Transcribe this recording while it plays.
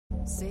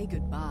Say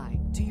goodbye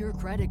to your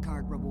credit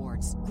card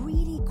rewards.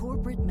 Greedy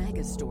corporate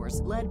mega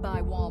stores, led by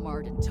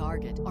Walmart and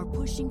Target, are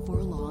pushing for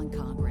a law in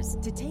Congress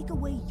to take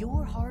away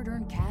your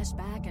hard-earned cash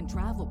back and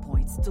travel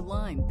points to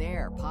line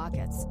their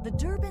pockets. The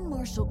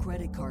Durbin-Marshall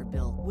credit card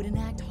bill would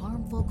enact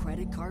harmful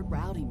credit card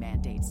routing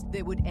mandates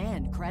that would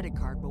end credit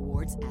card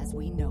rewards as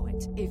we know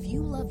it. If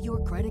you love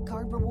your credit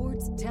card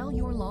rewards, tell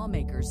your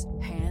lawmakers,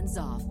 hands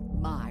off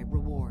my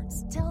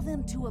rewards. Tell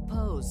them to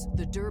oppose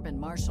the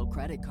Durbin-Marshall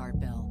credit card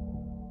bill.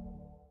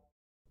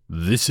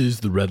 This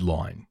is The Red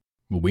Line,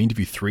 where we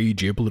interview three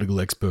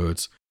geopolitical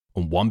experts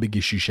on one big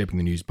issue shaping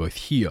the news both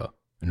here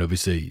and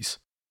overseas.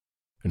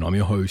 And I'm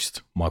your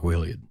host, Michael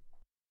Hilliard.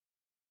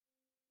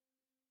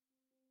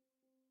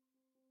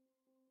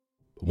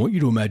 I want you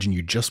to imagine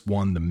you just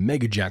won the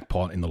mega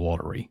jackpot in the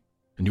lottery,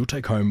 and you'll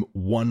take home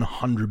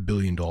 $100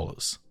 billion.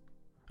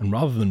 And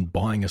rather than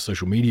buying a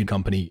social media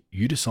company,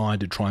 you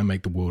decide to try and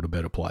make the world a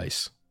better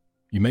place.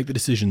 You make the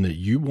decision that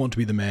you want to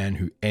be the man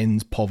who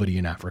ends poverty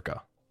in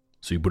Africa.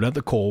 So you put out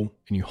the call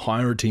and you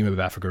hire a team of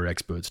Africa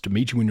experts to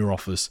meet you in your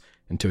office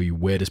and tell you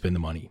where to spend the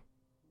money.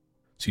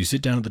 So you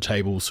sit down at the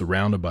table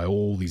surrounded by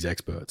all these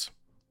experts.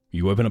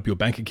 You open up your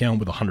bank account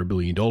with $100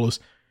 billion and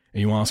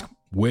you ask,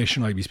 where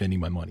should I be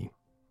spending my money?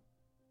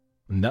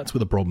 And that's where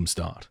the problems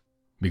start,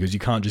 because you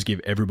can't just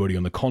give everybody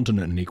on the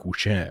continent an equal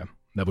share.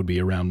 That would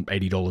be around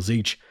 $80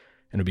 each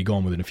and it'd be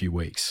gone within a few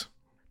weeks.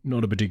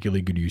 Not a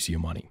particularly good use of your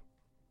money.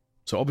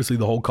 So obviously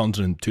the whole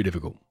continent, too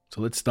difficult.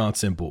 So let's start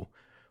simple.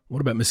 What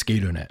about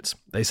mosquito nets?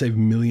 They save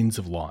millions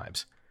of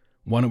lives.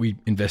 Why don't we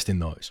invest in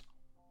those?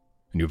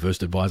 And your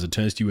first advisor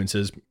turns to you and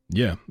says,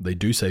 yeah, they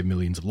do save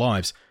millions of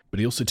lives,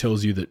 but he also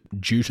tells you that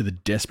due to the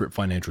desperate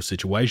financial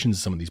situations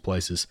in some of these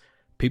places,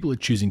 people are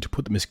choosing to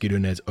put the mosquito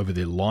nets over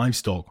their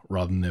livestock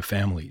rather than their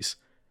families,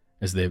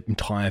 as their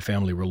entire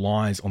family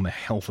relies on the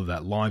health of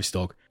that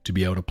livestock to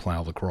be able to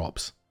plow the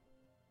crops.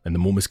 And the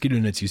more mosquito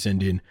nets you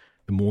send in,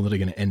 the more that are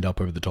going to end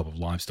up over the top of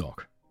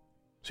livestock.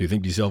 So you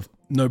think to yourself,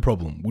 no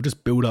problem, we'll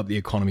just build up the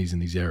economies in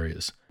these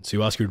areas. So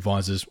you ask your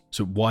advisors,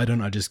 so why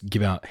don't I just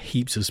give out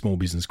heaps of small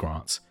business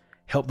grants,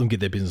 help them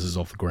get their businesses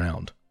off the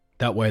ground?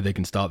 That way they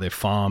can start their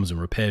farms and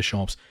repair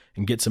shops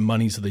and get some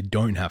money so they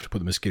don't have to put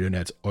the mosquito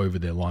nets over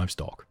their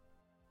livestock.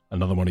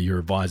 Another one of your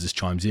advisors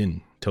chimes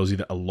in, tells you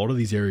that a lot of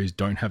these areas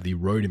don't have the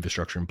road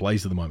infrastructure in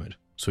place at the moment.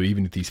 So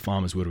even if these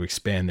farmers were to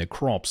expand their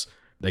crops,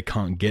 they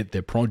can't get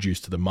their produce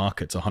to the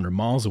markets 100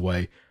 miles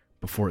away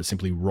before it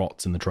simply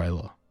rots in the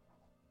trailer.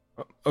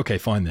 Okay,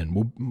 fine then.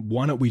 Well,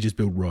 why don't we just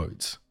build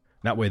roads?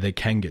 That way they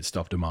can get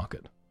stuff to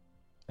market.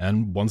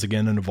 And once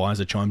again, an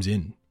advisor chimes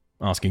in,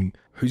 asking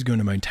who's going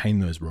to maintain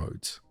those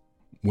roads?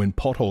 When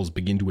potholes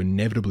begin to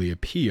inevitably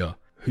appear,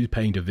 who's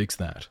paying to fix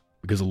that?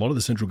 Because a lot of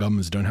the central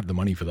governments don't have the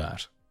money for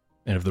that.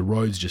 And if the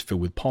roads just fill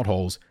with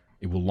potholes,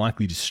 it will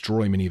likely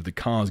destroy many of the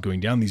cars going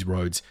down these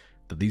roads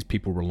that these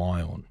people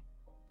rely on.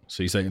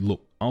 So you say,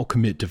 look, I'll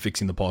commit to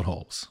fixing the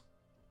potholes.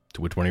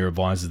 To which one of your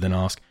advisors then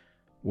asks,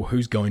 well,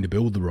 who's going to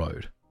build the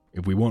road?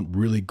 If we want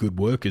really good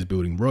workers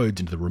building roads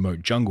into the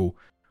remote jungle,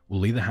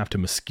 we'll either have to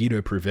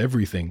mosquito-proof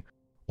everything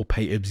or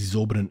pay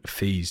exorbitant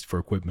fees for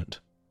equipment.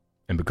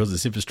 And because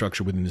this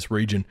infrastructure within this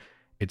region,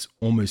 it's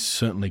almost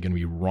certainly going to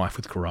be rife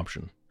with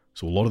corruption.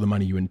 So a lot of the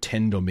money you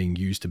intend on being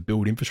used to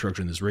build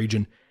infrastructure in this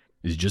region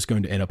is just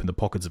going to end up in the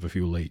pockets of a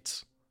few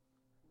elites.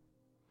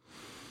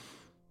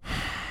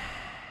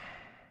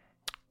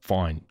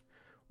 Fine.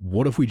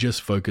 What if we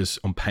just focus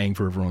on paying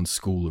for everyone's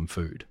school and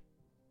food?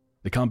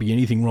 There can't be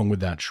anything wrong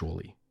with that,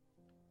 surely.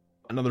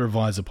 Another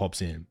advisor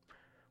pops in.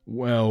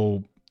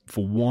 Well,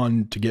 for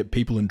one, to get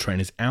people and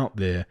trainers out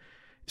there,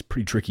 it's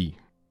pretty tricky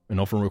and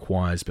often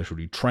requires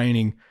specialty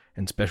training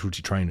and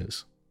specialty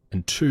trainers.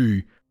 And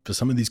two, for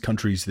some of these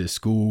countries, their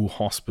school,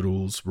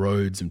 hospitals,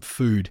 roads, and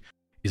food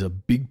is a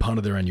big part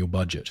of their annual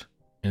budget.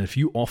 And if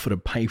you offer to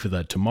pay for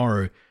that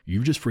tomorrow,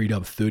 you've just freed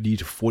up 30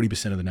 to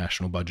 40% of the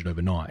national budget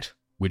overnight,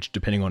 which,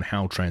 depending on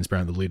how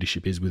transparent the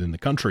leadership is within the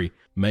country,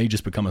 may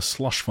just become a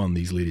slush fund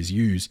these leaders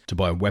use to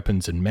buy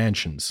weapons and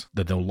mansions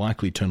that they'll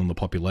likely turn on the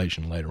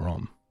population later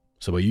on.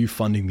 So by you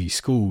funding these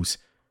schools,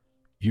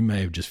 you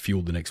may have just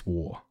fueled the next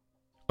war.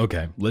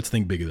 Okay, let's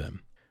think bigger then.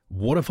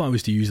 What if I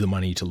was to use the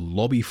money to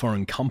lobby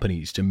foreign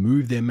companies to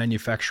move their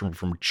manufacturing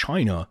from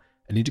China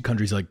and into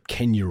countries like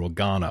Kenya or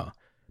Ghana?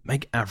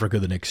 Make Africa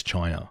the next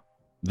China.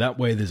 That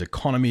way there's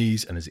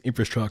economies and there's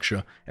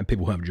infrastructure and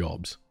people have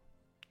jobs.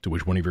 To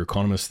which one of your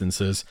economists then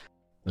says,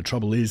 the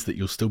trouble is that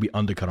you'll still be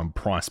undercut on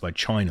price by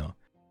China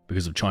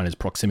because of China's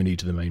proximity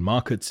to the main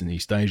markets in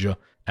East Asia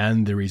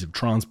and their ease of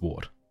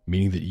transport,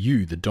 meaning that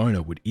you, the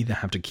donor, would either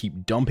have to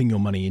keep dumping your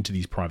money into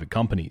these private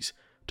companies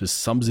to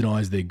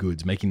subsidize their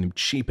goods, making them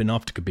cheap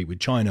enough to compete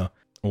with China,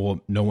 or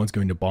no one's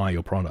going to buy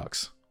your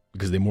products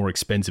because they're more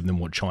expensive than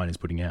what China's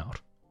putting out.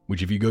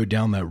 Which, if you go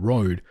down that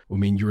road, will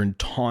mean your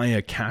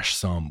entire cash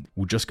sum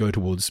will just go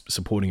towards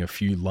supporting a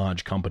few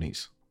large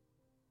companies.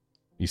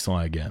 You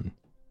sigh again.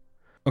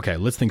 Okay,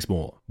 let's think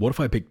small. What if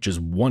I pick just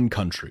one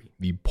country,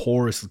 the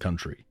poorest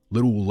country,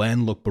 little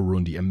landlocked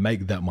Burundi, and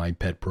make that my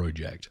pet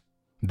project?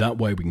 That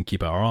way we can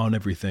keep our eye on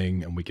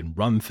everything and we can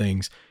run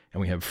things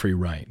and we have free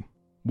reign.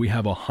 We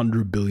have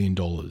 $100 billion,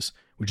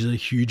 which is a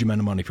huge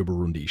amount of money for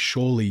Burundi.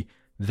 Surely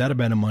that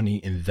amount of money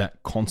in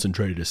that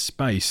concentrated a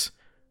space,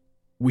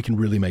 we can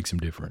really make some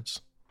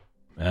difference.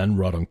 And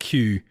right on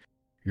cue,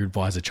 your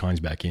advisor chimes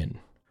back in.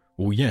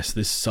 Well, yes,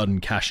 this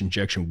sudden cash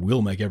injection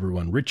will make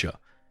everyone richer,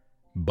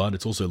 but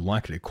it's also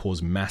likely to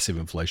cause massive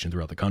inflation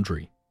throughout the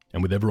country.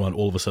 And with everyone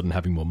all of a sudden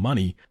having more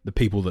money, the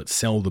people that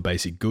sell the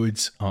basic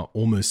goods are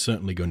almost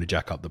certainly going to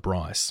jack up the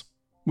price.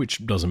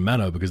 Which doesn't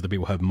matter because the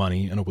people have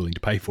money and are willing to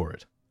pay for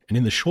it. And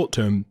in the short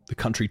term, the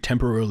country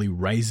temporarily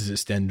raises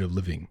its standard of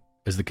living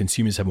as the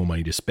consumers have more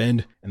money to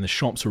spend and the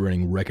shops are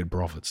earning record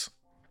profits.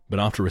 But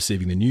after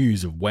receiving the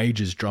news of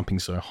wages jumping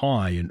so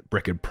high and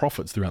record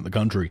profits throughout the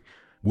country,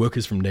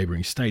 workers from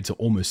neighbouring states are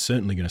almost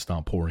certainly going to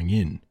start pouring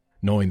in,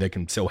 knowing they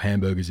can sell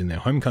hamburgers in their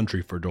home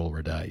country for $1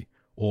 a day,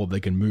 or they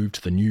can move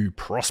to the new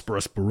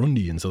prosperous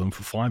Burundi and sell them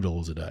for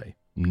 $5 a day.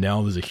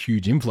 Now there's a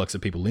huge influx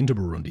of people into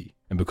Burundi,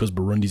 and because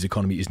Burundi's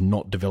economy is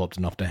not developed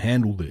enough to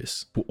handle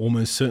this, will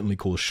almost certainly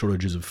cause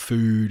shortages of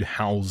food,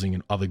 housing,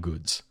 and other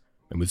goods.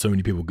 And with so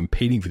many people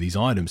competing for these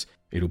items,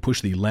 it'll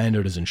push the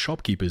landowners and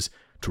shopkeepers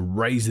to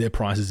raise their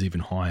prices even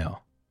higher.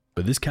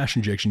 But this cash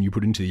injection you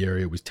put into the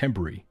area was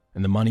temporary,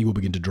 and the money will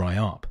begin to dry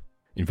up.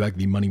 In fact,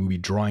 the money will be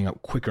drying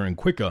up quicker and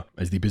quicker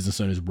as the business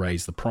owners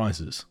raise the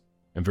prices.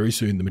 And very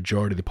soon, the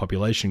majority of the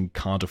population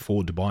can't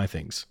afford to buy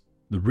things.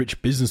 The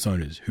rich business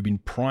owners who've been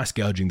price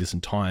gouging this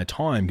entire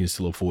time can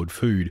still afford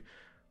food,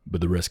 but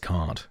the rest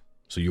can't.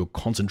 So your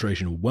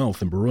concentration of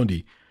wealth in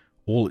Burundi,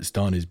 all it's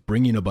done is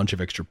bring in a bunch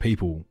of extra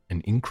people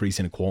and increase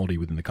inequality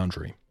within the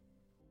country.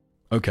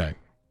 Okay,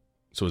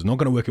 so it's not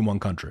going to work in one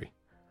country.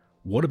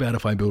 What about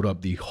if I build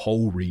up the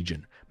whole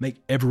region,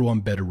 make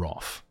everyone better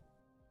off?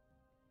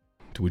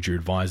 To which your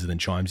advisor then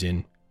chimes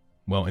in,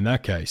 well, in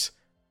that case,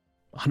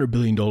 $100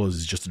 billion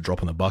is just a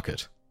drop in the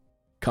bucket.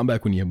 Come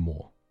back when you have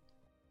more.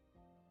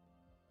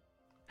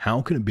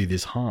 How can it be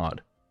this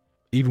hard?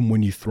 Even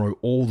when you throw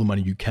all the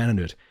money you can at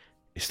it,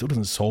 it still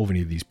doesn't solve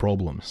any of these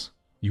problems.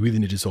 You either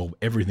need to solve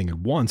everything at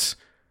once,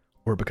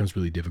 or it becomes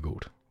really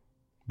difficult.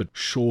 But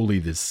surely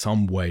there's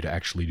some way to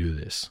actually do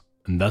this.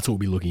 And that's what we'll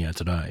be looking at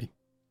today.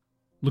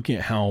 Looking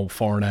at how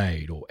foreign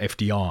aid, or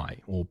FDI,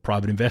 or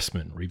private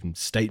investment, or even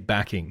state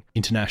backing,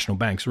 international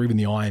banks, or even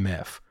the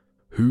IMF,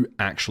 who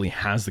actually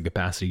has the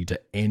capacity to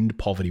end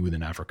poverty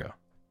within Africa?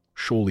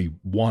 Surely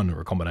one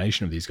or a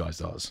combination of these guys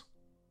does.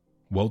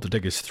 Well, to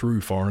take us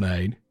through foreign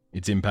aid,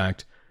 its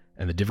impact,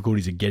 and the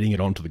difficulties of getting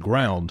it onto the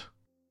ground,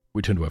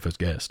 we turn to our first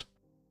guest.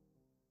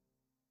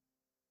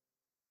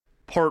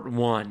 Part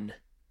 1.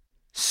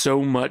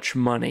 So much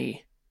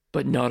money,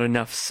 but not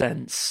enough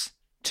sense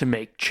to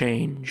make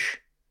change.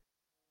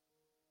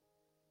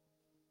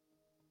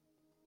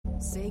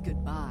 Say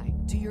goodbye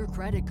to your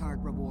credit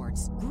card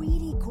rewards.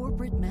 Greedy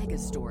corporate mega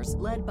stores,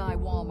 led by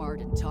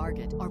Walmart and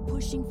Target, are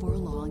pushing for a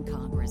law in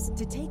Congress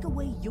to take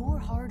away your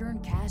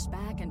hard-earned cash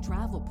back and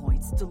travel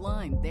points to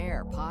line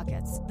their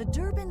pockets. The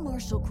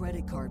Durbin-Marshall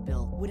credit card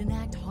bill would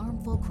enact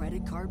harmful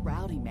credit card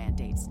routing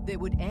mandates that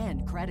would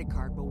end credit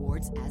card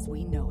rewards as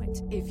we know it.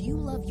 If you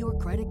love your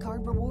credit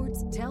card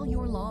rewards, tell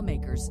your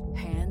lawmakers,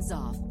 hands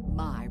off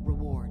my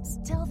rewards.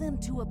 Tell them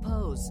to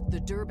oppose the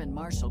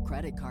Durbin-Marshall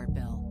credit card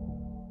bill.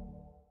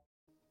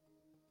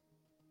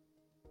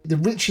 The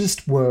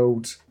richest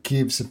world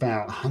gives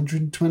about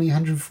 $120,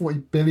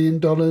 $140 billion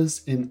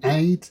in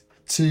aid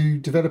to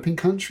developing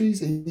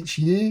countries each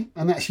year.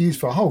 And that's used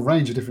for a whole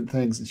range of different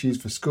things. It's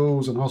used for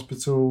schools and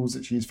hospitals.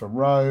 It's used for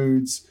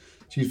roads.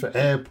 It's used for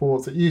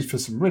airports. It's used for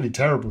some really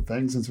terrible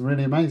things and some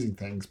really amazing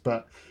things.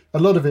 But a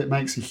lot of it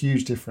makes a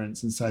huge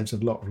difference and saves a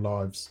lot of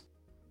lives.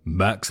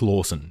 Max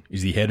Lawson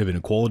is the head of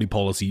inequality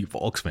policy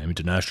for Oxfam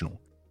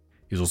International.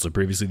 He was also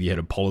previously the head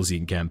of policy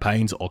and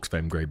campaigns at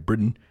Oxfam Great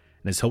Britain,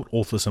 and has helped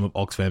author some of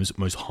Oxfam's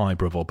most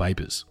high-profile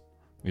papers.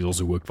 He's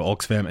also worked for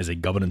Oxfam as a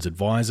governance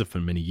advisor for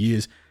many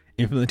years,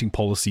 implementing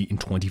policy in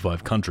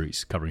 25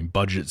 countries, covering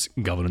budgets,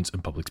 governance,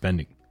 and public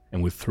spending.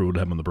 And we're thrilled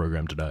to have him on the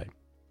program today.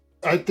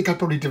 I think I'd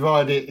probably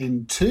divide it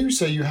in two.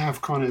 So you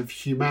have kind of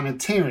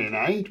humanitarian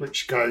aid,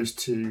 which goes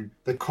to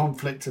the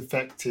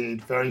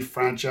conflict-affected, very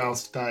fragile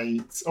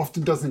states.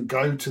 Often doesn't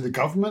go to the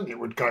government. It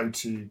would go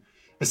to,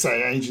 let's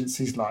say,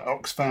 agencies like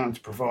Oxfam to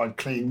provide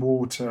clean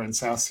water in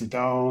South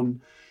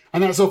Sudan.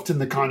 And that's often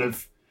the kind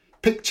of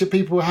picture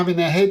people have in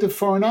their head of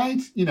foreign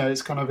aid. You know,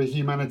 it's kind of a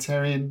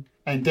humanitarian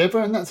endeavour,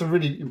 and that's a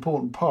really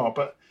important part.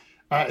 But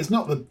it's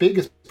not the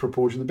biggest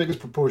proportion. The biggest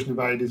proportion of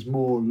aid is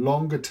more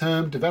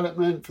longer-term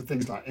development for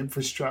things like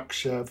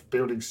infrastructure, for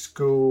building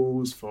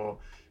schools, for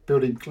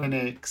building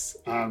clinics.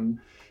 And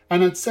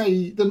I'd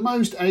say the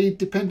most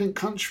aid-dependent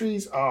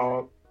countries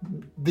are,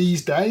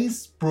 these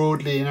days,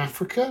 broadly in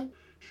Africa.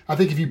 I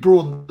think if you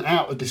broaden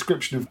out the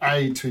description of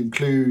aid to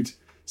include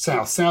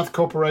South-South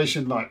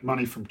cooperation, like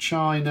money from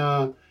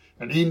China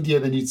and India,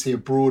 then you'd see a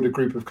broader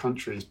group of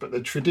countries. But the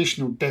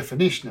traditional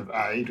definition of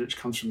aid, which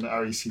comes from the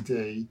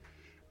OECD,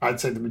 I'd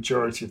say the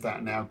majority of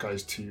that now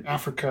goes to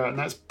Africa. And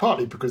that's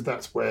partly because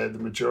that's where the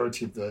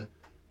majority of the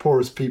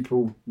poorest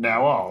people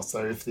now are.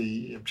 So if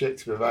the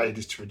objective of aid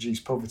is to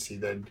reduce poverty,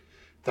 then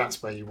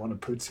that's where you want to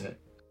put it.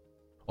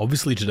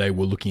 Obviously today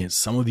we're looking at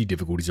some of the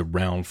difficulties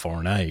around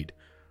foreign aid,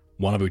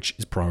 one of which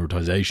is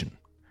prioritization.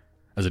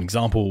 As an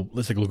example,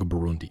 let's take a look at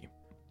Burundi.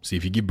 See,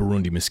 if you give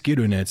Burundi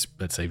mosquito nets,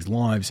 that saves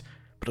lives,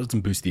 but it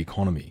doesn't boost the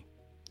economy.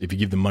 If you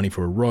give them money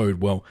for a road,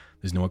 well,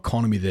 there's no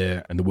economy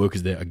there and the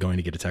workers there are going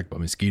to get attacked by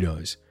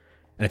mosquitoes.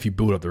 And if you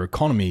build up their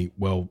economy,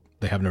 well,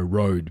 they have no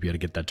road to be able to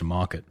get that to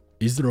market.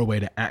 Is there a way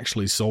to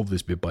actually solve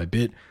this bit by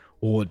bit,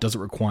 or does it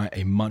require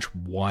a much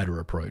wider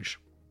approach?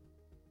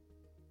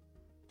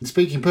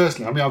 Speaking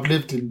personally, I mean, I've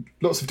lived in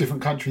lots of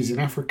different countries in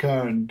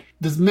Africa, and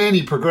there's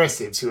many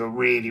progressives who are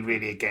really,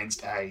 really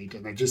against aid,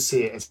 and they just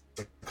see it as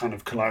a kind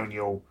of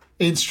colonial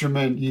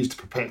instrument used to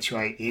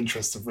perpetuate the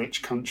interests of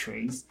rich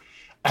countries.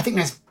 I think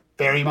that's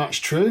very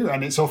much true,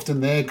 and it's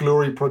often their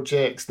glory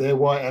projects, their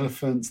white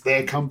elephants,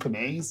 their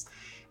companies,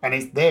 and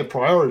it's their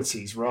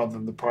priorities rather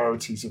than the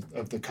priorities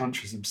of the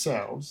countries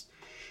themselves.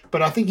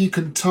 But I think you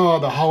can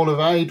tar the whole of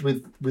aid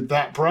with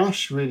that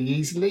brush really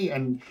easily,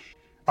 and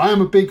I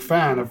am a big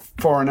fan of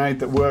foreign aid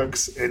that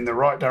works in the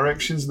right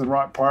directions and the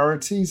right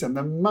priorities. And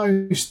the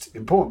most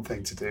important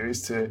thing to do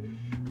is to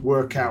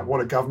work out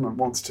what a government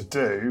wants to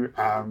do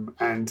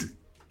and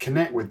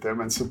connect with them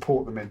and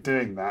support them in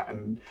doing that.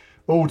 And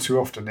all too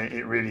often,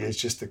 it really is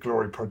just the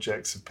glory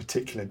projects of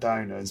particular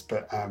donors.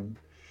 But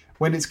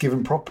when it's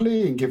given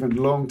properly and given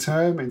long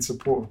term in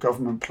support of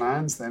government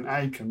plans, then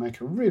aid can make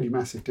a really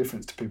massive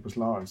difference to people's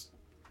lives.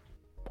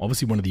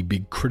 Obviously, one of the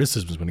big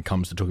criticisms when it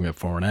comes to talking about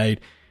foreign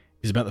aid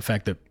is about the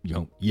fact that,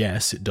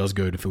 yes, it does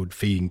go to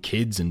feeding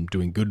kids and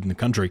doing good in the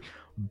country,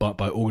 but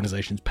by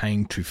organisations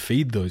paying to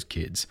feed those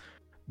kids,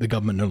 the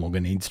government no longer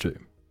needs to,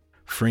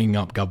 freeing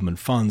up government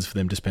funds for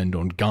them to spend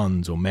on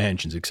guns or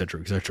mansions, etc.,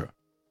 etc.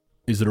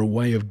 Is there a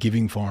way of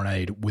giving foreign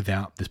aid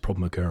without this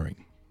problem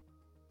occurring?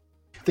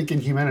 I think in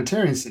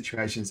humanitarian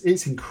situations,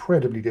 it's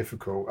incredibly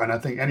difficult. And I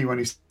think anyone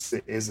who says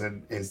it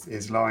isn't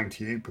is lying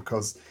to you,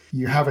 because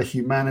you have a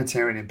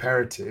humanitarian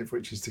imperative,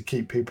 which is to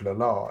keep people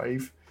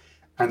alive.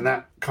 And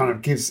that kind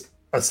of gives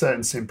a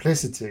certain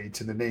simplicity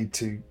to the need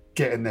to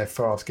get in there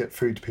fast, get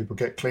food to people,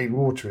 get clean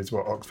water is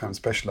what Oxfam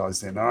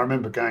specialises in. I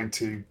remember going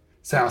to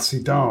South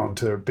Sudan,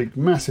 to a big,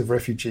 massive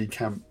refugee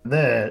camp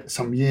there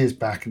some years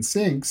back, and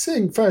seeing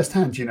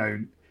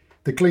firsthand,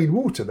 the clean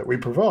water that we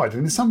provide.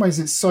 And in some ways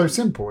it's so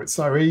simple, it's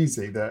so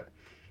easy that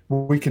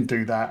we can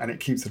do that, and it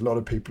keeps a lot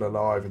of people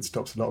alive and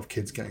stops a lot of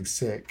kids getting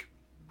sick.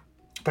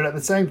 But at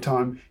the same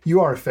time, you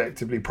are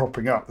effectively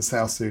propping up the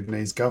South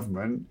Sudanese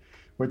government,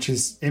 which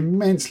is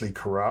immensely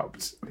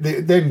corrupt.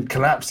 They then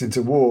collapsed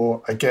into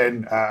war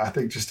again, I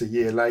think just a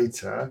year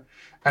later.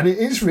 And it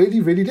is really,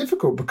 really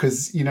difficult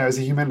because, as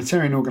a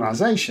humanitarian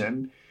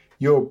organisation,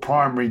 your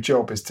primary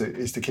job is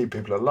to keep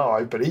people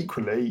alive. But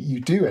equally,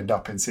 you do end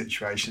up in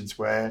situations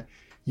where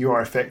you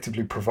are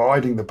effectively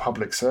providing the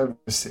public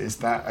services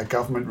that a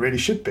government really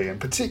should be.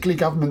 And particularly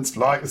governments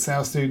like the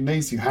South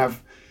Sudanese, who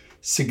have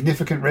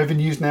significant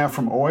revenues now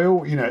from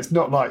oil. It's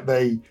not like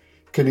they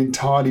can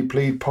entirely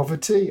plead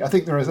poverty. I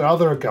think there are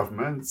other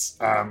governments,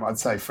 I'd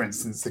say, for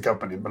instance, the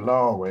government in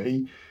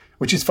Malawi,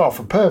 which is far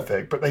from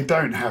perfect, but they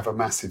don't have a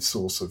massive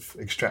source of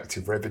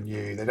extractive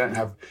revenue. They don't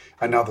have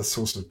another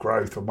source of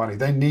growth or money.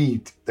 They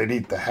need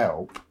the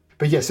help.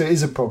 But yes, it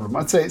is a problem.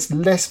 I'd say it's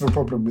less of a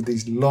problem with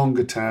these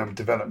longer term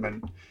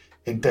development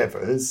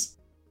endeavours.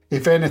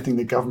 If anything,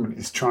 the government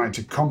is trying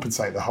to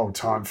compensate the whole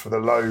time for the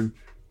low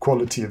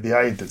quality of the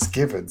aid that's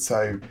given.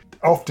 So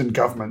often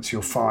governments,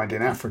 you'll find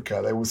in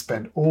Africa, they will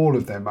spend all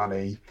of their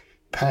money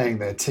paying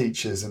their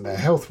teachers and their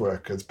health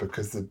workers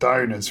because the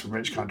donors from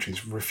rich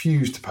countries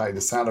refuse to pay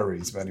the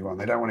salaries of anyone.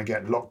 They don't want to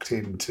get locked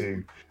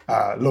into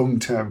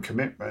long-term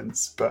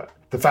commitments. But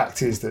the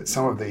fact is that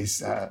some of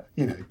these,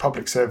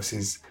 public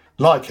services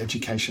like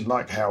education,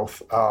 like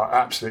health, are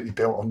absolutely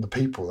built on the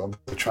people, on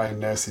the trained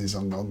nurses,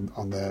 on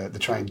the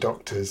trained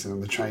doctors and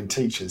on the trained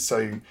teachers.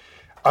 So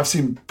I've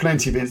seen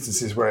plenty of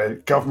instances where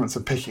governments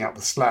are picking up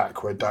the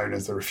slack, where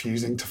donors are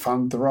refusing to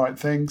fund the right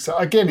thing. So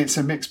again, it's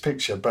a mixed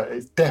picture, but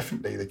it's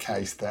definitely the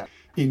case that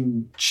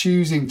in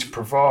choosing to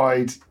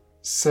provide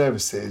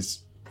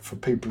services for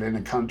people in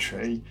a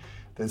country,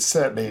 then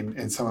certainly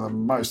in some of the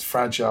most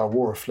fragile,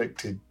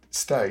 war-afflicted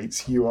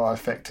states, you are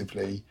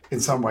effectively, in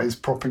some ways,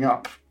 propping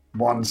up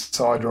one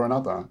side or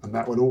another, and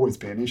that will always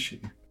be an issue.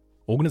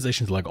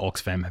 Organisations like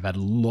Oxfam have had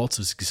lots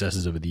of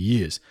successes over the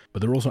years,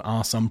 but there also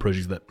are some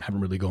projects that haven't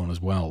really gone as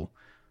well.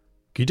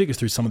 Can you take us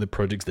through some of the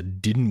projects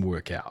that didn't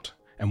work out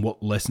and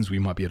what lessons we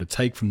might be able to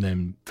take from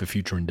them for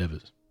future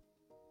endeavours?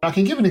 I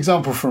can give an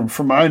example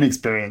from my own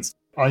experience.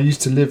 I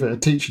used to live at a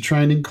teacher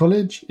training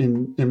college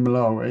in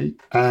Malawi,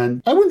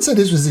 and I wouldn't say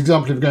this was an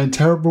example of going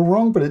terrible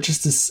wrong, but it's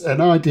just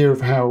an idea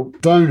of how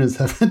donors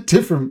have a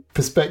different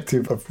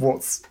perspective of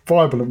what's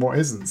viable and what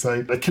isn't.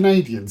 So the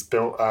Canadians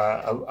built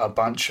a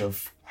bunch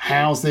of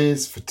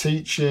houses for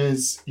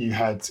teachers. You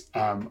had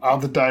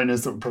other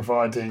donors that were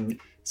providing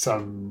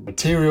some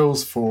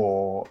materials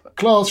for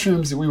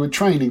classrooms. We were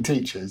training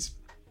teachers.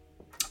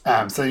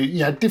 So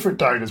you had different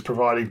donors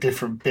providing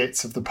different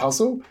bits of the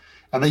puzzle.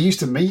 And they used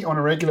to meet on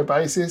a regular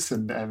basis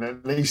and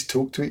at least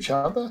talk to each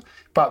other.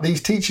 But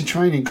these teacher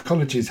training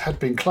colleges had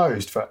been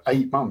closed for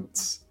 8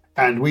 months.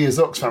 And we as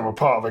Oxfam were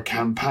part of a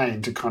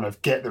campaign to kind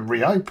of get them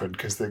reopened,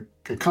 because the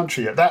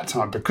country at that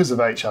time, because of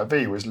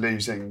HIV, was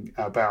losing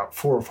about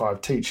 4 or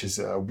 5 teachers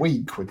a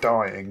week were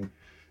dying.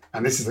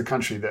 And this is a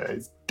country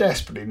that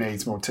desperately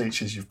needs more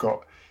teachers. You've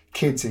got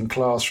kids in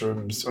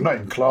classrooms, or not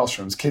in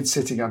classrooms, kids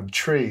sitting under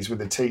trees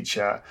with a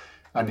teacher,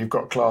 and you've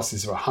got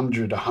classes of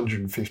 100,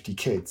 150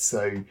 kids.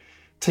 So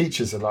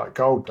teachers are like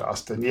gold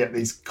dust, and yet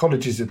these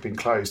colleges have been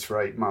closed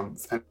for 8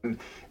 months. And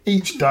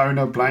each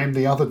donor blamed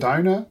the other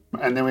donor,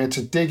 and then we had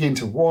to dig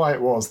into why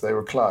it was they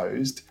were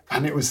closed.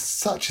 And it was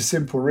such a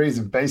simple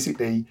reason.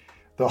 Basically,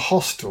 the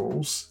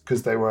hostels,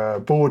 because they were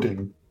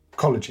boarding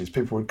colleges,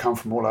 people would come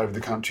from all over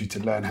the country to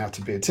learn how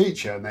to be a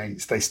teacher, and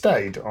they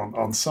stayed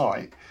on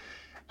site.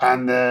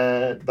 And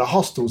the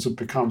hostels had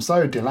become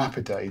so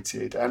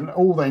dilapidated, and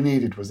all they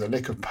needed was a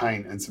lick of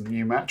paint and some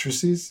new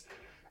mattresses,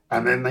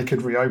 and then they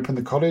could reopen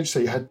the college. So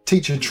you had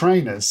teacher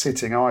trainers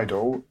sitting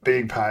idle,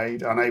 being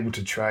paid, unable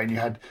to train. You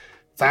had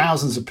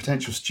thousands of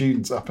potential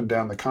students up and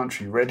down the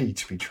country ready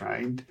to be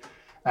trained.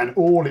 And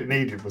all it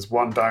needed was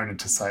one donor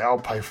to say, I'll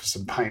pay for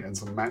some paint and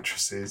some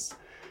mattresses.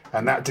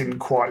 And that didn't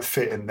quite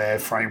fit in their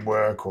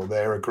framework or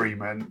their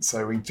agreement.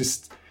 So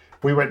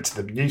we went to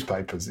the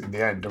newspapers in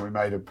the end, and we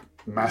made a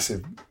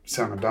massive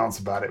song and dance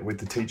about it with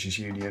the teachers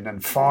union.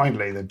 And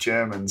finally the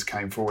Germans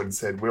came forward and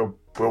said, we'll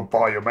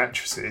buy your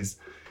mattresses,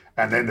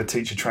 and then the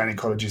teacher training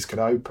colleges could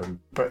open.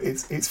 But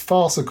it's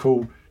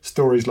farcical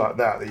stories like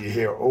that you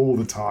hear all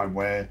the time,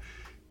 where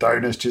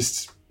donors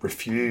just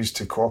refuse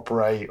to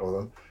cooperate,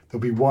 or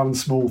there'll be one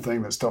small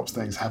thing that stops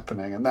things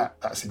happening, and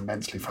that's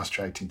immensely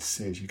frustrating to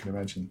see, as you can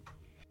imagine.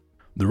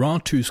 There are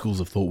 2 schools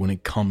of thought when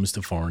it comes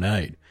to foreign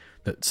aid.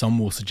 That some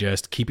will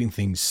suggest keeping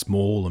things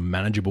small and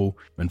manageable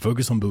and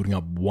focus on building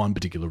up one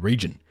particular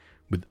region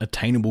with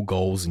attainable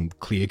goals and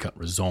clear-cut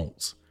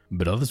results.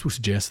 But others will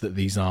suggest that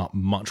these are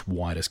much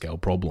wider scale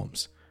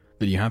problems,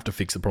 that you have to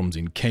fix the problems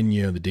in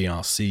Kenya, the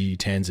DRC,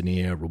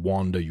 Tanzania,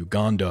 Rwanda,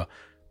 Uganda,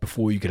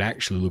 before you could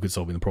actually look at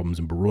solving the problems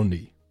in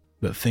Burundi,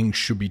 that things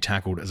should be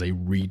tackled as a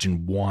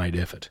region-wide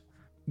effort.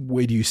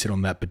 Where do you sit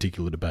on that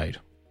particular debate?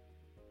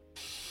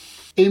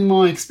 In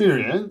my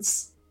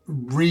experience,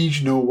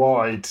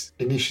 regional-wide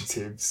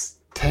initiatives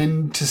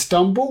tend to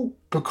stumble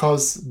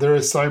because there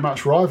is so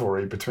much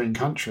rivalry between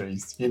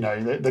countries. You know,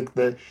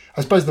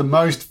 I suppose the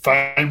most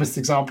famous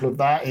example of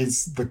that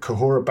is the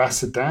Cahora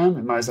Bassa Dam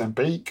in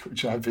Mozambique,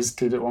 which I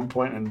visited at one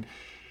point, and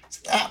it's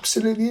an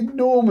absolutely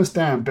enormous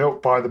dam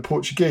built by the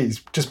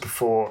Portuguese just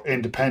before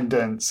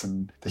independence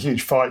and the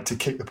huge fight to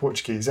kick the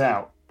Portuguese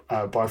out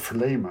by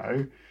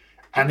Frelimo.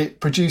 And it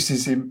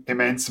produces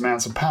immense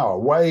amounts of power,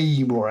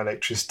 way more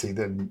electricity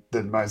than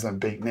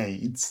Mozambique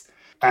needs.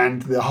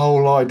 And the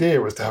whole idea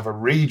was to have a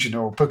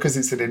regional, because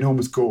it's an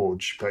enormous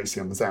gorge,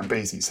 basically, on the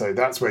Zambezi. So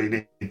that's where you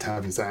need to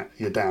have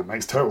your dam.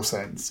 Makes total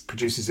sense.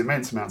 Produces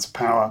immense amounts of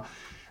power.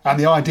 And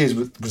the idea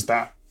was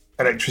that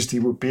electricity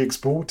would be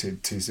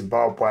exported to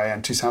Zimbabwe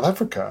and to South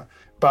Africa.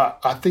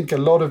 But I think a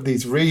lot of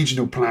these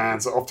regional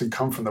plans that often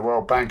come from the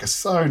World Bank are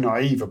so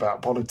naive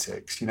about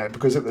politics,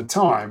 because at the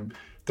time,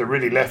 the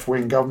really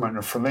left-wing government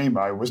of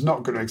Frelimo was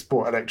not going to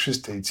export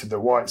electricity to the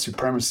white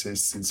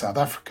supremacists in South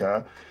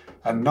Africa,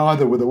 and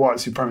neither were the white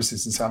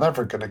supremacists in South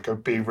Africa going to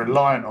be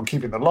reliant on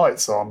keeping the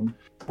lights on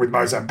with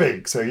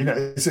Mozambique. So,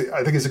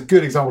 I think it's a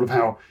good example of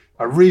how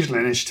a regional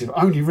initiative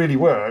only really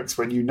works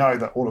when you know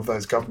that all of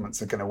those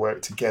governments are going to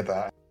work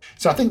together.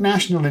 So I think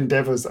national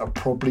endeavours are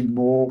probably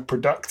more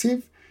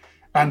productive,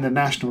 and the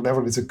national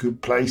level is a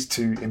good place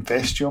to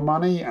invest your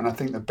money. And I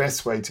think the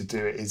best way to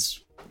do it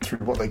is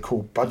through what they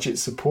call budget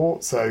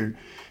support. So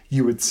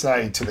you would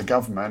say to the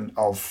government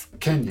of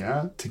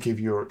Kenya, take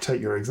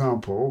your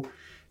example,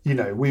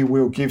 we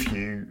will give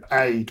you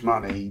aid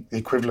money, the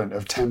equivalent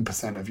of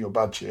 10% of your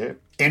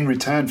budget. In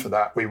return for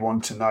that, we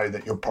want to know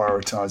that you're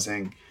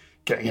prioritising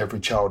getting every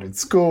child in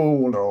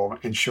school, or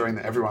ensuring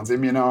that everyone's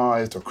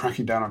immunised, or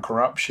cracking down on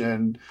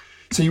corruption.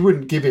 So you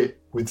wouldn't give it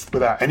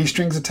without any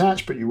strings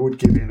attached, but you would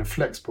give it in a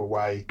flexible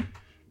way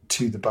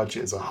to the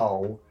budget as a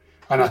whole.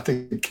 And I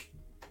think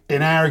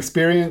in our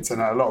experience,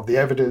 and a lot of the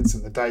evidence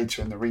and the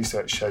data and the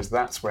research shows,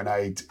 that's when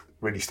aid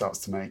really starts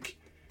to make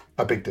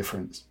a big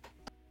difference.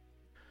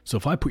 So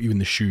if I put you in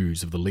the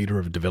shoes of the leader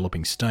of a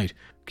developing state,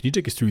 can you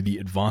take us through the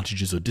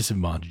advantages or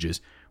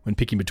disadvantages when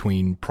picking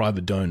between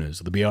private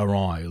donors, or the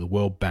BRI, or the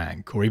World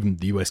Bank, or even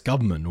the US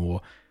government,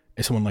 or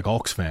someone like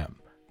Oxfam?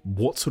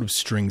 What sort of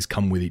strings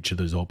come with each of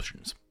those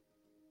options?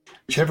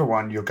 Whichever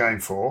one you're going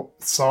for,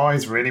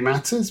 size really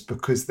matters,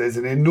 because there's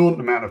an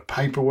inordinate amount of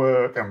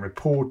paperwork and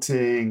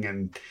reporting,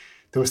 and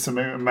there were some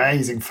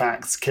amazing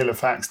killer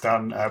facts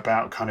done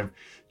about kind of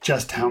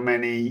just how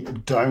many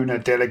donor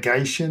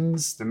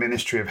delegations the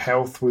Ministry of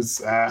Health was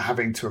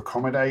having to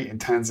accommodate in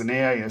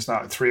Tanzania. It's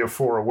like 3 or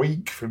 4 a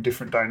week from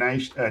different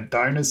donors.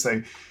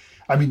 So,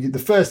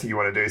 the first thing you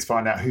want to do is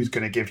find out who's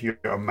going to give you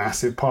a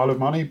massive pile of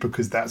money,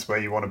 because that's where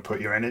you want to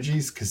put your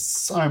energies, because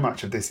so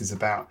much of this is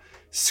about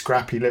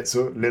scrappy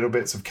little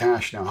bits of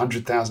cash,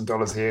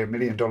 $100,000 here, $1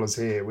 million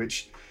here,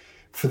 which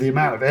for the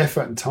amount of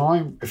effort and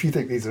time, if you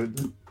think these are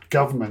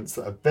governments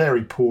that are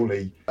very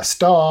poorly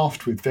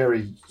staffed with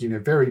very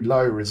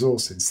low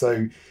resources.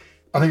 So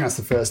I think that's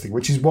the first thing,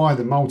 which is why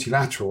the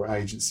multilateral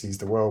agencies,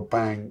 the World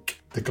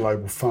Bank, the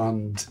Global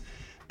Fund,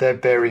 they're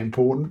very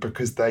important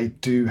because they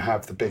do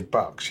have the big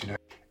bucks.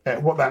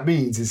 What that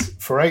means is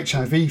for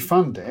HIV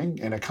funding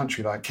in a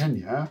country like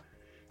Kenya,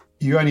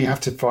 you only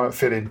have to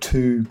fill in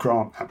 2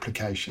 grant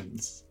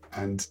applications,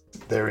 and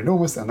they're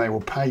enormous, and they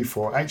will pay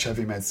for HIV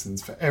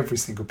medicines for every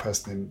single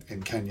person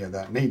in Kenya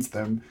that needs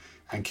them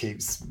and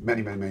keeps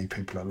many, many, many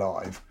people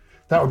alive.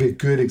 That would be a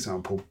good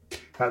example.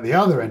 At the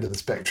other end of the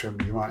spectrum,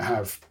 you might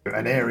have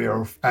an area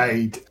of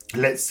aid,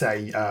 let's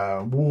say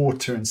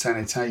water and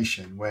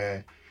sanitation,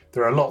 where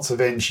there are lots of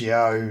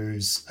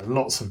NGOs and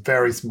lots of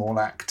very small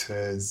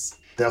actors.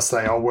 They'll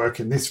say, I'll work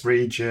in this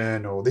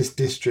region or this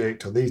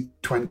district or these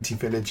 20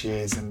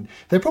 villages. And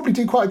they probably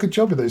do quite a good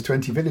job with those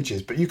 20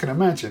 villages. But you can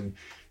imagine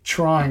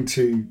trying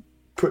to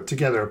put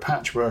together a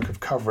patchwork of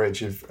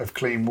coverage of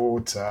clean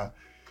water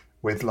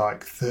with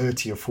like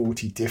 30 or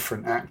 40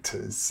 different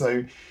actors.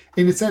 So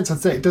in a sense, I'd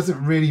say it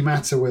doesn't really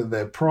matter whether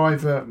they're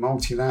private,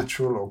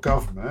 multilateral or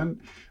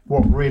government.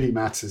 What really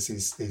matters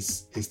is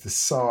the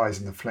size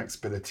and the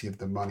flexibility of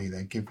the money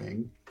they're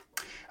giving.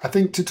 I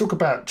think to talk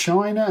about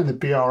China and the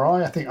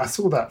BRI, I think I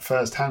saw that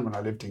firsthand when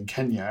I lived in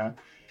Kenya.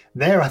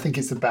 There, I think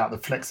it's about the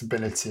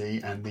flexibility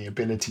and the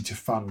ability to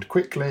fund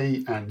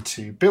quickly and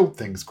to build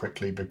things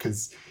quickly,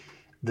 because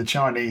the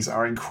Chinese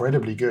are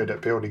incredibly good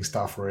at building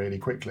stuff really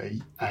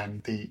quickly.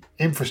 And the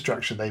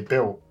infrastructure they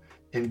built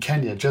in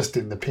Kenya just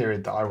in the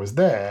period that I was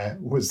there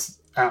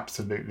was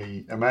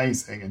absolutely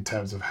amazing in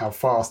terms of how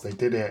fast they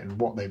did it and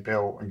what they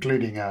built,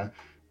 including a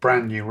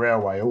brand new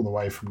railway all the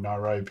way from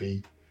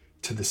Nairobi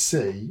to the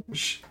sea.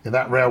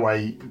 That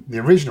railway, the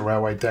original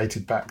railway,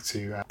 dated back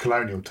to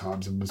colonial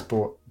times and was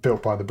built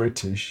by the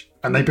British.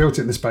 And they built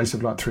it in the space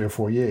of like 3 or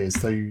 4 years.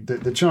 So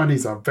the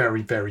Chinese are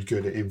very, very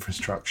good at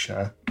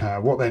infrastructure.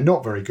 What they're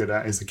not very good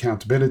at is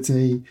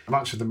accountability.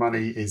 Much of the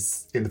money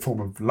is in the form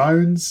of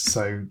loans.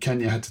 So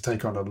Kenya had to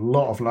take on a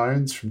lot of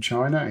loans from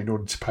China in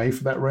order to pay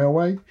for that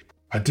railway.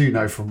 I do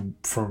know from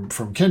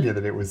Kenya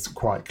that it was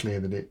quite clear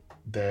that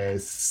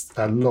there's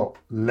a lot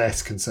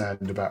less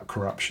concerned about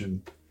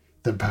corruption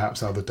than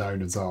perhaps other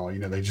donors are.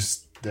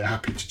 They're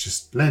happy to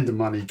just lend the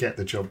money, get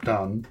the job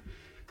done.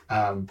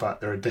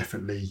 But there are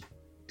definitely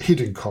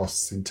hidden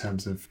costs in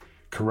terms of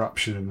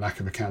corruption and lack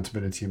of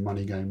accountability and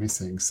money going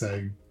missing.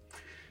 So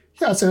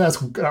yeah, so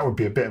that would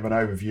be a bit of an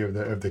overview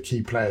of the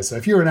key players. So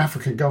if you're an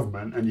African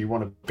government and you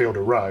want to build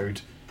a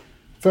road,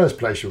 first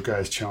place you'll go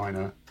is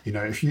China.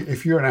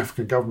 If you're an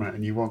African government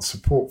and you want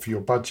support for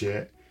your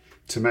budget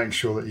to make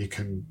sure that you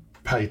can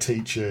pay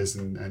teachers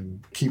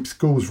and keep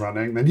schools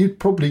running, then you'd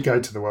probably go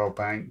to the World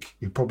Bank.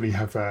 You'd probably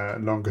have a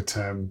longer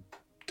term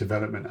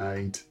development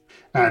aid.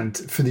 And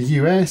for the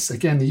US,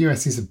 again, the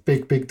US is a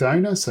big, big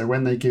donor. So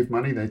when they give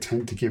money, they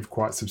tend to give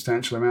quite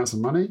substantial amounts of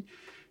money.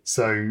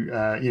 So,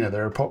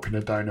 they're a popular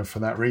donor for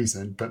that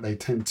reason, but they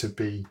tend to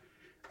be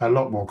a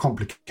lot more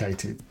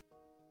complicated.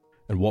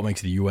 And what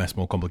makes the US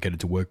more complicated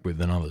to work with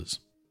than others?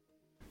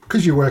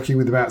 Because you're working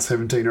with about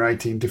 17 or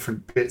 18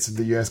 different bits of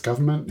the US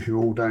government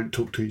who all don't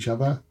talk to each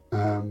other.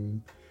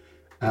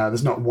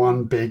 There's not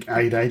one big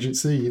aid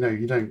agency.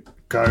 You don't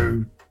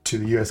go to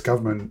the US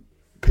government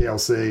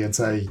PLC and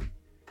say,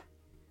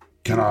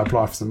 can I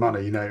apply for some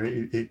money?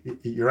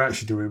 You're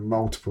actually doing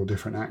multiple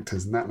different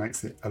actors, and that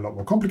makes it a lot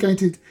more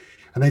complicated.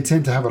 And they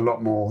tend to have a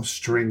lot more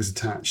strings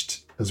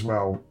attached as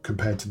well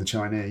compared to the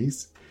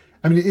Chinese.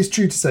 I mean, it is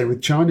true to say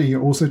with China,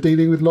 you're also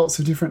dealing with lots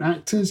of different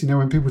actors.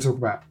 When people talk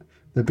about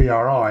the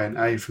BRI and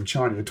aid from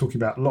China, they're talking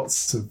about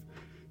lots of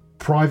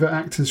private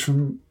actors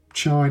from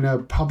China,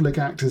 public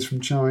actors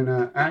from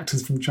China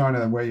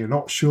where you're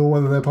not sure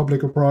whether they're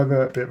public or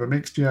private, a bit of a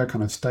mixture,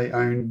 kind of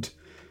state-owned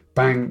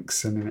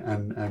banks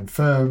and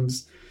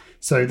firms.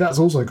 So that's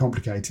also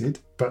complicated,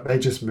 but they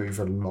just move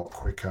a lot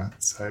quicker.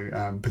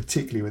 So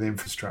particularly with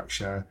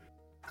infrastructure,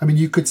 I mean,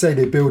 you could say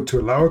they build to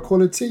a lower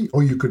quality,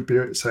 or you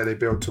could say they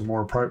build to a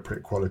more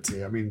appropriate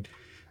quality. I mean,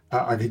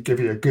 I could give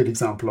you a good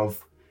example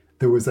of,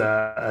 there was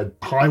a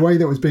highway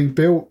that was being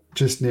built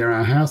just near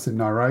our house in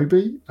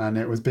Nairobi, and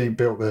it was being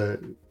built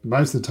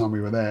most of the time we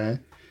were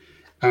there,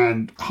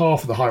 and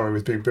half of the highway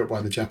was being built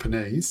by the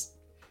Japanese,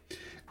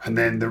 and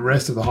then the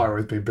rest of the highway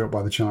was being built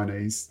by the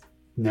Chinese.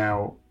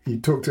 Now, you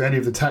talk to any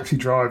of the taxi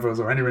drivers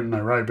or anyone in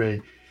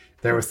Nairobi,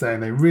 they were saying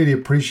they really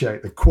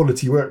appreciate the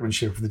quality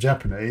workmanship of the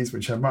Japanese,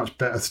 which had much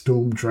better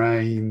storm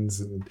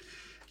drains, and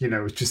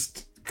it was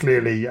just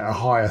clearly a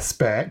higher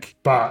spec.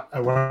 But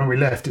when we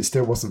left, it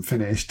still wasn't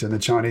finished, and the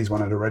Chinese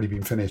one had already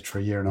been finished for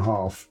a year and a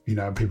half,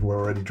 and people were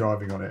already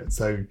driving on it.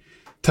 So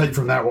take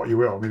from that what you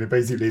will. I mean,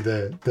 basically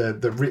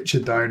the richer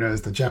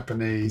donors, the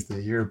Japanese,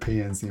 the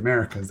Europeans, the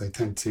Americans, they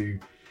tend to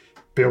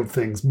build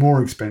things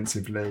more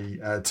expensively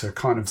to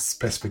kind of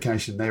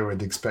specification they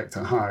would expect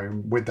at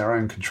home with their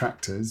own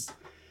contractors.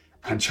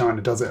 And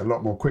China does it a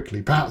lot more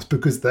quickly, perhaps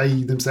because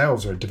they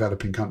themselves are a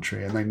developing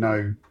country and they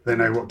know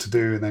what to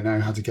do and they know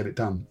how to get it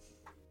done.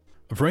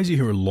 A phrase you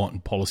hear a lot in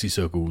policy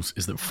circles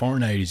is that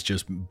foreign aid is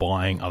just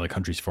buying other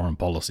countries' foreign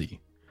policy.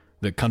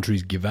 that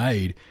countries give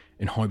aid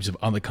in hopes of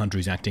other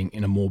countries acting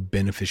in a more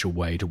beneficial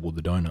way toward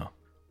the donor.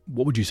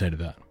 What would you say to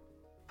that?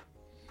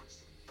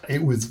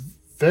 It was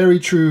very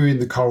true in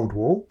the Cold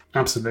War,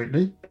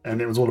 absolutely.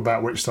 And it was all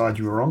about which side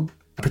you were on,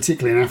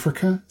 particularly in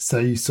Africa. So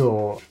you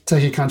saw,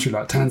 take a country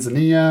like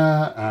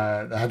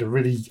Tanzania, they had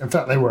in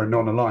fact, they were a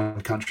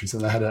non-aligned country, so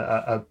they had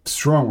a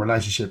strong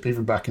relationship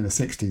even back in the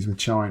 60s with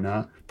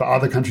China. But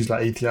other countries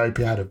like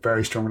Ethiopia had a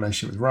very strong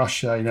relationship with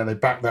Russia. They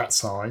backed that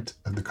side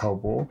of the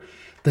Cold War.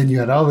 Then you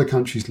had other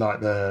countries like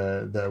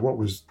the what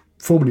was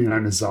formerly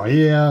known as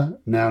Zaire,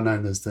 now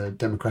known as the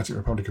Democratic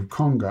Republic of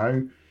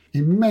Congo,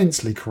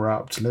 immensely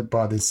corrupt, led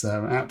by this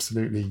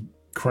absolutely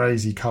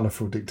crazy,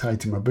 colourful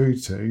dictator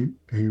Mobutu,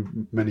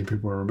 who many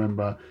people will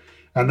remember.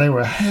 And they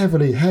were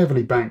heavily,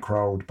 heavily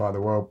bankrolled by the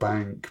World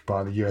Bank,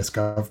 by the US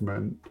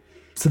government.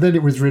 So then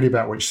it was really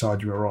about which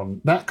side you were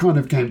on. That kind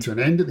of came to an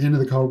end at the end of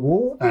the Cold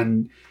War,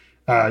 and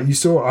you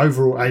saw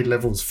overall aid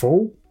levels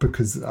fall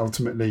because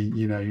ultimately,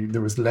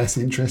 there was less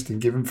interest in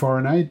giving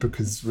foreign aid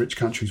because rich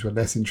countries were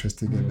less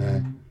interested in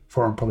their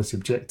foreign policy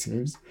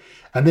objectives.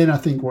 And then I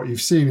think what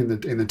you've seen in the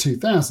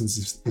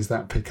 2000s is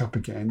that pick up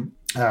again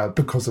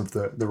because of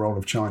the role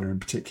of China in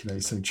particular.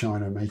 So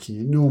China making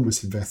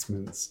enormous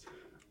investments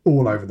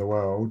all over the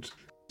world.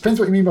 Depends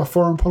what you mean by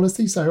foreign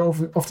policy. So I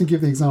often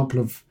give the example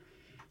of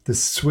the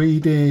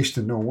Swedish,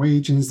 the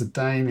Norwegians, the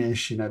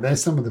Danish. They're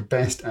some of the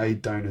best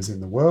aid donors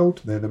in the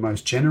world. They're the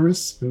most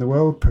generous in the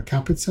world per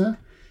capita.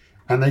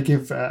 And they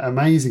give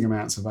amazing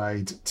amounts of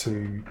aid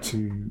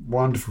to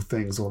wonderful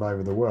things all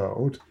over the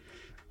world.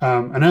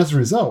 And as a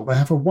result, they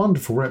have a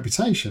wonderful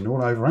reputation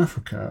all over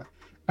Africa.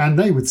 And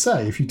they would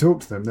say, if you talk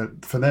to them,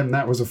 that for them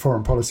that was a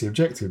foreign policy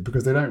objective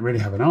because they don't really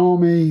have an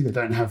army, they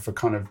don't have a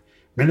kind of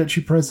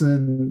military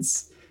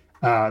presence.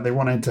 They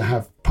wanted to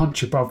have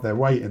punch above their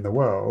weight in the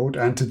world.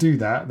 And to do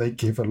that, they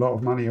give a lot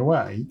of money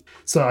away.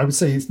 So I would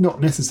say it's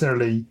not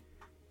necessarily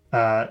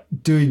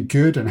doing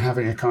good and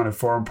having a kind of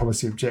foreign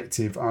policy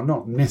objective are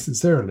not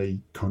necessarily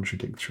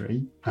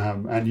contradictory.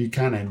 And you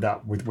can end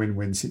up with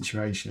win-win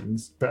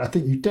situations. But I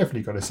think you've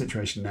definitely got a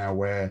situation now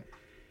where,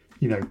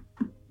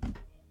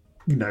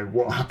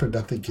 what happened,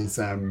 I think, is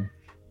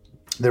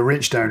the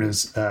rich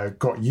donors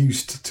got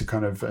used to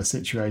kind of a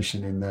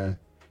situation in the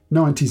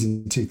 90s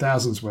and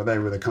 2000s where they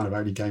were the kind of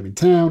only game in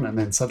town. And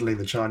then suddenly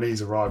the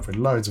Chinese arrived with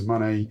loads of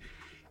money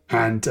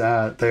and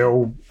they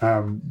all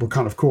were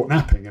kind of caught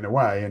napping in a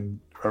way and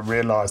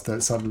realised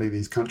that suddenly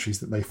these countries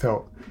that they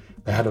felt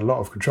they had a lot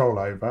of control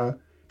over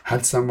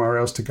had somewhere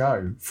else to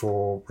go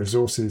for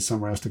resources,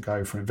 somewhere else to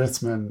go for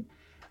investment.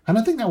 And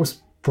I think that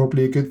was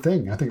probably a good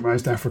thing. I think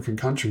most African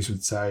countries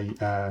would say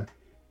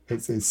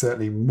it's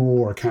certainly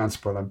more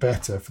accountable and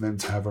better for them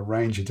to have a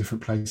range of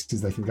different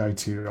places they can go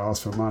to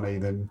ask for money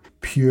than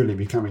purely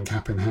becoming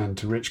cap in hand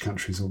to rich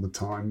countries all the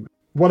time.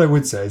 What I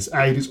would say is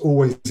aid is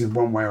always in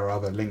one way or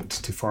other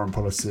linked to foreign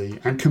policy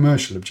and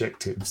commercial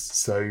objectives.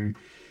 So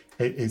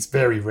it's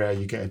very rare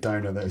you get a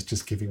donor that is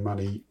just giving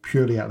money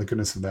purely out of the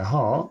goodness of their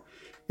heart.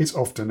 It's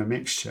often a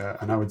mixture.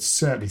 And I would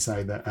certainly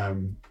say that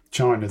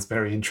China's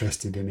very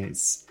interested in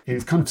its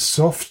kind of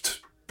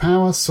soft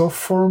power, soft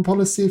foreign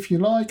policy, if you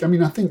like. I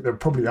mean, I think there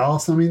probably are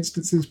some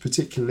instances,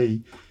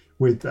 particularly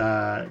with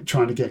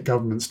trying to get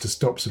governments to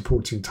stop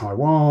supporting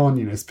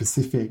Taiwan,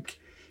 specific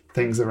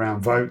things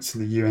around votes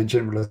in the UN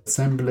General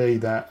Assembly,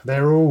 that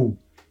they're all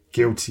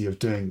guilty of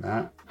doing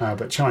that.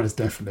 But China's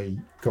definitely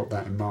got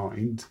that in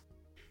mind.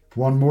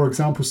 One more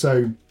example.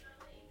 So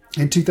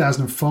in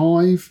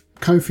 2005,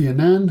 Kofi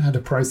Annan had a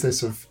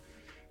process of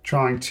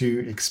trying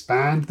to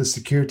expand the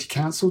Security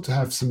Council to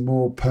have some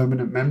more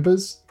permanent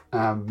members.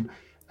 And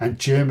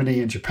Germany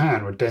and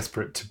Japan were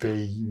desperate to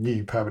be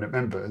new permanent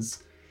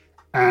members.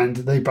 And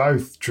they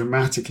both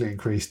dramatically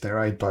increased their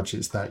aid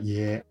budgets that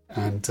year.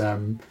 And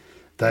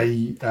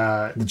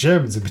the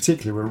Germans in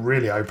particular were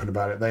really open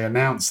about it. They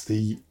announced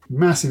the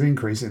massive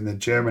increase in the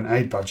German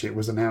aid budget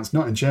was announced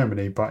not in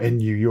Germany, but in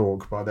New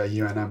York by their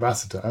UN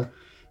ambassador,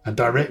 and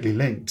directly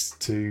linked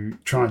to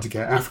trying to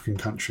get African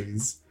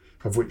countries,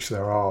 of which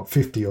there are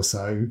 50 or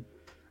so.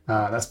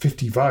 That's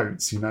 50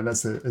 votes.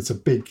 It's a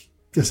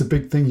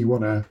big thing you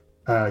want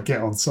to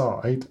get on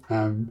side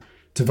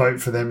to vote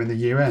for them in the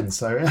UN.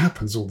 So it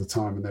happens all the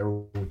time and they're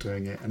all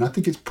doing it. And I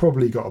think it's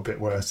probably got a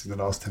bit worse in the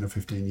last 10 or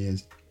 15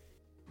 years.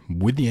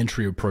 With the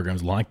entry of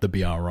programs like the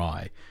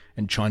BRI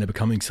and China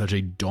becoming such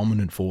a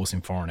dominant force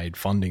in foreign aid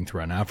funding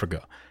throughout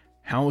Africa,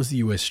 how has the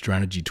US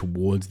strategy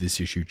towards this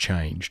issue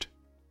changed?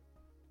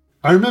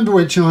 I remember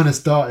when China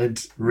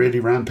started really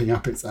ramping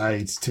up its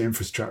aid to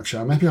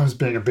infrastructure. Maybe I was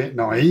being a bit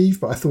naive,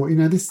 but I thought,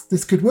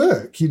 this could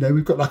work.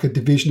 We've got like a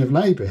division of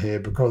labour here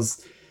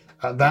because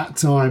at that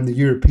time, the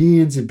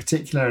Europeans in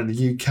particular, and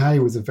the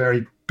UK was a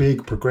very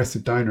big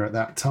progressive donor at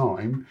that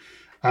time.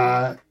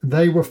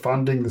 They were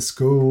funding the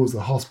schools,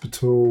 the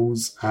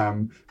hospitals,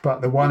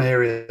 but the one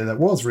area that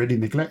was really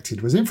neglected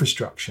was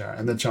infrastructure,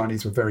 and the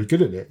Chinese were very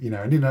good at it.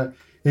 And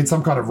in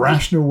some kind of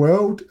rational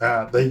world,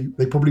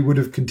 they probably would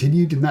have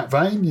continued in that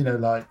vein.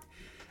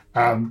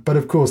 But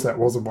of course that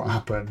wasn't what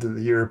happened.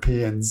 The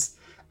Europeans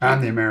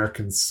and the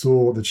Americans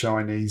saw the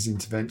Chinese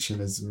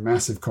intervention as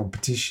massive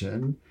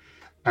competition.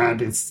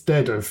 And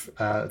instead of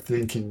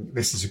thinking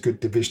this is a good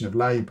division of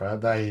labour,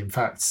 they in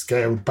fact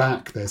scaled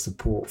back their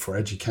support for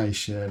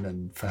education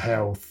and for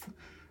health,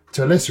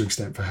 to a lesser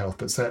extent for health,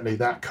 but certainly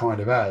that kind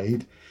of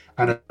aid,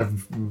 and have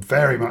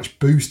very much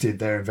boosted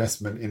their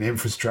investment in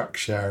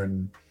infrastructure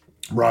and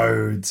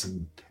roads.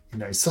 And,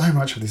 so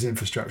much of this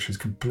infrastructure is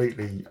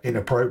completely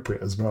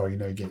inappropriate as well. You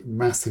get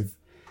massive...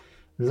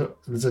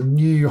 There's a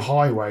new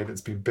highway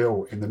that's been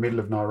built in the middle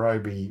of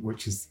Nairobi,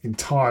 which is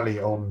entirely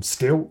on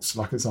stilts,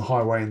 like it's a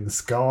highway in the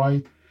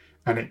sky,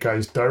 and it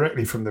goes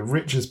directly from the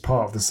richest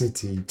part of the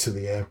city to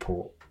the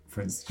airport.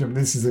 For instance,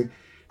 this is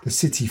the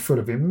city full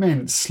of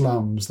immense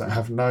slums that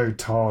have no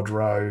tarred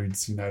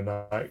roads.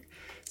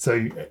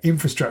 So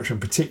infrastructure in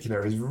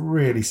particular is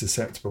really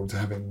susceptible to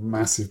having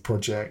massive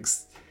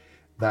projects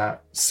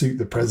that suit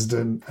the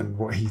president and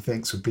what he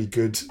thinks would be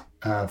good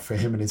for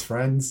him and his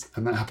friends,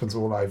 and that happens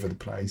all over the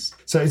place.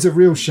 So it's a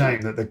real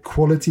shame that the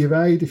quality of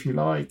aid, if you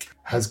like,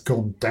 has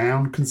gone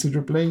down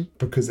considerably,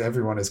 because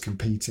everyone is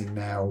competing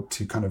now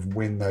to kind of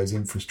win those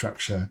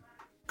infrastructure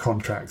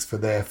contracts for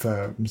their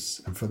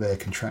firms and for their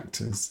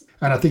contractors.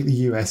 And I think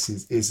the US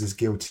is as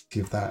guilty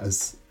of that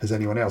as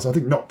anyone else. I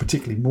think not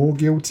particularly more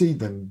guilty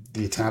than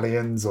the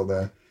Italians or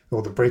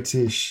the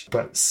British,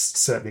 but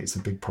certainly it's a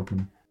big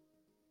problem.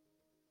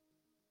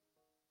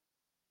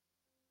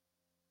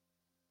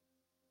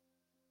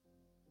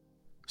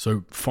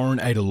 So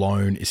foreign aid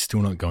alone is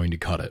still not going to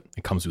cut it.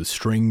 It comes with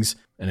strings,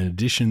 and in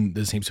addition,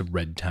 there's heaps of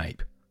red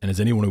tape. And as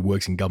anyone who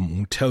works in government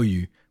will tell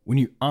you, when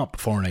you up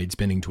foreign aid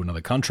spending to another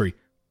country,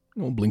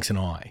 no one blinks an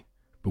eye.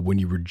 But when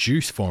you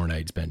reduce foreign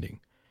aid spending,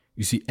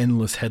 you see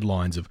endless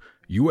headlines of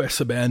US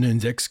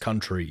abandons X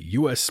country,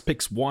 US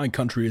picks Y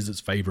country as its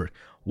favourite,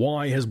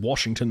 why has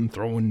Washington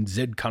thrown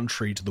Z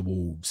country to the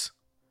wolves?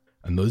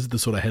 And those are the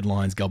sort of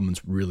headlines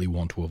governments really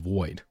want to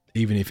avoid,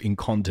 even if in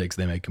context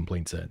they make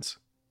complete sense.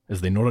 As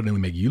they not only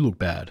make you look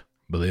bad,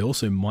 but they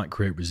also might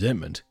create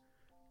resentment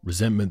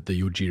that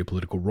your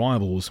geopolitical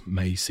rivals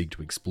may seek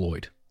to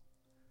exploit.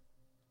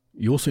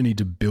 You also need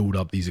to build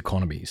up these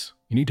economies.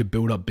 You need to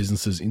build up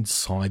businesses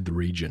inside the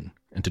region,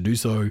 and to do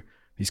so,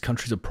 these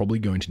countries are probably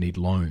going to need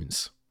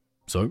loans.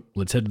 So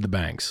let's head to the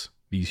banks,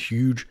 these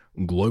huge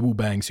global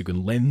banks who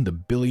can lend the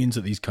billions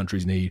that these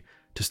countries need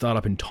to start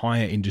up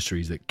entire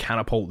industries that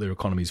catapult their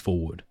economies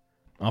forward.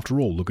 After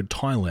all, look at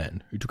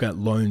Thailand, who took out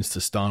loans to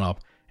start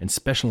up and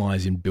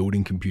specialize in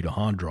building computer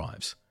hard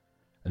drives.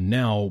 And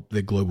now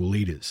they're global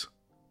leaders.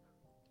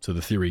 So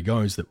the theory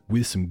goes that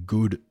with some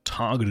good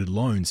targeted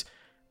loans,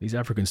 these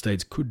African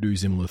states could do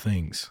similar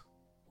things.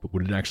 But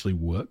would it actually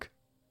work?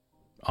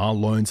 Are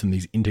loans from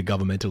these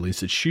intergovernmental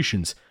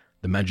institutions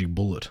the magic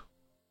bullet?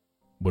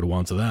 Well, to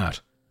answer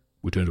that,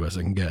 we turn to our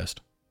second guest.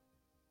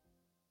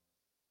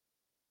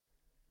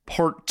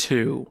 Part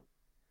 2.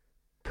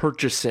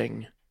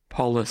 Purchasing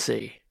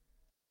Policy.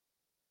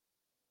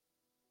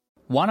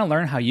 Want to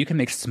learn how you can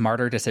make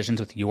smarter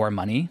decisions with your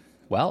money?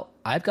 Well,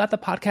 I've got the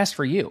podcast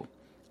for you.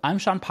 I'm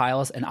Sean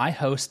Piles, and I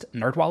host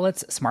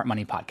NerdWallet's Smart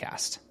Money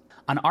Podcast.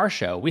 On our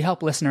show, we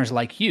help listeners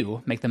like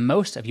you make the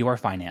most of your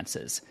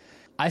finances.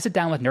 I sit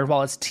down with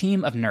NerdWallet's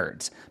team of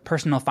nerds,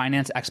 personal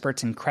finance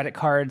experts in credit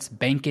cards,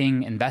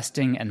 banking,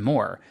 investing, and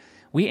more.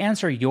 We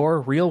answer your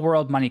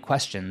real-world money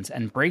questions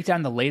and break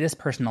down the latest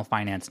personal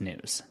finance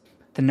news.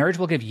 The nerds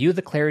will give you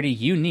the clarity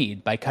you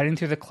need by cutting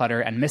through the clutter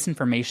and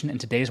misinformation in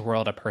today's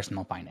world of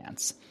personal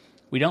finance.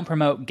 We don't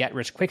promote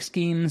get-rich-quick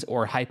schemes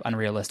or hype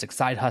unrealistic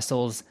side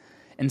hustles.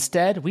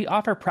 Instead, we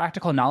offer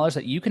practical knowledge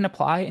that you can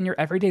apply in your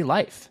everyday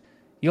life.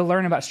 You'll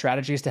learn about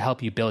strategies to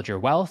help you build your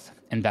wealth,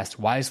 invest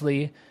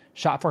wisely,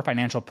 shop for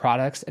financial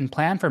products, and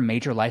plan for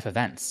major life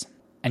events.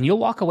 And you'll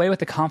walk away with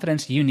the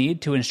confidence you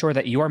need to ensure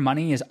that your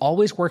money is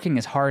always working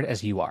as hard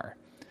as you are.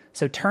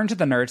 So turn to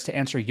the nerds to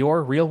answer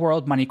your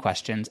real-world money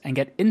questions and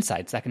get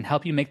insights that can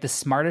help you make the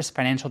smartest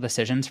financial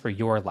decisions for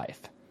your life.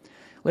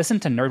 Listen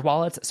to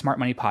NerdWallet's Smart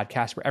Money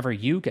Podcast wherever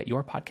you get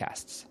your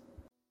podcasts.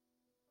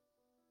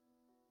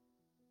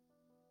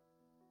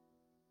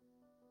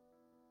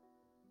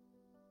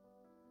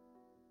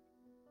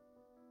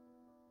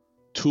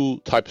 Two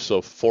types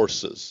of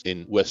forces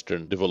in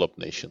Western developed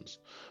nations.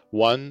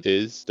 One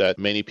is that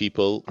many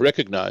people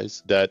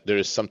recognize that there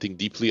is something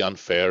deeply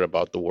unfair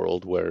about the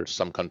world where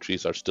some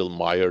countries are still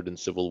mired in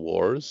civil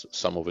wars,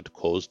 some of it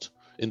caused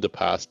in the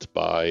past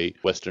by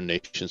Western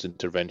nations'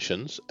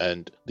 interventions,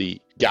 and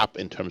the gap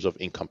in terms of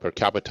income per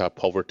capita,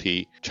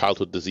 poverty,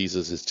 childhood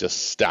diseases is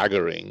just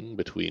staggering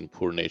between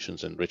poor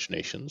nations and rich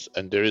nations.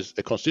 And there is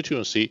a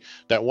constituency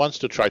that wants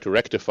to try to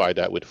rectify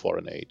that with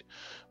foreign aid.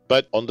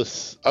 But on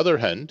the other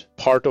hand,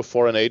 part of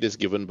foreign aid is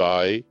given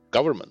by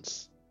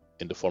governments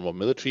in the form of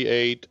military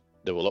aid,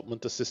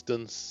 development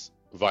assistance,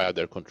 via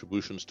their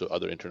contributions to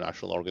other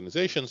international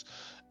organizations.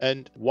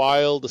 And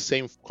while the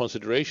same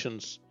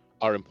considerations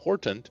are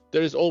important,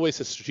 there is always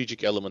a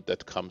strategic element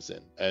that comes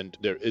in. And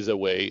there is a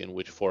way in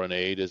which foreign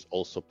aid is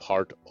also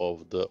part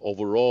of the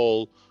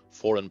overall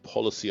foreign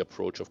policy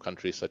approach of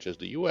countries such as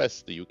the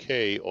US, the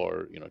UK,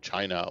 or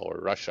China or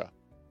Russia.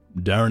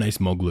 Daron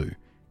Acemoglu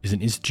is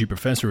an institute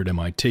professor at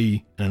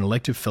MIT and an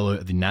elective fellow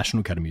at the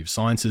National Academy of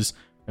Sciences,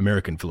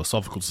 American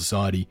Philosophical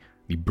Society,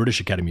 the British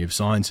Academy of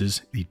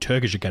Sciences, the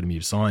Turkish Academy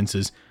of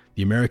Sciences,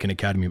 the American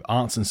Academy of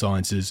Arts and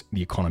Sciences,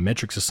 the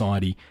Econometric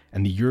Society,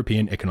 and the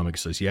European Economic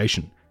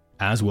Association,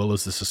 as well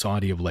as the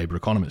Society of Labour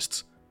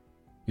Economists.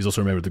 He's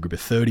also a member of the Group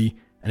of 30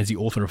 and is the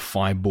author of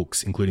 5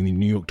 books, including the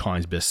New York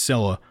Times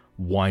bestseller,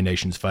 Why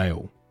Nations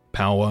Fail: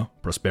 Power,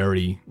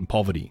 Prosperity, and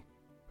Poverty.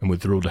 And we're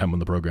thrilled to have him on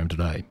the program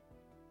today.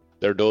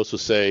 There are those who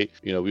say,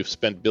 we've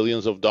spent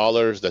billions of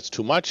dollars, that's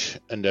too much.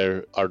 And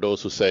there are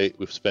those who say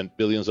we've spent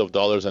billions of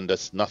dollars and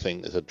that's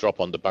nothing, it's a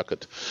drop on the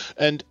bucket.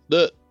 And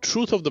the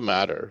truth of the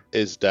matter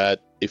is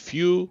that if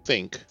you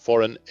think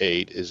foreign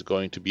aid is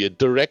going to be a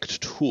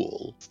direct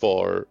tool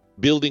for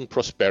building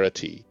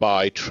prosperity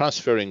by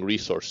transferring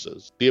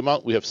resources, the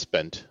amount we have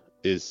spent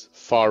is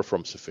far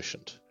from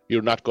sufficient.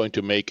 You're not going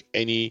to make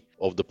any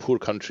of the poor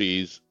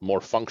countries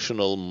more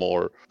functional,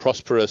 more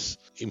prosperous,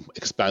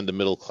 expand the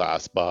middle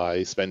class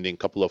by spending a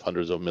couple of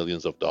hundreds of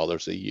millions of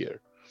dollars a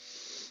year.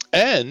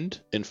 And,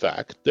 in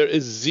fact, there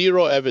is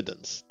zero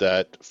evidence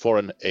that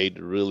foreign aid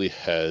really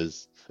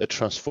has a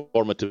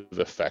transformative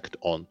effect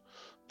on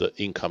the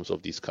incomes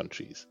of these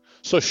countries.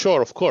 So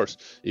sure, of course,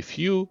 if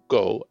you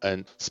go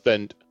and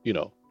spend,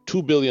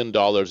 $2 billion in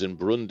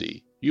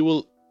Burundi, you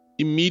will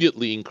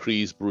immediately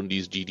increase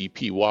Burundi's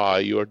GDP. Why?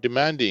 You are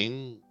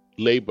demanding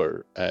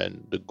labor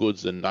and the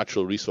goods and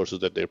natural resources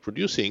that they're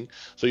producing.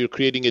 So you're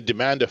creating a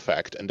demand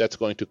effect, and that's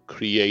going to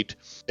create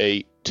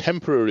a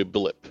temporary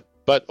blip.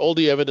 But all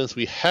the evidence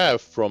we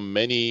have from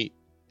many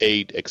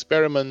aid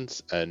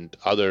experiments and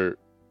other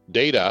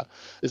data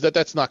is that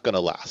that's not going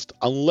to last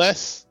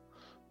unless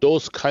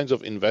those kinds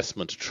of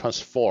investments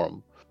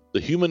transform the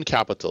human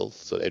capital,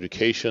 so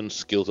education,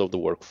 skills of the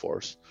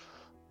workforce,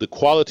 the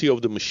quality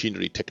of the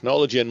machinery,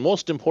 technology, and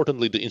most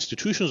importantly, the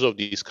institutions of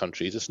these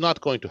countries. Is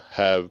not going to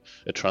have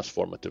a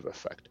transformative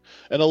effect.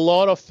 And a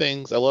lot of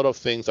things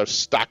are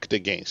stacked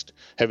against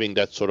having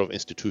that sort of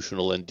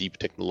institutional and deep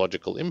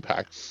technological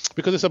impact,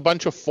 because it's a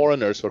bunch of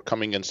foreigners who are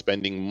coming and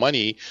spending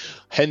money,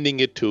 handing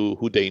it to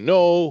who they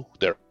know,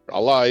 their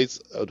allies,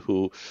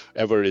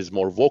 whoever is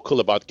more vocal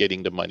about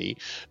getting the money.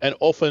 And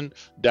often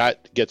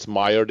that gets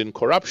mired in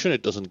corruption.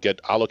 It doesn't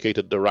get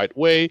allocated the right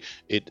way.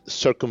 It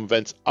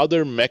circumvents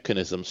other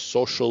mechanisms,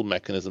 social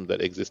mechanisms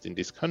that exist in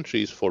these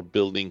countries for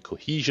building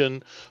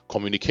cohesion,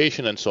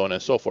 communication, and so on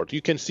and so forth.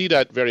 You can see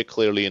that very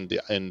clearly in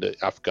the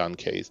Afghan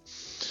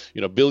case.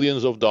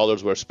 Billions of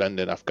dollars were spent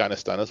in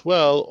Afghanistan as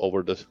well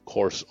over the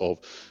course of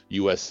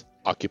U.S.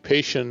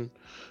 occupation.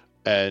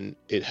 And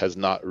it has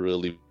not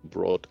really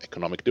brought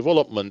economic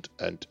development,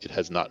 and it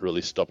has not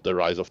really stopped the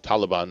rise of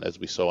Taliban, as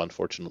we saw,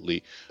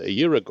 unfortunately, a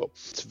year ago.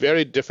 It's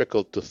very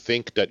difficult to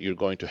think that you're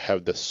going to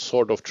have this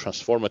sort of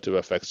transformative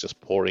effects just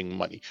pouring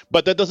money.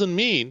 But that doesn't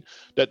mean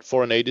that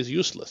foreign aid is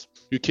useless.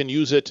 You can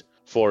use it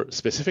for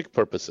specific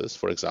purposes,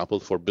 for example,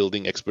 for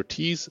building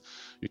expertise.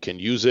 You can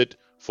use it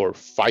for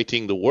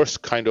fighting the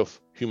worst kind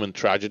of human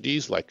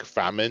tragedies like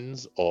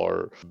famines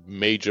or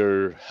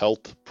major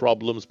health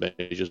problems,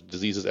 major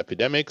diseases,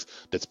 epidemics.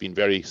 That's been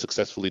very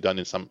successfully done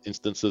in some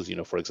instances,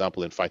 for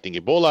example, in fighting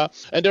Ebola.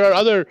 And there are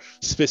other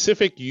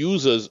specific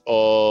uses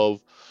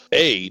of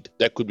aid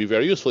that could be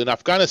very useful. In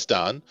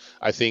Afghanistan,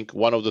 I think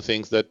one of the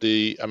things that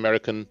the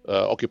American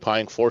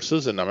occupying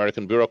forces and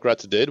American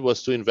bureaucrats did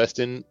was to invest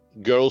in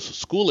girls'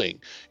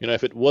 schooling.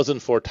 If it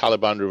wasn't for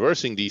Taliban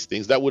reversing these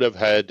things, that would have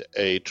had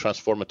a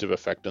transformative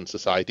effect on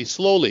society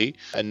slowly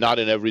and not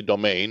in every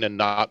domain and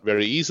not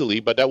very easily.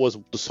 But that was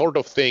the sort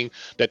of thing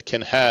that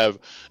can have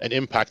an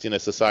impact in a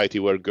society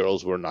where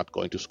girls were not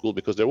going to school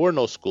because there were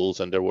no schools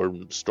and there were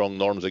strong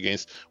norms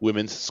against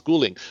women's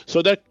schooling.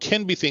 So there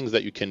can be things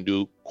that you can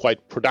do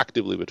quite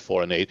productively with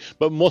foreign aid,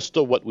 but most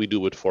of what we do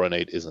with foreign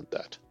aid isn't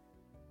that.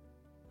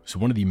 So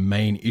one of the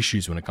main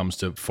issues when it comes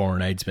to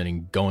foreign aid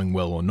spending going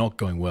well or not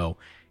going well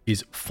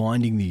is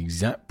finding the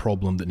exact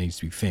problem that needs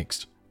to be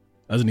fixed.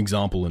 As an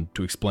example, and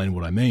to explain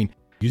what I mean,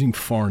 using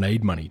foreign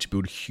aid money to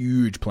build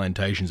huge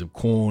plantations of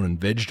corn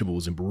and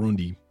vegetables in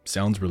Burundi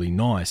sounds really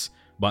nice,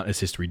 but as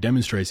history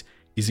demonstrates,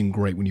 isn't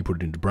great when you put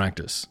it into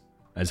practice.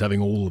 As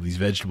having all of these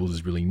vegetables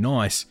is really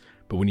nice,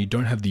 but when you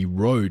don't have the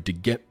road to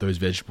get those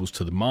vegetables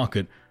to the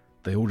market,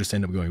 they all just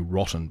end up going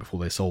rotten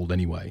before they're sold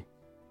anyway.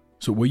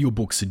 So where your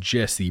book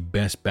suggests the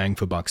best bang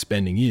for buck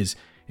spending is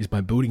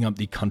by building up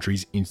the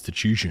country's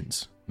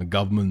institutions, the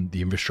government,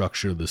 the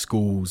infrastructure, the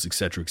schools,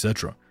 etc.,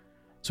 etc.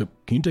 So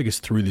can you take us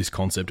through this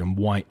concept and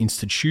why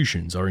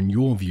institutions are, in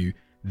your view,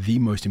 the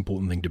most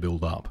important thing to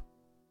build up?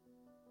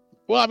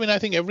 Well, I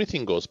think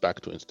everything goes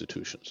back to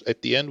institutions.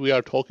 At the end, we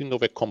are talking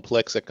of a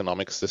complex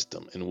economic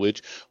system in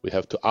which we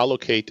have to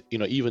allocate,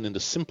 even in the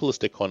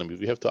simplest economy,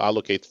 we have to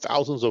allocate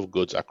thousands of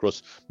goods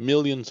across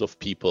millions of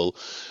people,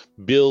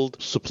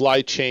 build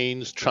supply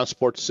chains,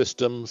 transport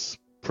systems,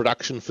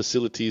 production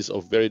facilities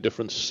of very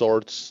different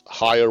sorts,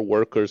 hire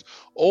workers.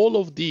 All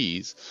of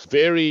these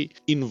very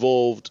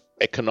involved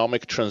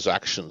economic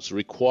transactions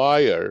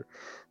require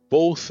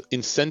both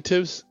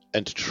incentives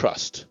and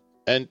trust.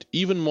 And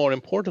even more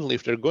importantly,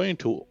 if they're going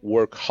to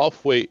work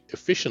halfway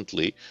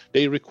efficiently,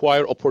 they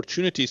require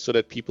opportunities so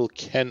that people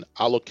can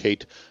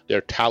allocate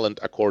their talent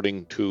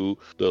according to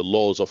the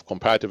laws of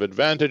comparative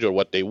advantage or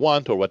what they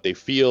want or what they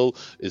feel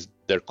is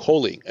their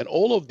calling. And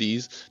all of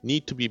these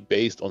need to be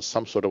based on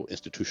some sort of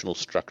institutional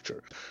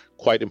structure.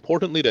 Quite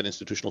importantly, that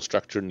institutional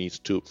structure needs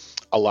to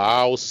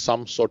allow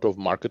some sort of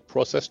market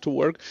process to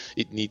work.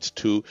 It needs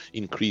to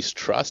increase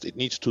trust. It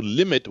needs to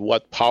limit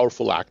what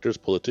powerful actors,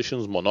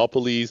 politicians,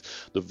 monopolies,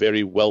 the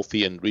very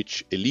wealthy and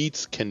rich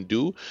elites can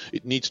do.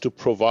 It needs to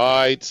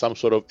provide some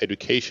sort of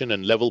education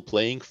and level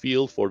playing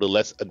field for the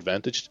less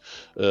advantaged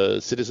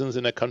citizens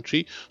in a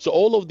country. So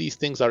all of these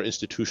things are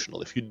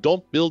institutional. If you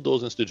don't build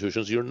those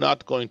institutions, you're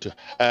not going to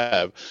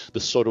have the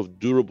sort of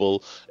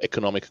durable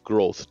economic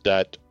growth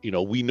that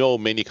we know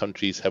many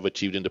countries have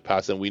achieved in the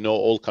past, and we know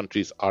all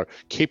countries are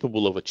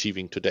capable of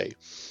achieving today.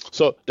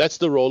 So that's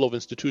the role of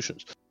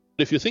institutions.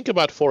 If you think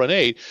about foreign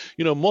aid,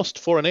 most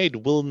foreign aid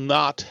will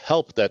not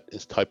help that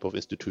type of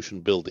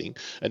institution building.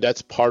 And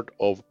that's part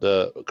of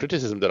the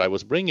criticism that I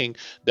was bringing,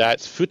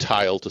 that's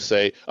futile to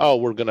say, oh,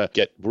 we're going to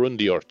get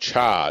Burundi or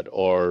Chad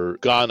or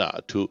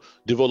Ghana to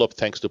develop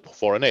thanks to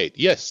foreign aid.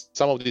 Yes,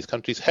 some of these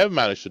countries have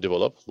managed to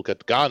develop. Look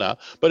at Ghana,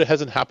 but it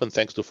hasn't happened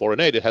thanks to foreign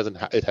aid. It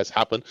has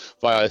happened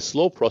via a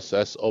slow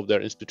process of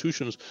their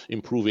institutions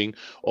improving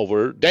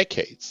over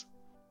decades.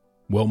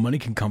 Well, money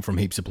can come from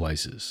heaps of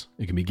places.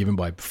 It can be given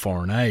by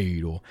foreign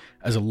aid or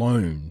as a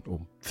loan or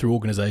through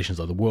organisations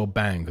like the World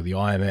Bank or the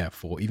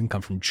IMF, or even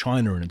come from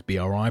China and its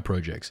BRI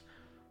projects.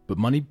 But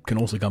money can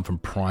also come from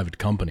private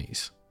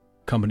companies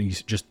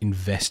just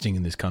investing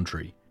in this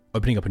country,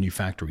 opening up a new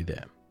factory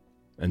there.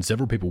 And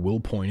several people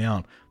will point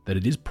out that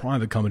it is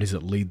private companies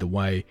that lead the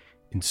way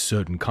in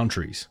certain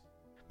countries.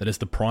 That it's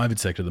the private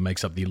sector that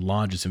makes up the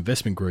largest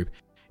investment group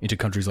into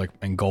countries like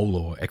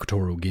Angola or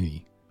Equatorial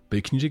Guinea.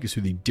 But can you take us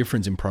through the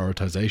difference in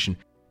prioritization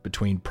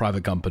between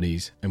private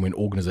companies and when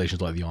organizations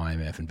like the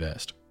IMF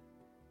invest?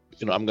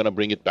 I'm going to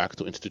bring it back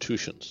to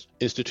institutions.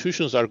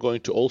 Institutions are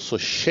going to also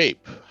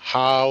shape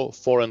how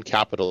foreign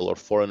capital or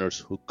foreigners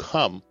who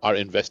come are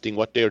investing,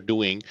 what they're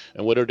doing,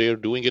 and whether they're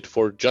doing it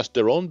for just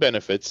their own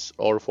benefits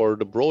or for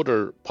the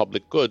broader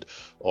public good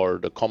or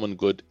the common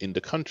good in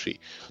the country.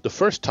 The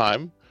first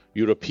time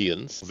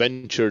Europeans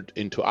ventured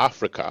into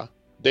Africa,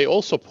 they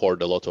also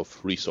poured a lot of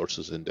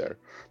resources in there.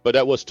 But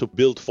that was to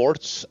build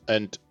forts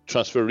and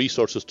transfer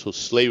resources to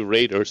slave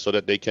raiders so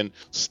that they can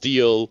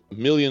steal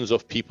millions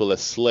of people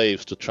as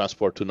slaves to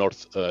transport to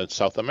North and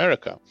South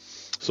America.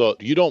 So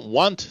you don't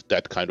want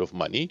that kind of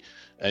money,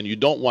 and you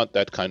don't want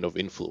that kind of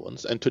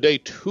influence. And today,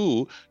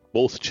 too,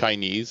 both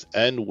Chinese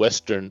and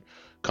Western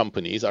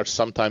companies are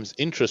sometimes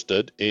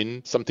interested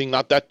in something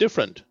not that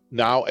different.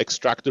 Now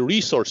extract the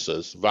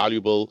resources,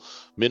 valuable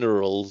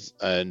minerals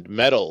and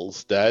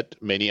metals that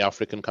many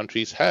African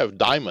countries have,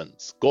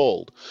 diamonds,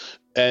 gold.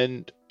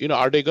 And,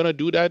 are they going to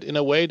do that in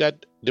a way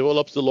that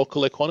develops the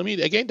local economy?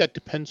 Again, that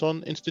depends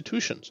on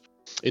institutions.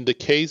 In the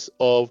case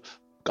of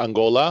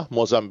Angola,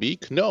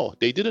 Mozambique, no,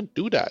 they didn't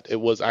do that.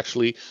 It was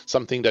actually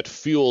something that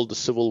fueled the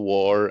civil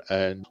war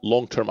and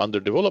long-term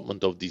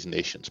underdevelopment of these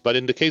nations. But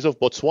in the case of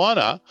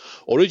Botswana,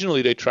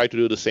 originally they tried to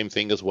do the same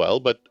thing as well,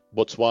 but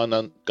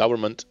Botswana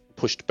government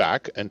pushed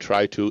back and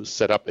tried to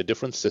set up a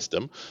different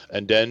system.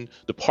 And then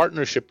the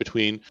partnership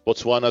between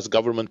Botswana's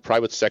government,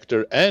 private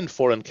sector, and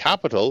foreign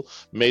capital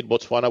made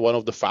Botswana one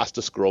of the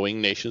fastest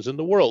growing nations in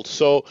the world.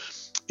 So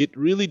it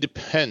really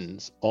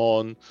depends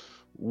on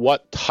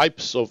what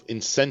types of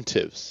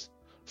incentives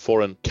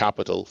foreign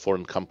capital,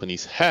 foreign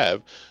companies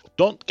have.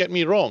 Don't get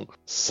me wrong,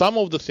 some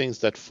of the things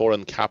that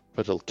foreign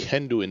capital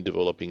can do in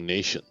developing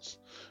nations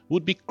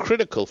would be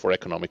critical for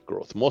economic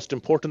growth. Most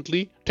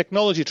importantly,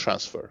 technology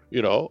transfer.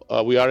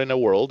 We are in a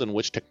world in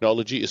which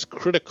technology is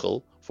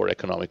critical for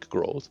economic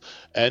growth,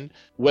 and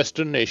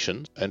Western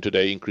nations, and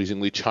today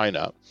increasingly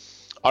China,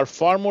 are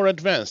far more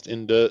advanced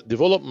in the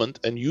development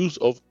and use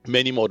of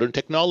many modern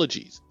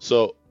technologies.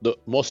 So the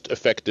most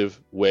effective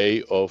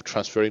way of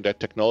transferring that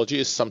technology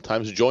is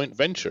sometimes joint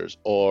ventures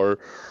or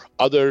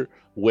other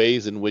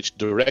ways in which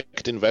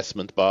direct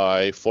investment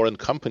by foreign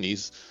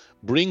companies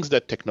brings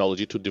that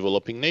technology to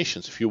developing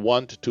nations. If you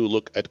want to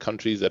look at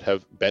countries that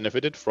have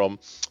benefited from,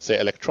 say,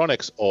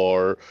 electronics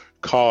or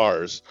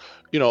cars,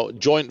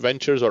 joint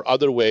ventures or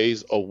other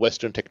ways of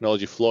Western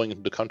technology flowing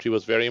into the country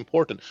was very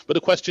important. But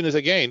the question is,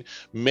 again,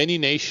 many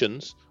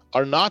nations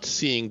are not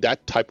seeing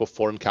that type of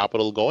foreign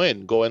capital go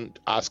in. Go and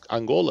ask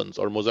Angolans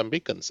or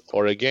Mozambicans,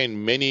 or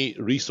again, many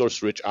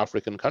resource-rich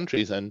African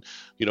countries. And,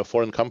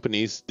 foreign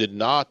companies did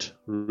not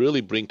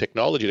really bring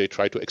technology. They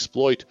tried to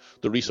exploit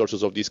the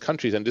resources of these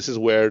countries. And this is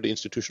where the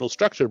institutional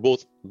structure,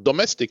 both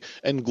domestic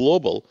and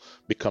global,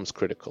 becomes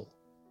critical.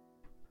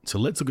 So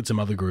let's look at some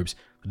other groups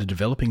that a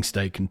developing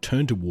state can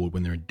turn toward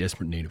when they're in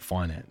desperate need of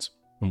finance.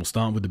 And we'll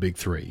start with the big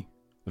three.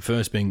 The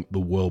first being the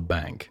World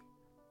Bank,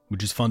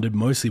 which is funded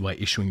mostly by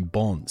issuing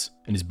bonds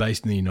and is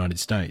based in the United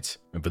States,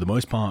 and for the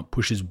most part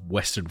pushes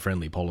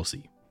Western-friendly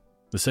policy.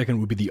 The second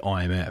would be the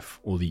IMF,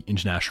 or the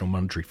International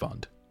Monetary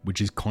Fund,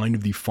 which is kind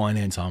of the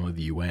finance arm of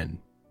the UN.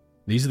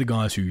 These are the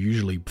guys who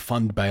usually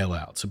fund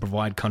bailouts and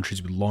provide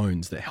countries with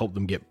loans that help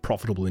them get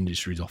profitable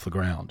industries off the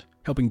ground,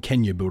 helping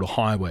Kenya build a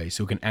highway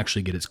so it can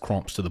actually get its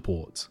crops to the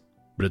ports.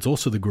 But it's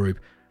also the group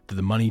that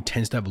the money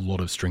tends to have a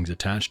lot of strings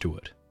attached to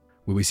it,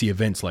 where we see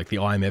events like the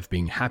IMF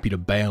being happy to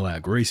bail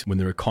out Greece when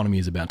their economy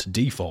is about to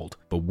default,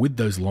 but with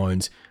those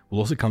loans will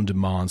also come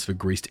demands for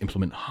Greece to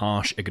implement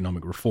harsh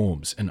economic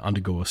reforms and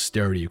undergo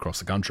austerity across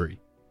the country,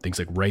 things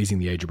like raising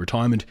the age of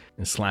retirement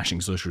and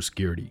slashing social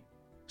security.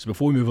 So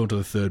before we move on to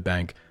the third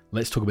bank,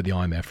 let's talk about the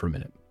IMF for a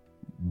minute.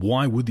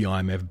 Why would the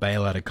IMF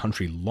bail out a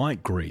country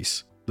like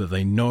Greece that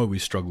they know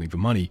is struggling for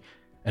money,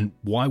 and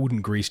why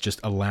wouldn't Greece just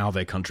allow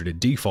their country to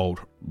default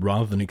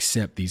rather than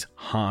accept these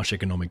harsh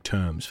economic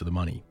terms for the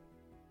money?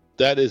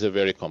 That is a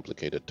very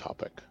complicated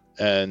topic,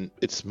 and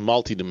it's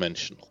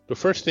multidimensional. The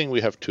first thing we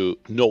have to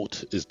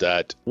note is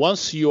that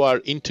once you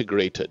are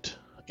integrated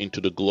into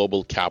the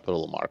global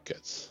capital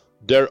markets,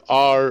 there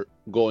are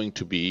going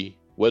to be,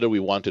 whether we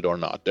want it or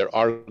not, there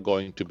are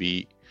going to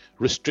be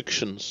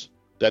restrictions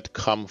that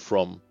come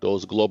from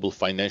those global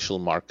financial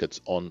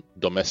markets on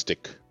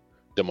domestic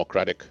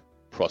democratic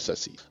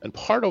processes. And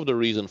part of the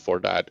reason for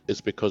that is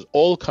because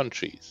all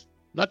countries,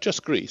 not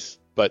just Greece,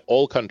 but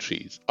all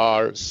countries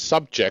are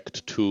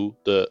subject to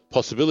the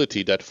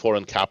possibility that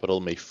foreign capital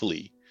may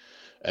flee.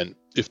 And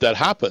if that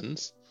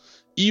happens,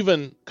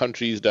 even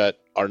countries that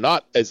are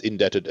not as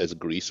indebted as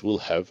Greece will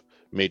have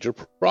major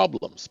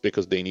problems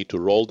because they need to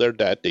roll their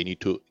debt, they need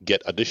to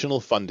get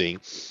additional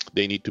funding,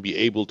 they need to be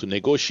able to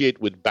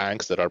negotiate with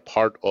banks that are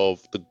part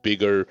of the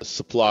bigger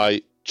supply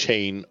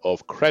chain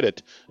of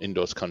credit in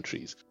those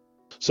countries.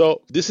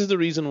 So this is the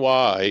reason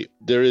why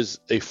there is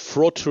a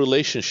fraught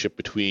relationship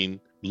between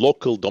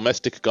local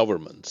domestic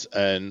governments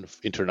and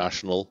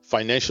international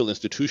financial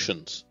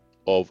institutions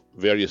of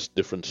various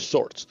different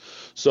sorts.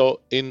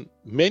 So in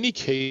many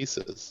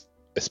cases,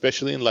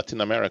 especially in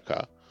Latin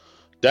America,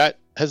 that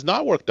has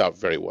not worked out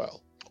very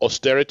well.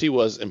 Austerity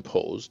was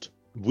imposed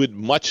with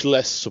much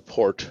less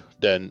support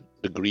than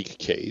the Greek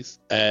case,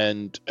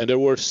 and there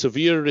were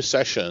severe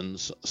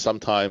recessions,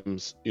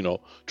 sometimes,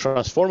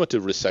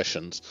 transformative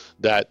recessions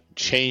that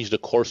changed the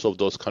course of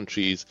those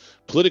countries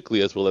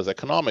politically as well as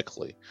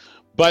economically.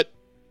 But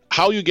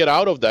how you get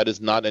out of that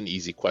is not an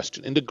easy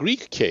question. In the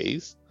Greek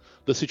case,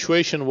 the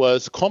situation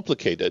was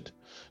complicated.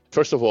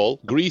 First of all,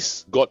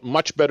 Greece got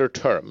much better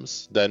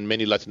terms than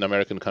many Latin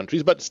American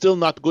countries, but still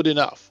not good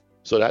enough.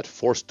 So that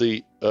forced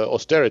the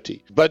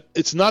austerity. But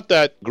it's not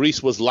that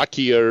Greece was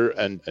luckier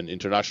and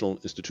international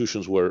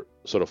institutions were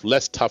sort of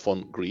less tough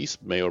on Greece,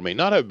 may or may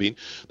not have been.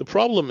 The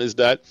problem is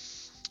that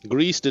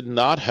Greece did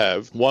not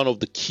have one of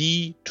the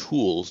key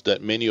tools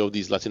that many of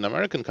these Latin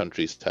American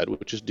countries had,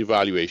 which is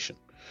devaluation.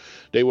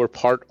 They were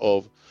part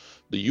of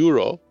the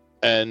euro,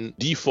 and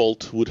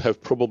default would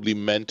have probably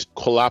meant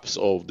collapse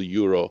of the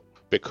euro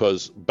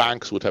because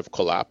banks would have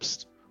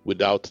collapsed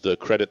without the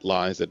credit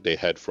lines that they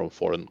had from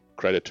foreign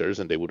creditors,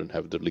 and they wouldn't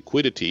have the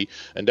liquidity,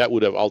 and that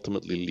would have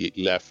ultimately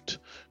left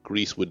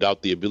Greece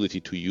without the ability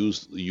to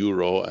use the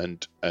euro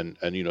and in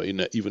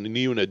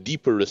even a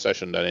deeper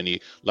recession than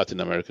any Latin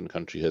American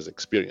country has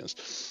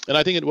experienced. And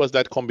I think it was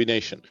that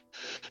combination.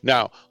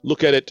 Now,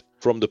 look at it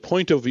from the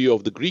point of view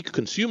of the Greek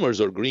consumers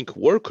or Greek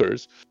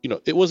workers.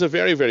 It was a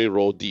very, very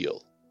raw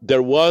deal.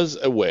 There was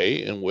a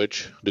way in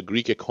which the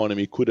Greek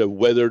economy could have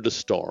weathered the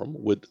storm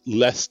with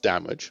less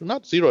damage,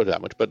 not zero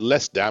damage, but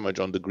less damage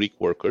on the Greek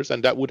workers,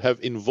 and that would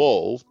have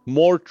involved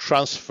more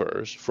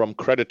transfers from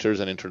creditors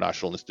and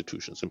international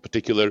institutions, in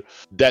particular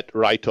debt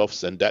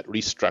write-offs and debt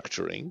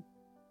restructuring.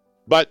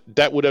 But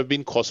that would have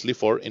been costly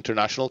for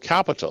international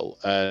capital,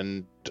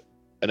 and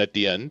at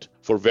the end,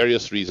 for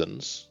various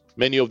reasons,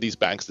 many of these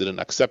banks didn't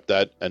accept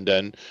that, and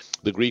then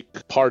the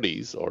Greek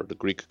parties or the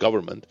Greek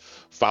government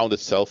found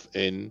itself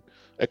in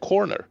a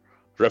corner.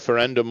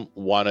 Referendum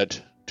wanted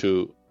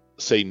to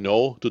say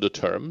no to the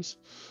terms,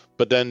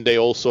 but then they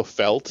also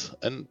felt,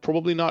 and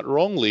probably not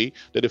wrongly,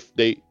 that if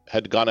they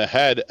had gone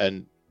ahead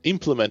and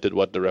implemented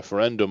what the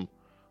referendum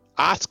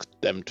asked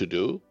them to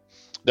do,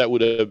 that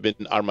would have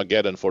been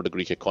Armageddon for the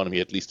Greek economy,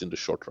 at least in the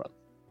short run.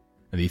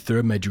 And the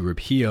third major group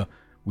here,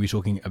 we're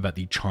talking about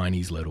the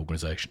Chinese-led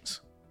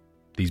organizations.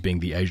 These being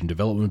the Asian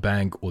Development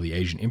Bank or the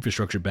Asian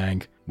Infrastructure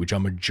Bank, which are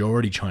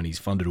majority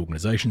Chinese-funded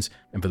organizations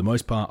and for the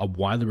most part are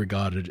widely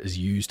regarded as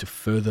used to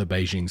further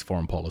Beijing's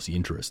foreign policy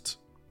interests.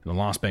 And the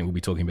last bank we'll be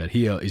talking about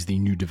here is the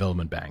New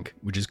Development Bank,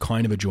 which is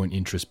kind of a joint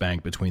interest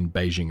bank between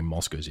Beijing and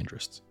Moscow's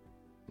interests.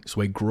 So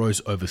a gross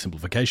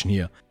oversimplification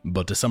here,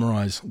 but to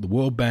summarize, the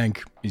World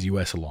Bank is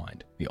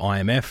US-aligned, the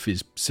IMF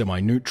is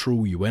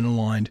semi-neutral,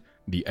 UN-aligned,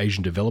 the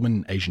Asian Development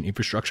and Asian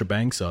Infrastructure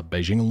Banks are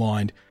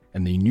Beijing-aligned,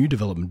 and the New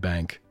Development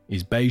Bank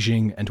is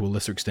Beijing and to a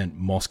lesser extent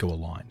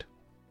Moscow-aligned.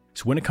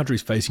 So when a country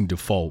is facing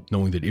default,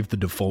 knowing that if the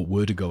default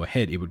were to go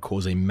ahead, it would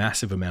cause a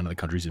massive amount of the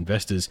country's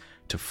investors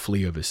to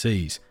flee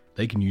overseas,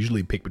 they can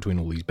usually pick between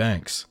all these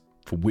banks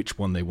for which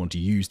one they want to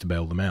use to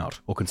bail them out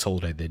or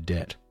consolidate their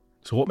debt.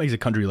 So what makes a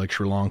country like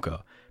Sri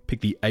Lanka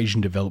pick the Asian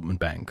Development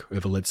Bank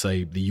over, let's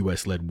say, the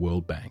US-led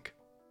World Bank?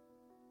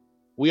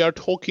 we are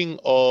talking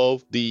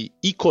of the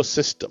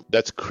ecosystem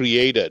that's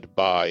created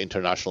by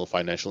international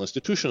financial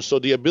institutions. So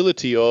the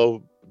ability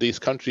of these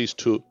countries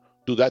to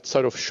do that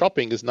sort of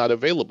shopping is not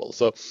available.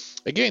 So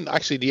again,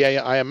 actually, the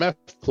IMF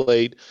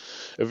played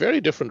a very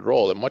different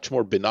role, a much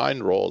more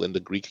benign role in the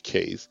Greek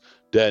case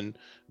than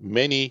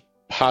many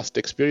past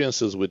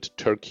experiences with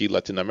Turkey,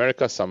 Latin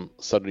America, some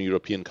Southern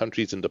European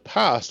countries in the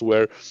past,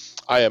 where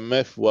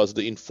IMF was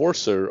the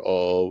enforcer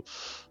of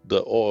the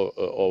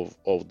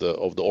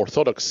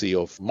orthodoxy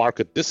of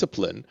market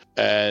discipline,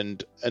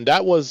 and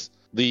that was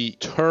the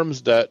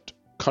terms that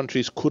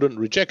countries couldn't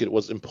reject. It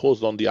was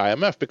imposed on the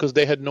IMF because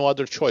they had no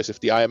other choice. If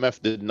the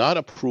IMF did not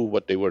approve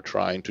what they were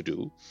trying to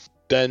do,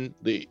 then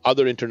the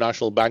other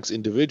international banks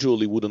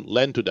individually wouldn't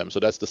lend to them. So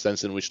that's the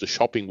sense in which the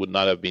shopping would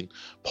not have been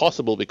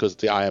possible because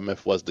the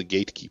IMF was the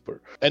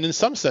gatekeeper. And in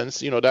some sense,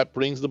 that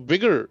brings the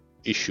bigger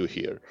issue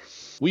here.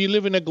 We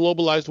live in a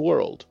globalized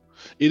world.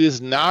 It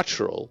is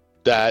natural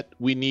that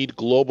we need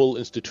global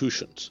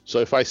institutions. So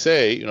if I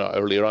say,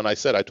 earlier on I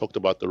talked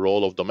about the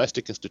role of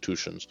domestic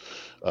institutions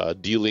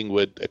dealing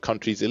with a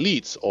country's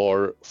elites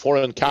or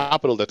foreign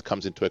capital that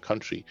comes into a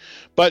country.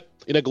 But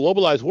in a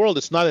globalized world,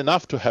 it's not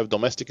enough to have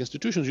domestic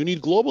institutions. You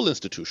need global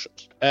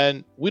institutions.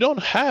 And we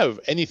don't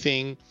have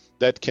anything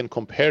that can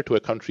compare to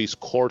a country's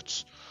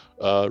courts,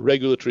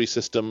 regulatory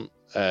system,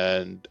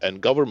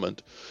 and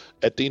government.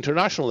 At the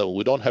international level,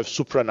 we don't have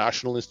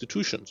supranational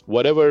institutions.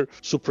 Whatever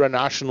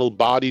supranational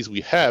bodies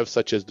we have,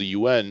 such as the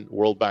UN,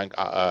 World Bank,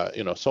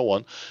 so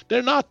on,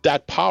 they're not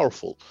that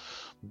powerful.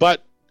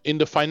 But in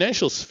the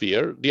financial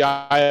sphere, the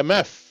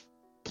IMF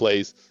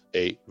plays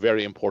a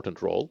very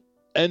important role.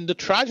 And the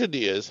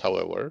tragedy is,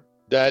 however,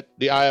 that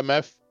the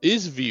IMF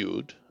is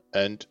viewed,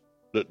 and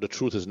the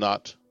truth is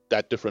not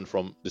that different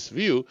from this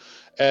view,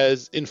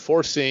 as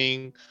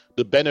enforcing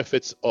the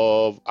benefits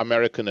of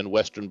American and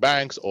Western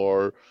banks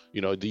or,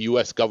 the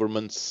U.S.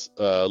 government's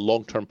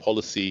long-term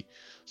policy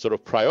sort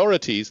of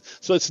priorities.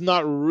 So it's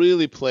not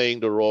really playing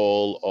the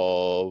role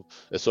of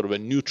a sort of a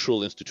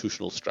neutral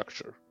institutional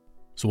structure.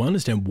 So I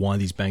understand why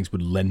these banks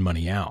would lend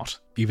money out,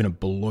 even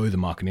at below the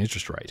market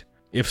interest rate.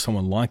 If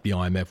someone like the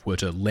IMF were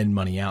to lend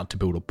money out to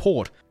build a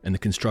port, and the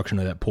construction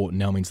of that port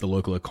now means the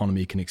local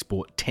economy can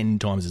export 10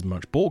 times as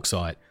much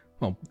bauxite,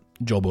 well,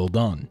 job well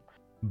done.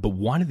 But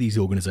why do these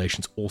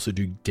organizations also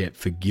do debt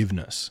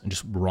forgiveness and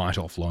just write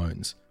off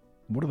loans?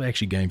 What do they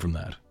actually gain from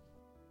that?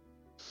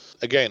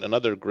 Again,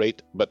 another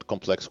great but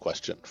complex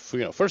question.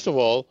 First of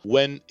all,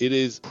 when it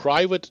is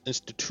private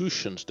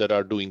institutions that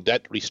are doing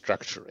debt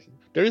restructuring,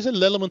 there is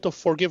an element of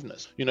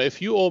forgiveness.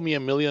 If you owe me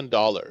 $1 million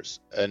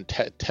and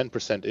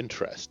 10%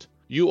 interest,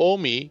 you owe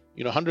me,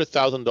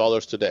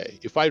 $100,000 today.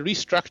 If I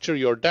restructure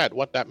your debt,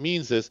 what that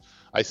means is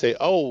I say,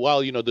 oh,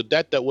 well, the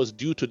debt that was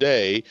due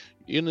today,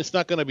 it's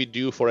not going to be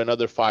due for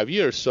another 5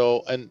 years.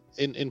 So, and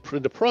in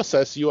the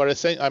process,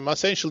 I'm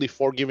essentially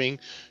forgiving,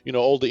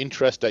 all the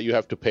interest that you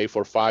have to pay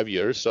for 5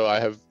 years. So I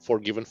have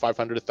forgiven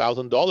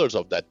 $500,000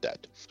 of that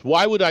debt.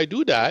 Why would I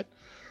do that?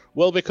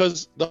 Well,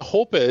 because the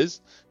hope is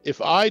if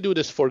I do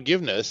this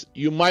forgiveness,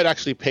 you might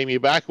actually pay me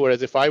back.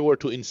 Whereas if I were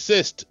to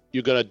insist,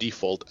 you're going to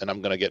default and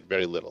I'm going to get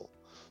very little.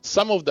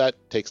 Some of that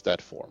takes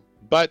that form.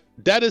 But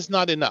that is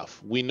not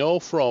enough. We know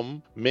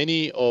from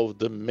many of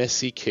the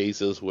messy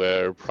cases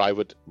where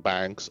private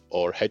banks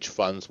or hedge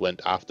funds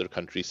went after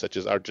countries such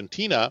as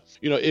Argentina,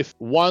 if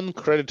one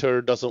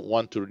creditor doesn't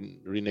want to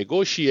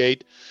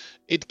renegotiate,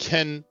 it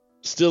can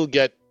still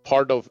get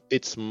part of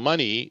its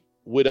money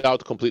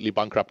without completely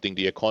bankrupting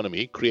the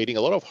economy, creating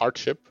a lot of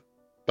hardship,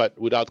 but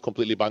without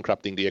completely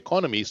bankrupting the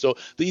economy. So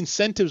the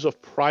incentives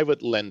of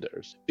private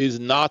lenders is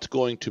not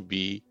going to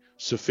be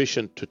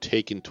sufficient to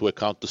take into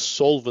account the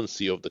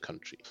solvency of the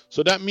country.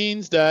 So that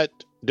means that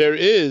there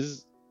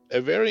is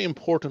a very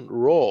important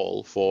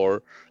role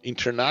for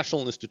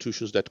international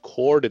institutions that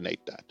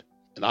coordinate that.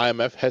 And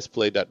IMF has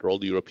played that role.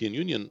 The European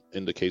Union,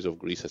 in the case of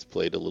Greece, has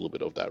played a little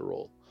bit of that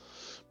role.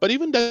 But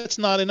even that's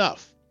not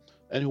enough.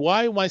 And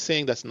why am I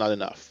saying that's not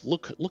enough?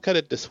 Look at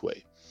it this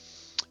way.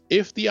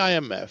 If the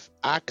IMF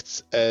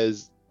acts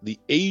as the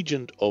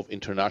agent of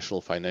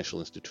international financial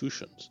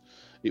institutions,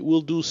 it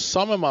will do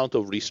some amount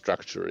of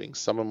restructuring,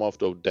 some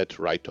amount of debt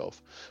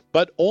write-off,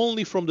 but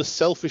only from the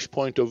selfish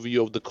point of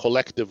view of the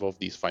collective of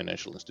these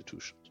financial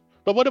institutions.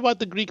 But what about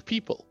the Greek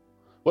people?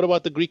 What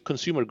about the Greek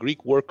consumer,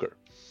 Greek worker?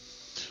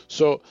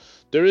 So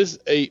there is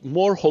a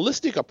more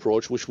holistic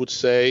approach which would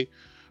say,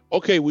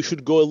 okay, we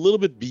should go a little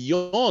bit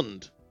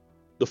beyond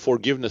the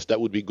forgiveness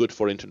that would be good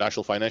for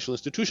international financial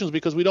institutions,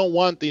 because we don't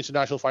want the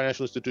international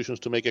financial institutions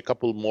to make a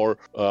couple more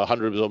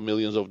hundreds of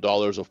millions of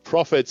dollars of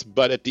profits,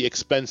 but at the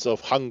expense of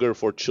hunger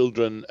for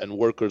children and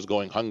workers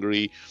going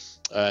hungry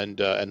and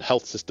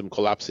health system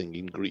collapsing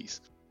in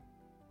Greece.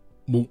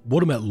 Well,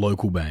 what about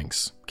local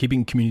banks,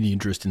 keeping community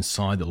interest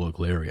inside the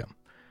local area?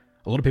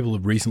 A lot of people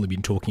have recently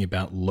been talking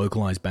about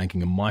localized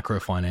banking and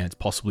microfinance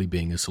possibly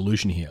being a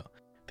solution here.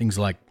 Things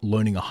like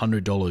loaning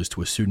 $100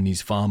 to a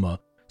Sudanese farmer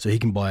so he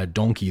can buy a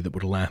donkey that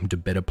would allow him to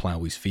better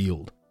plough his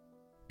field.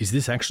 Is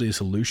this actually a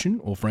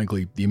solution, or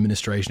frankly, the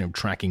administration of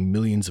tracking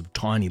millions of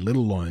tiny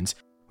little loans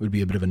would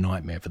be a bit of a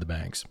nightmare for the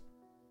banks?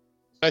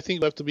 I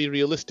think we have to be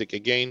realistic.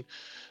 Again,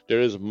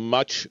 there is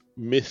much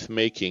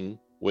myth-making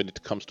when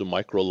it comes to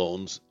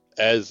microloans,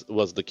 as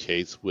was the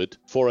case with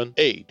foreign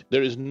aid.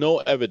 There is no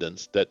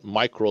evidence that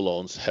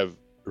microloans have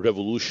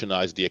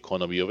revolutionized the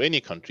economy of any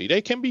country.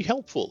 They can be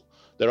helpful.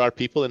 There are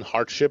people in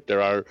hardship.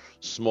 There are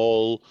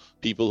small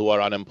people who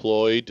are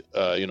unemployed,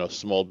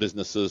 small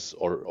businesses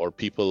or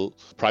people,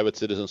 private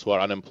citizens who are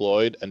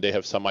unemployed, and they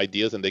have some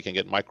ideas and they can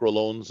get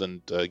microloans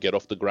and get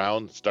off the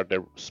ground, start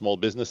their small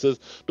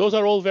businesses. Those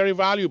are all very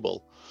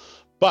valuable.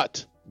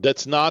 But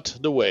that's not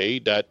the way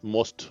that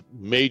most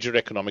major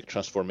economic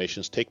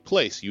transformations take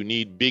place. You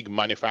need big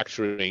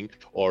manufacturing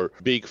or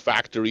big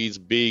factories,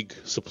 big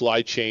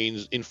supply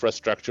chains,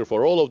 infrastructure.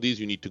 For all of these,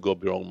 you need to go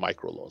beyond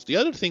microloans. The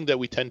other thing that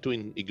we tend to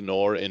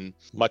ignore in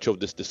much of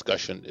this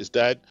discussion is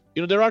that,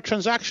 there are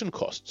transaction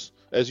costs.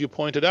 As you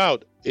pointed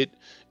out, it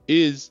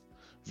is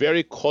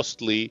very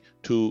costly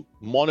to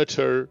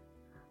monitor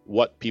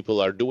what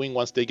people are doing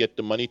once they get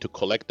the money, to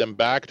collect them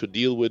back, to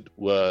deal with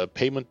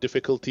payment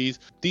difficulties.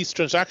 These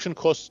transaction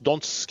costs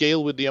don't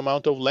scale with the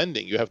amount of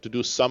lending. You have to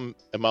do some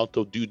amount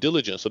of due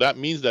diligence. So that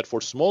means that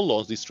for small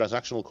loans, these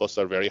transactional costs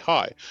are very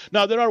high.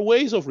 Now, there are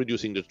ways of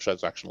reducing the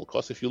transactional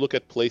costs. If you look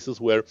at places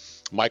where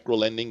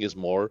micro-lending is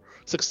more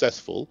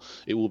successful,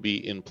 it will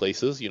be in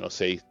places,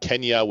 say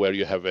Kenya, where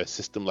you have a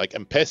system like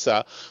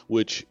M-Pesa,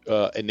 which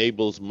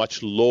enables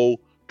much low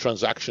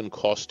transaction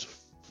cost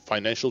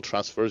financial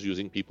transfers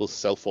using people's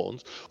cell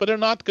phones, but they're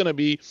not going to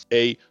be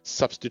a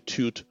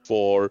substitute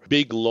for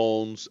big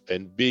loans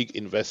and big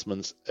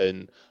investments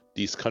in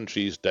these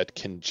countries that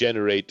can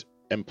generate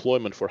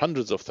employment for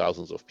hundreds of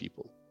thousands of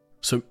people.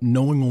 So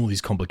knowing all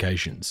these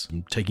complications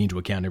and taking into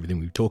account everything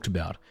we've talked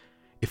about,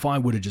 if I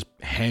were to just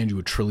hand you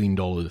 $1 trillion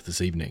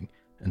this evening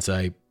and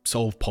say,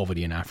 solve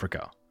poverty in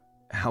Africa,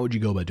 how would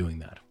you go about doing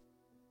that?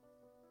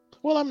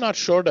 Well, I'm not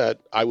sure that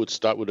I would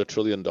start with $1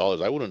 trillion.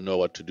 I wouldn't know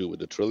what to do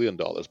with $1 trillion.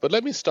 But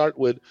let me start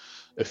with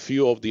a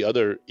few of the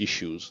other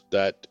issues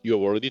that you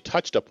have already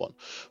touched upon.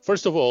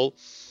 First of all,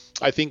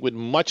 I think with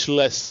much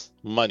less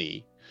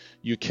money,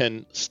 you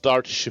can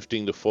start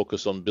shifting the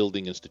focus on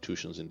building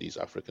institutions in these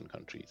African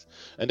countries.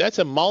 And that's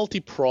a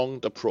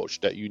multi-pronged approach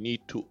that you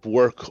need to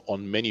work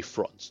on many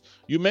fronts.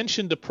 You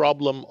mentioned the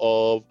problem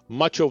of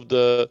much of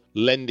the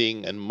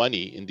lending and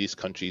money in these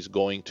countries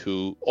going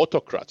to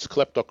autocrats,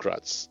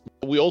 kleptocrats.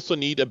 We also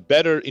need a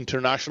better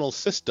international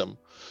system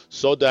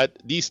so that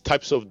these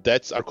types of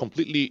debts are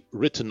completely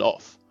written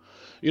off.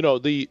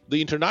 The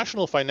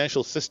international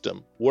financial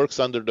system works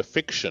under the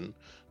fiction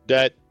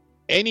that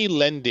any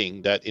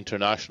lending that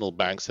international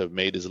banks have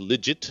made is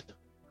legit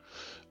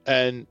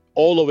and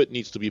all of it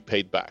needs to be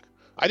paid back.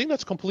 I think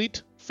that's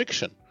complete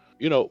fiction.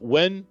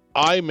 When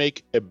I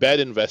make a bad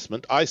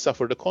investment, I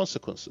suffer the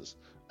consequences.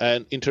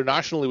 And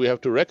internationally, we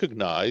have to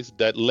recognize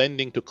that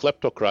lending to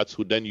kleptocrats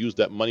who then use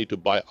that money to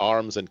buy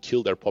arms and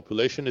kill their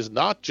population is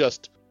not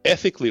just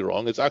ethically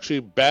wrong, it's actually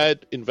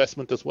bad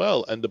investment as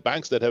well. And the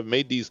banks that have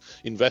made these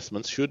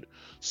investments should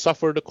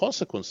suffer the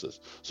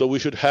consequences. So we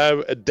should have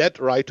a debt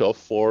write-off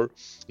for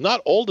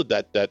not all the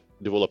debt that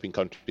developing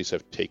countries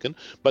have taken,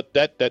 but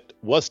that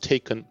was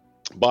taken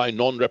by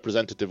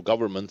non-representative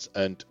governments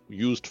and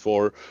used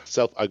for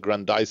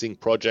self-aggrandizing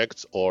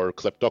projects or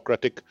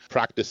kleptocratic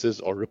practices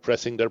or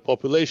repressing their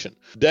population.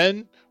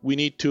 Then we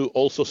need to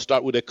also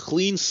start with a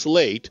clean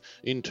slate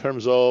in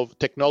terms of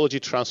technology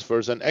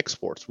transfers and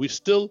exports. We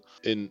still,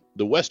 in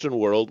the Western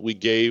world, we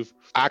gave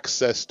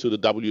access to the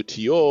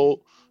WTO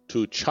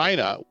to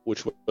China,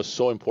 which was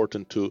so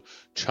important to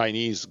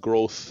Chinese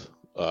growth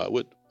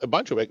with a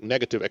bunch of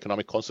negative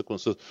economic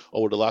consequences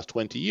over the last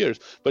 20 years.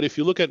 But if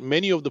you look at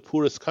many of the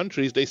poorest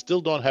countries, they still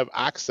don't have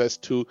access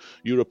to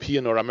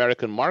European or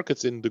American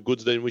markets in the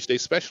goods in which they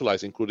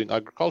specialize, including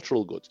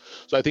agricultural goods.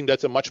 So I think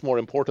that's a much more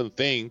important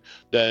thing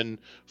than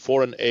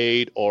foreign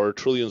aid or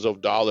trillions of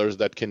dollars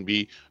that can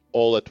be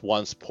all at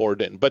once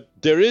poured in. But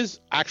there is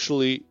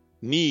actually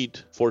need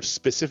for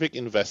specific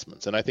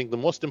investments. And I think the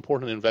most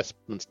important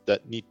investments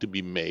that need to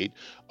be made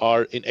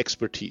are in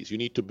expertise. You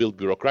need to build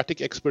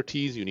bureaucratic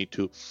expertise. You need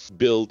to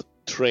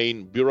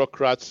train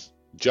bureaucrats,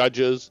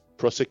 judges,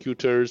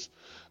 prosecutors,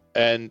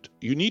 and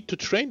you need to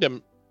train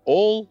them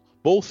all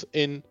both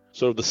in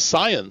sort of the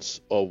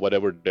science of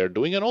whatever they're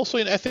doing and also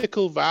in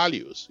ethical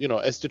values.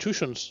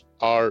 Institutions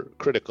are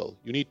critical.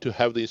 You need to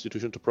have the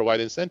institution to provide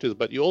incentives,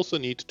 but you also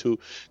need to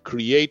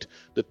create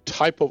the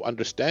type of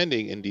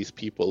understanding in these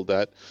people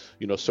that,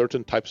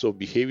 certain types of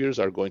behaviors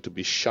are going to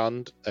be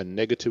shunned and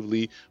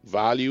negatively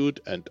valued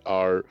and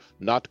are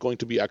not going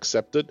to be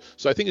accepted.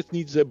 So I think it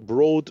needs a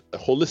broad,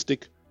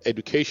 holistic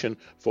education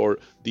for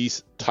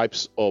these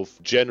types of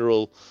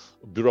general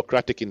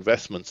bureaucratic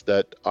investments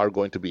that are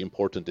going to be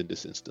important in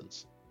this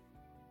instance.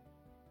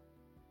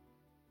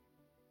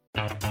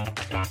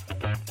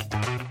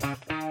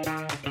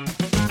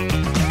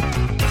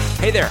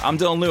 Hey there, I'm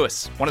Dylan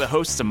Lewis, one of the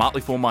hosts of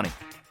Motley Fool Money.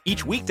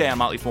 Each weekday on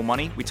Motley Fool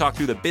Money, we talk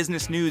through the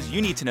business news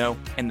you need to know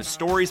and the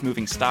stories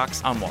moving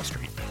stocks on Wall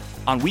Street.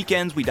 On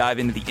weekends, we dive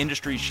into the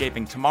industries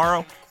shaping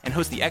tomorrow and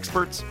host the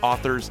experts,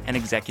 authors, and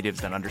executives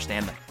that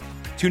understand them.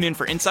 Tune in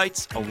for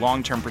insights, a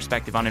long-term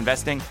perspective on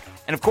investing,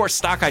 and of course,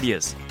 stock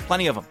ideas.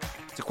 Plenty of them.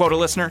 To quote a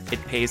listener, it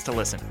pays to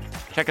listen.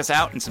 Check us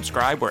out and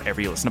subscribe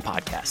wherever you listen to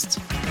podcasts.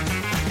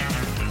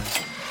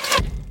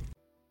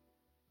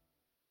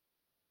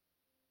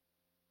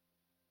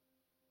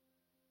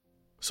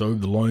 So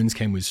the loans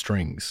came with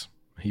strings,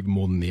 even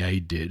more than the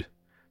aid did.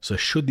 So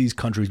should these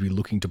countries be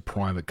looking to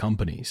private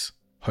companies,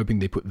 hoping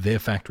they put their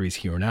factories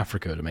here in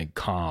Africa to make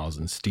cars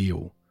and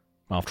steel?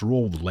 After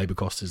all, the labour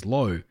cost is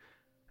low,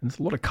 and there's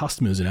a lot of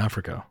customers in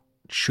Africa.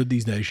 Should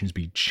these nations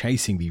be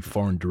chasing the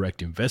foreign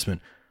direct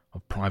investment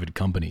of private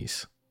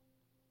companies?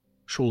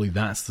 Surely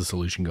that's the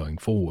solution going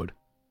forward.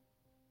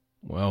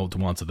 Well,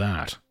 to answer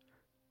that,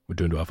 we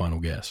turn to our final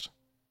guest.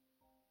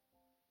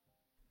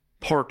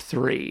 Part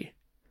 3.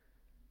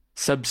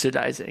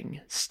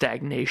 Subsidizing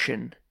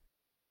stagnation.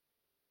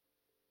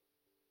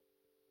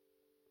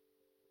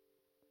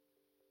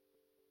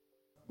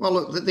 Well,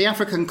 look, the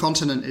African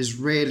continent is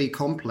really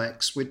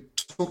complex. We're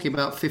talking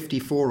about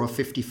 54 or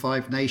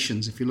 55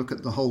 nations if you look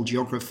at the whole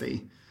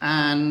geography.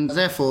 And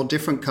therefore,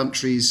 different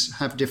countries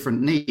have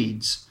different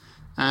needs.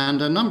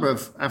 And a number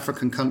of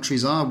African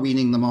countries are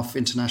weaning them off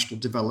international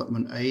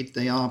development aid.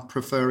 They are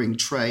preferring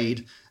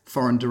trade,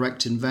 foreign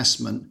direct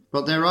investment.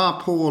 But there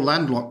are poor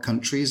landlocked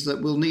countries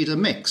that will need a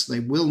mix. They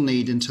will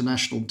need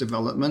international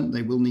development.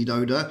 They will need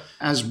ODA,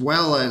 as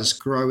well as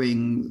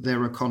growing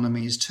their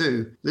economies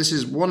too. This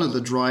is one of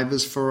the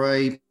drivers for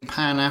a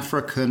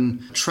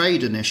Pan-African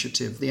trade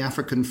initiative, the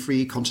African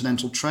Free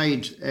Continental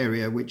Trade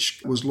Area,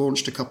 which was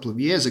launched a couple of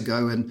years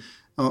ago, and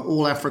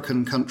all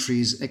African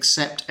countries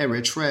except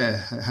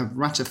Eritrea have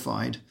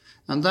ratified.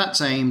 And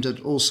that's aimed at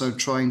also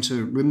trying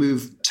to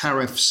remove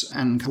tariffs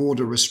and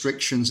border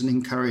restrictions and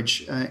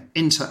encourage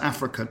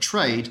inter-Africa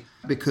trade,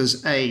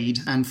 because aid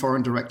and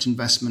foreign direct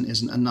investment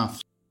isn't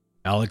enough.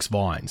 Alex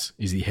Vines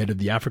is the head of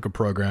the Africa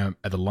program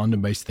at the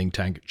London-based think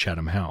tank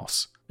Chatham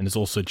House, and is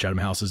also Chatham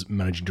House's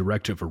managing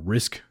director for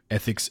risk,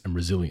 ethics and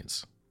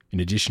resilience.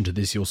 In addition to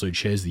this, he also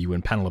chairs the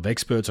UN panel of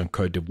experts on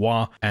Cote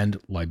d'Ivoire and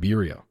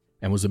Liberia,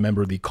 and was a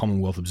member of the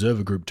Commonwealth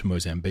Observer Group to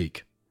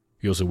Mozambique.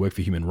 He also worked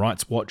for Human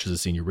Rights Watch as a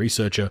senior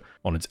researcher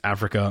on its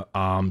Africa,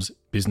 arms,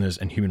 business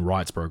and human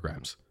rights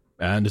programs,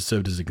 and has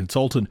served as a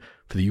consultant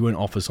for the UN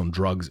Office on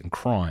Drugs and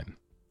Crime.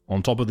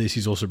 On top of this,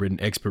 he's also written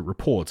expert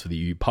reports for the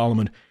EU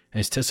Parliament and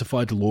has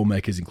testified to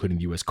lawmakers including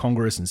the US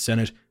Congress and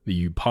Senate, the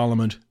EU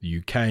Parliament, the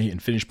UK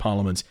and Finnish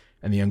parliaments,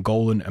 and the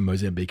Angolan and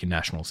Mozambican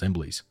National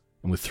Assemblies.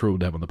 And we're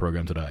thrilled to have on the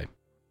program today.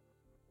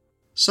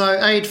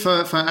 So aid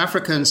for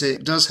Africans,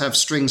 it does have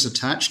strings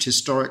attached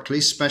historically,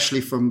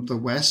 especially from the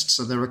West,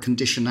 so there are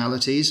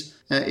conditionalities.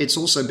 It's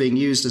also being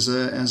used as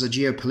a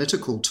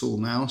geopolitical tool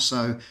now,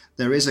 so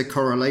there is a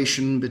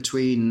correlation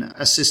between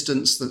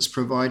assistance that's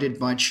provided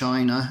by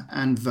China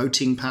and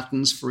voting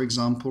patterns, for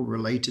example,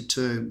 related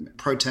to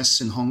protests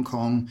in Hong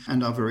Kong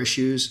and other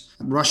issues.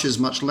 Russia's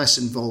much less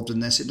involved in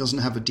this. It doesn't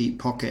have a deep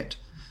pocket.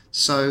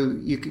 So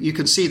you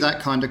can see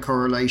that kind of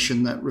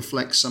correlation that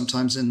reflects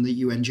sometimes in the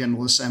UN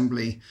General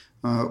Assembly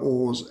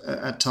or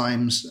at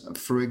times,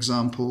 for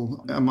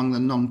example, among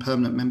the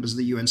non-permanent members of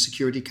the UN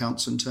Security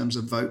Council in terms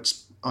of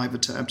votes, either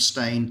to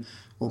abstain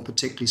or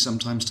particularly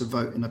sometimes to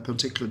vote in a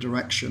particular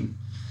direction.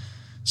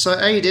 So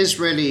aid is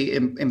really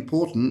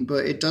important,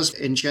 but it does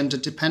engender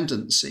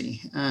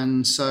dependency.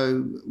 And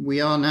so we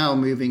are now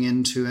moving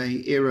into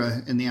an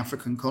era in the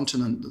African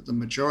continent that the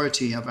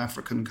majority of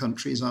African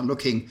countries are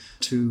looking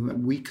to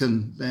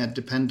weaken their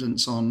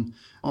dependence on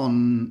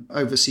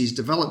overseas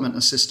development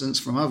assistance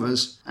from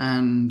others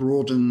and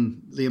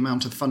broaden the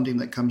amount of funding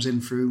that comes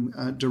in through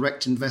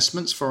direct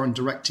investments, foreign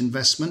direct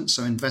investment,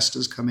 so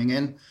investors coming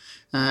in,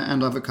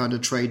 and other kind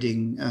of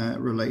trading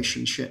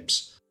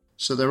relationships.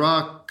 So there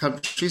are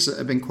countries that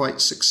have been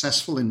quite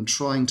successful in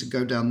trying to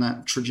go down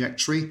that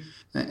trajectory.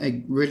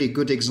 A really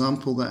good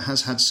example that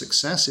has had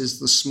success is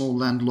the small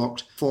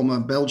landlocked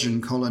former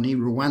Belgian colony,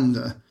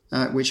 Rwanda,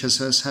 which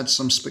has had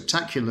some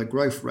spectacular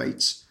growth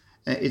rates.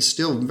 It's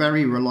still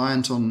very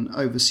reliant on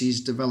overseas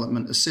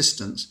development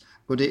assistance,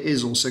 but it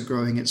is also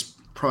growing its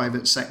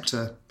private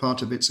sector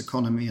part of its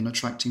economy and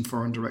attracting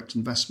foreign direct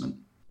investment.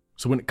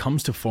 So when it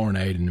comes to foreign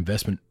aid and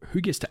investment, who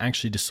gets to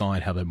actually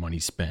decide how that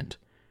money's spent?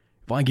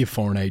 If I give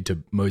foreign aid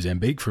to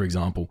Mozambique, for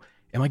example,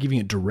 am I giving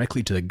it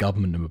directly to the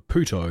government of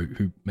Maputo,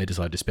 who may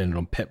decide to spend it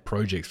on pet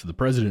projects for the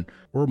president,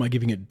 or am I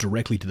giving it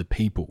directly to the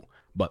people,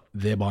 but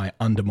thereby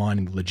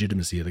undermining the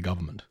legitimacy of the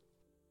government?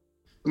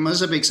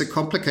 Mozambique's a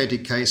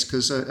complicated case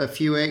because a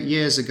few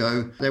years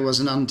ago there was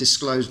an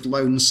undisclosed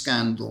loan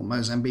scandal.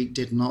 Mozambique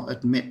did not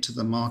admit to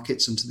the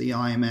markets and to the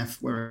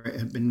IMF where it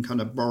had been kind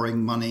of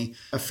borrowing money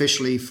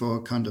officially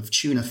for kind of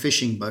tuna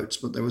fishing boats,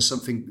 but there was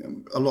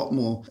something a lot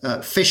more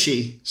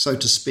fishy, so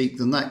to speak,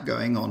 than that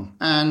going on.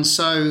 And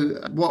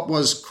so what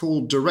was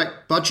called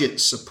direct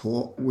budget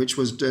support, which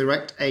was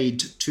direct aid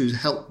to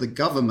help the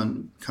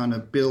government kind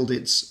of build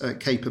its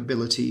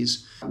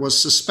capabilities,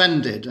 was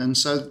suspended. And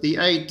so the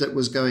aid that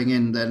was going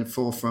in then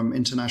from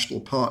international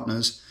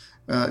partners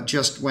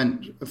just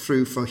went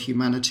through for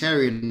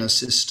humanitarian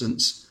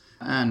assistance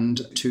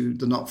and to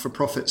the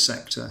not-for-profit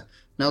sector.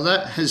 Now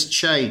that has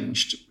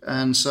changed,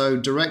 and so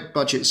direct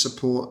budget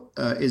support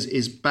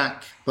is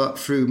back, but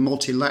through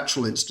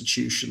multilateral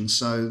institutions.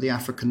 So the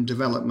African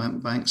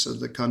Development Bank, so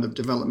the kind of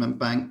development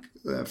bank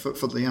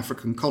for the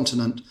African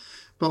continent,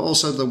 but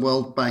also the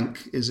World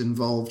Bank is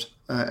involved,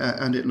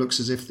 and it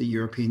looks as if the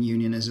European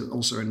Union is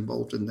also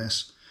involved in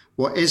this.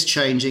 What is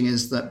changing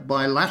is that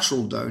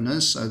bilateral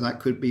donors, so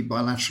that could be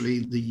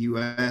bilaterally the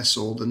US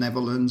or the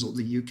Netherlands or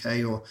the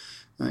UK or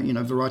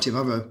a variety of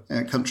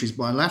other countries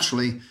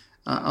bilaterally,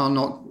 are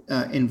not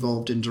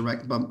involved in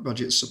direct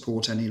budget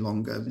support any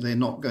longer. They're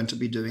not going to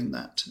be doing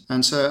that.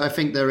 And so I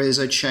think there is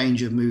a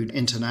change of mood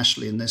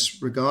internationally in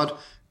this regard,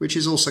 which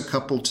is also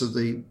coupled to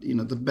the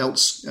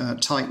belts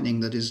tightening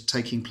that is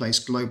taking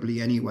place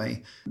globally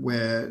anyway,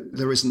 where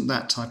there isn't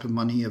that type of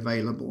money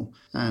available.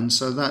 And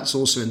so that's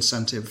also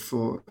incentive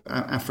for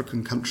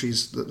African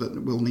countries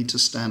that will need to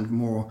stand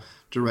more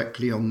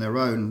directly on their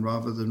own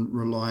rather than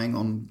relying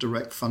on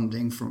direct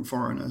funding from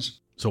foreigners.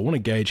 So I want to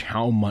gauge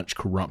how much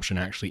corruption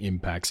actually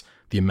impacts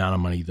the amount of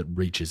money that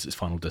reaches its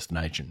final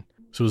destination.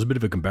 So there's a bit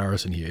of a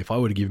comparison here. If I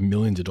were to give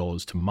millions of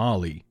dollars to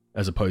Mali,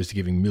 as opposed to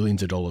giving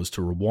millions of dollars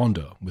to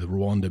Rwanda, with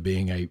Rwanda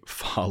being a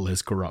far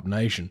less corrupt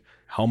nation,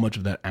 how much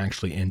of that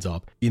actually ends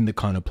up in the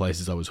kind of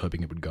places I was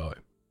hoping it would go?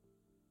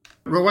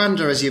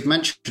 Rwanda, as you've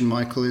mentioned,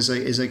 Michael, is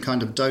a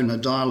kind of donor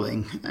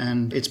darling,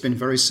 and it's been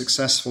very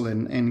successful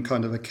in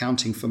kind of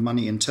accounting for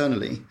money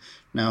internally.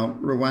 Now,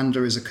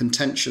 Rwanda is a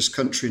contentious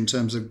country in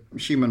terms of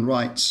human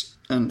rights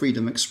and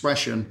freedom of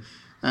expression,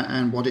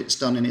 and what it's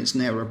done in its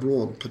near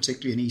abroad,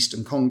 particularly in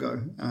Eastern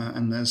Congo.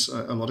 And there's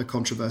a lot of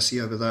controversy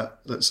over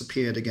that's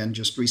appeared again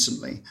just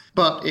recently.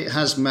 But it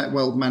has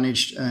well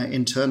managed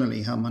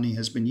internally how money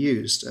has been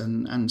used.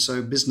 And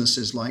so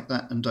businesses like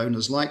that and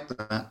donors like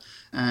that.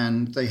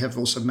 And they have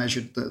also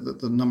measured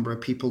the number of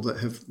people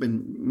that have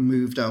been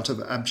moved out of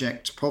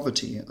abject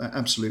poverty,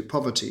 absolute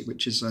poverty,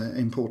 which is an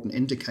important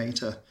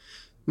indicator.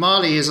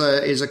 Mali is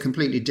a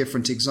completely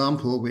different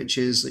example, which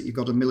is that you've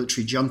got a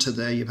military junta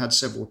there. You've had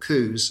several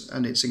coups,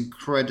 and it's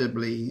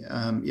incredibly,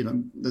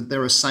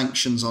 there are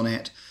sanctions on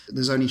it.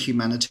 There's only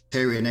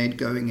humanitarian aid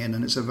going in,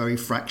 and it's a very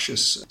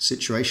fractious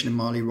situation in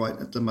Mali right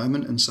at the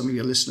moment. And some of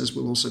your listeners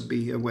will also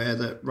be aware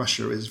that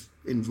Russia is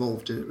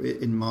involved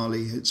in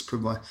Mali.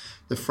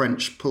 The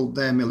French pulled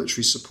their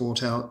military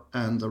support out,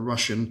 and the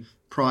Russian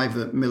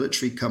private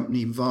military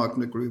company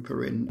Wagner Group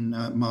are in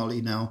Mali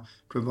now,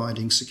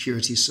 providing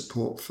security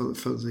support for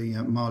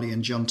the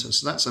Malian junta.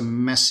 So that's a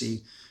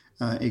messy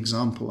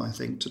example, I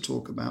think, to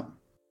talk about.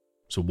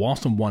 So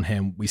whilst on one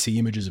hand we see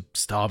images of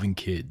starving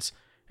kids,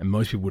 and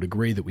most people would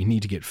agree that we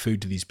need to get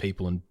food to these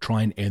people and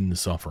try and end the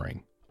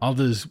suffering,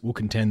 others will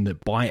contend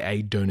that by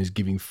aid donors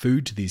giving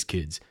food to these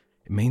kids,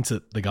 it means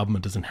that the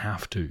government doesn't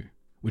have to,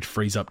 which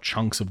frees up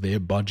chunks of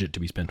their budget to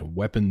be spent on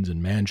weapons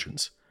and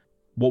mansions.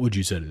 What would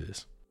you say to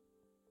this?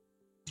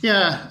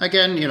 Yeah,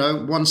 again,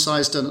 one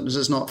size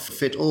does not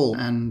fit all,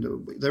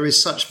 and there is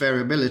such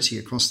variability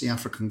across the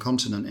African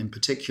continent in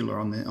particular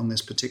on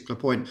this particular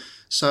point.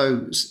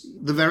 So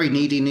the very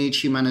needy need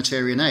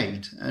humanitarian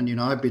aid, and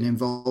I've been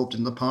involved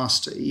in the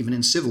past, even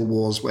in civil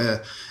wars,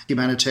 where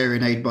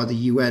humanitarian aid by the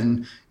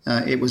UN,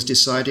 it was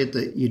decided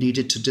that you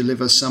needed to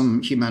deliver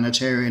some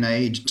humanitarian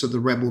aid to the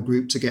rebel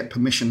group to get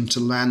permission to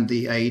land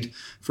the aid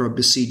for a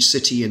besieged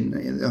city.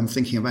 I'm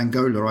thinking of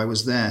Angola. I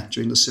was there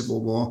during the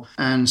Civil War.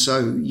 And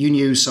so you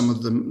knew some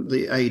of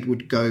the aid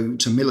would go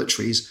to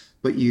militaries,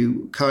 but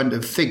you kind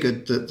of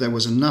figured that there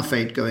was enough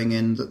aid going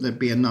in that there'd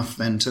be enough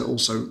then to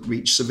also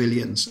reach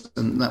civilians.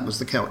 And that was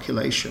the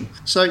calculation.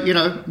 So,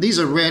 these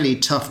are really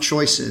tough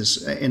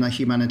choices in a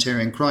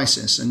humanitarian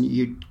crisis. And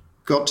you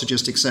got to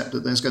just accept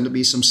that there's going to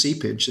be some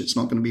seepage. It's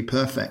not going to be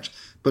perfect,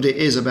 but it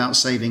is about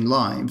saving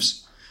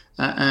lives.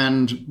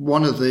 And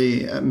one of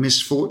the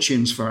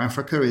misfortunes for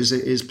Africa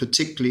is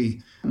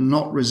particularly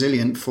not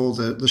resilient for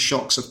the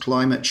shocks of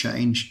climate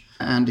change.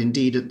 And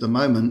indeed, at the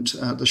moment,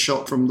 the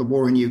shock from the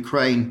war in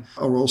Ukraine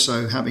are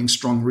also having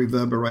strong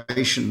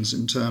reverberations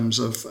in terms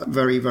of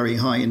very, very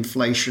high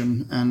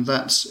inflation. And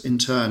that's in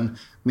turn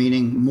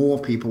meaning more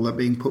people are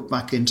being put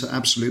back into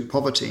absolute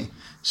poverty.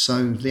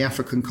 So the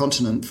African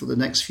continent for the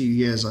next few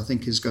years, I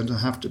think, is going to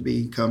have to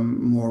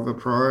become more of a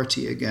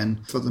priority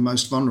again for the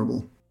most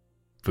vulnerable.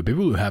 For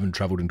people who haven't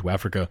travelled into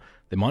Africa,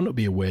 they might not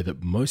be aware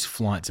that most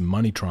flights and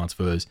money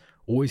transfers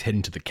always head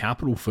into the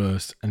capital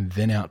first and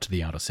then out to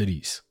the outer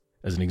cities.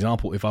 As an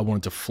example, if I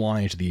wanted to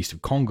fly into the east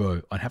of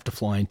Congo, I'd have to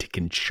fly into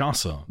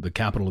Kinshasa, the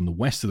capital in the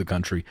west of the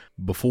country,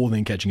 before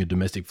then catching a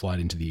domestic flight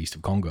into the east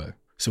of Congo.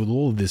 So with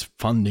all of this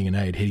funding and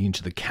aid heading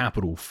into the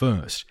capital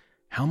first,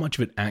 how much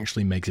of it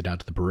actually makes it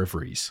out to the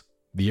peripheries?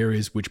 The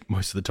areas which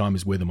most of the time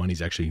is where the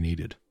money's actually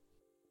needed.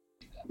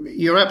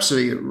 You're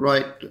absolutely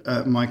right,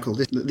 Michael.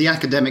 The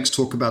academics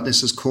talk about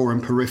this as core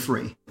and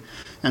periphery.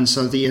 And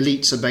so the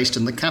elites are based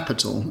in the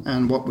capital.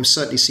 And what we've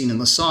certainly seen in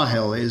the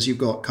Sahel is you've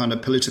got kind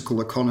of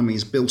political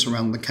economies built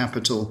around the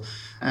capital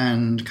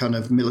and kind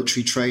of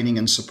military training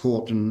and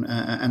support and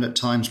at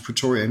times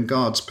Praetorian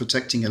guards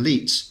protecting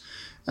elites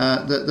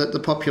that the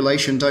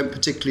population don't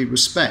particularly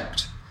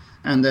respect.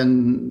 And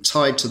then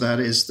tied to that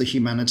is the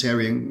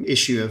humanitarian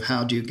issue of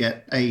how do you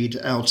get aid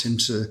out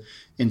into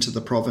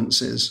the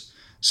provinces.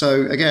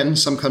 So again,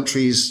 some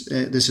countries,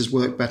 this has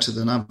worked better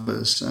than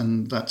others,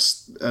 and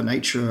that's a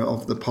nature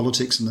of the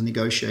politics and the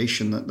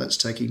negotiation that's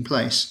taking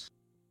place.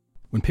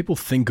 When people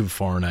think of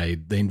foreign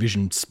aid, they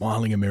envision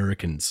smiling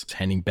Americans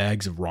handing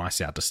bags of rice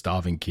out to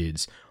starving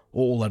kids,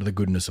 all out of the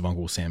goodness of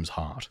Uncle Sam's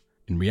heart.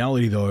 In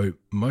reality, though,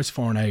 most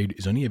foreign aid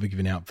is only ever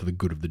given out for the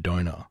good of the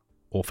donor,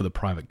 or for the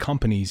private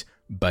companies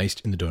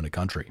based in the donor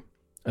country.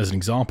 As an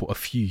example, a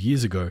few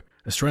years ago,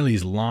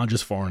 Australia's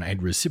largest foreign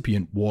aid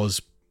recipient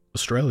was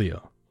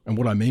Australia. And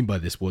what I mean by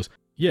this was,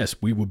 yes,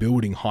 we were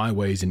building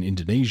highways in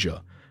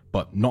Indonesia,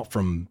 but not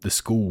from the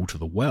school to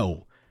the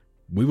well.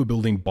 We were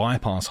building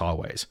bypass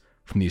highways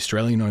from the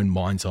Australian-owned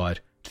mine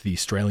site to the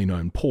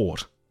Australian-owned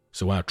port,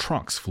 so our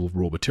trucks full of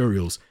raw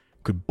materials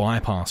could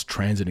bypass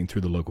transiting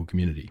through the local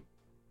community.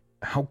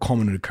 How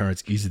common an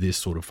occurrence is this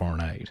sort of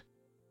foreign aid?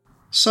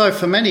 So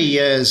for many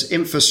years,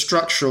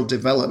 infrastructural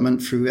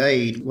development through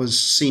aid was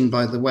seen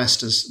by the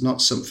West as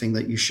not something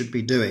that you should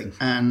be doing.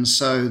 And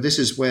so this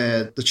is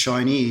where the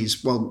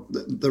Chinese, well,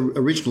 the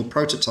original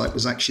prototype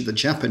was actually the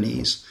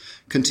Japanese,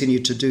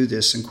 continued to do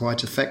this and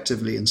quite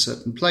effectively in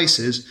certain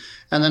places.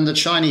 And then the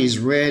Chinese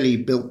really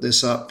built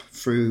this up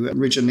through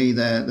originally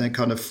their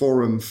kind of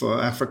Forum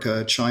for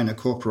Africa-China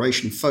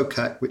Cooperation,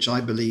 FOCAC, which I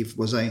believe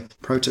was a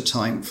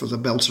prototype for the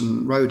Belt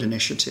and Road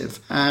Initiative.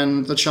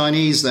 And the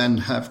Chinese then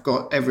have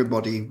got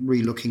everybody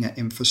re-looking at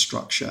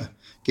infrastructure,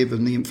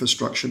 given the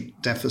infrastructure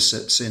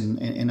deficits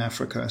in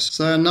Africa.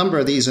 So a number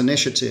of these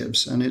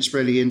initiatives, and it's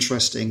really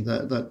interesting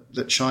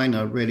that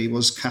China really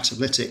was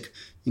catalytic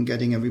in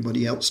getting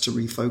everybody else to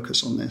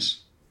refocus on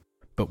this.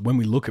 But when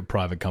we look at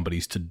private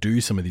companies to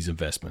do some of these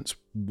investments,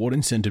 what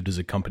incentive does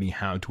a company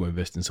have to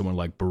invest in someone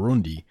like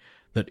Burundi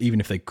that even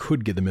if they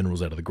could get the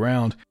minerals out of the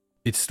ground,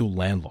 it's still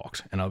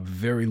landlocked and a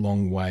very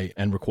long way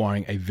and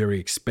requiring a very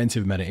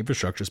expensive amount of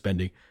infrastructure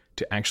spending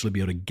to actually be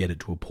able to get it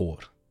to a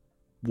port?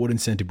 What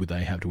incentive would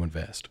they have to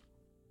invest?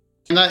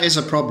 And that is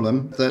a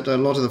problem, that a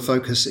lot of the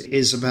focus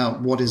is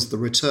about what is the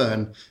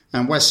return.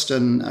 And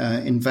Western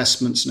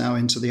investments now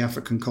into the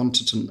African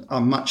continent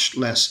are much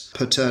less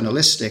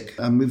paternalistic,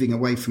 moving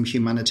away from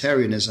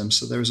humanitarianism.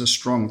 So there is a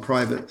strong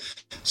private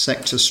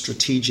sector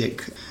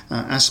strategic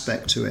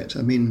aspect to it.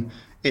 I mean,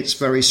 it's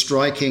very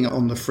striking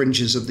on the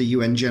fringes of the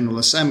UN General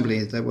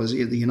Assembly. There was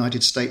the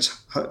United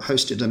States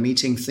hosted a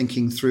meeting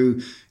thinking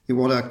through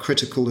what are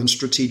critical and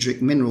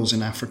strategic minerals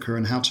in Africa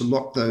and how to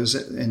lock those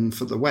in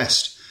for the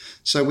West.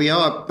 So we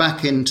are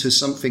back into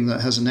something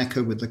that has an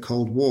echo with the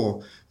Cold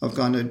War of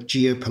kind of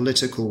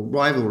geopolitical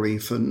rivalry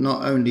for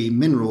not only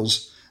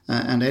minerals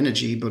and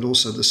energy, but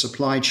also the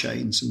supply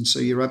chains. And so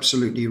you're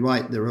absolutely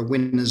right. There are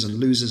winners and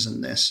losers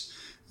in this.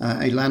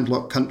 A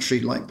landlocked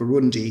country like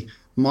Burundi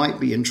might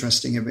be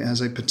interesting if it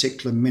has a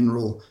particular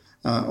mineral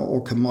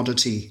or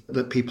commodity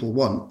that people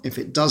want. If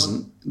it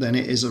doesn't, then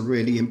it is a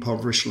really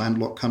impoverished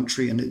landlocked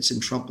country and it's in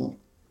trouble.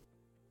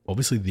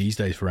 Obviously, these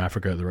days for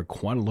Africa, there are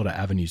quite a lot of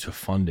avenues for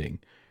funding,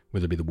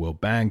 whether it be the World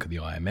Bank or the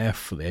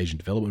IMF or the Asian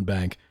Development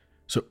Bank.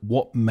 So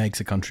what makes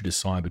a country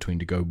decide between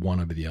to go one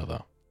over the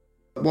other?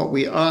 What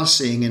we are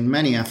seeing in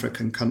many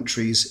African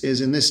countries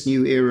is in this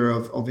new era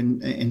of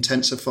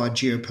intensified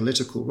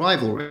geopolitical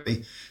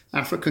rivalry,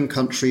 African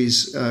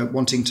countries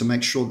wanting to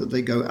make sure that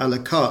they go a la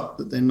carte,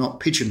 that they're not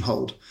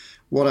pigeonholed.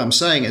 What I'm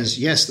saying is,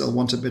 yes, they'll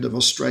want a bit of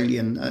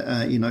Australian,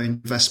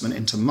 investment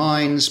into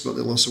mines, but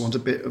they'll also want a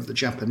bit of the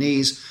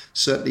Japanese,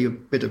 certainly a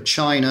bit of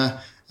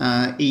China,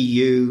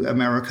 EU,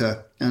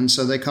 America. And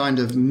so they kind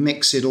of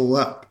mix it all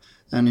up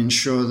and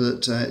ensure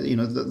that,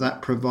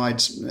 that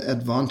provides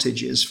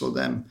advantages for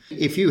them.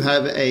 If you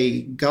have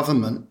a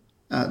government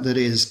that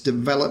is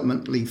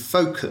developmentally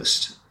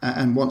focused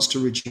and wants to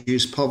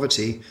reduce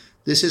poverty,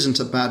 this isn't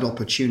a bad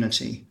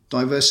opportunity.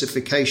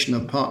 Diversification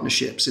of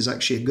partnerships is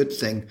actually a good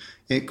thing.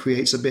 It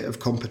creates a bit of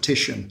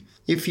competition.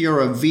 If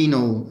you're a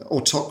venal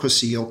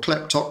autocracy or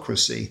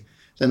kleptocracy,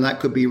 then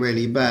that could be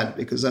really bad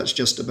because that's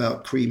just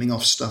about creaming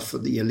off stuff for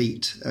the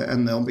elite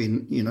and there'll be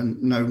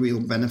no real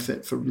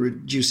benefit for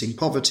reducing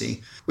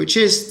poverty, which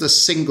is the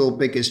single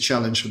biggest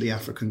challenge for the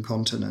African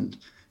continent.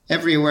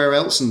 Everywhere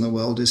else in the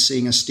world is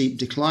seeing a steep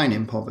decline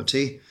in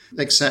poverty,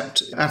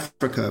 except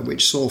Africa,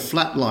 which saw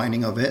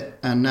flatlining of it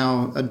and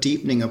now a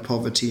deepening of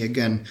poverty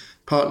again,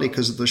 partly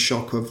because of the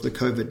shock of the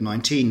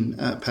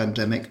COVID-19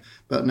 pandemic,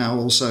 but now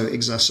also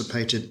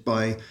exacerbated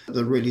by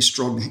the really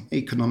strong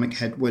economic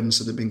headwinds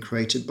that have been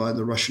created by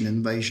the Russian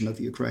invasion of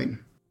Ukraine.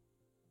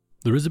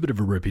 There is a bit of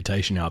a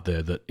reputation out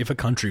there that if a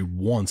country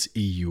wants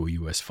EU or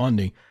US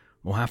funding,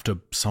 will have to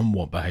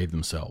somewhat behave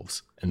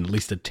themselves and at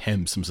least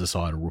attempt some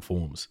societal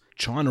reforms.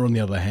 China, on the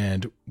other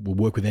hand, will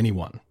work with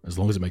anyone as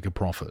long as it makes a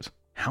profit.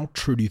 How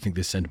true do you think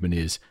this sentiment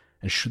is,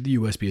 and should the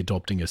US be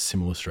adopting a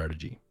similar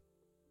strategy?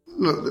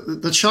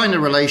 Look, the China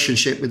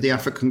relationship with the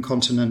African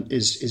continent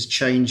is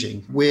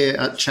changing. We're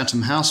at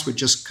Chatham House, we're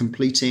just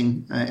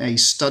completing a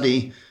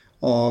study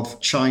of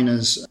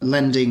China's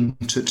lending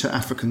to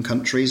African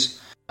countries.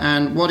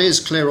 And what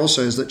is clear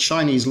also is that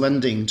Chinese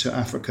lending to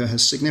Africa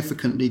has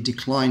significantly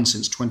declined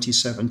since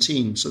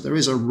 2017. So there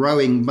is a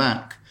rowing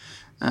back,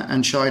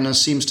 and China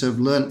seems to have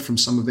learnt from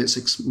some of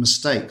its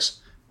mistakes.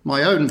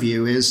 My own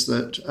view is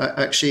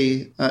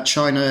that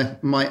China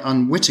might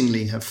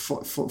unwittingly have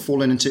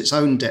fallen into its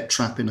own debt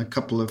trap in a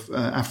couple of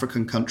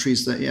African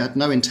countries that it had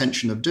no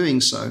intention of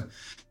doing so,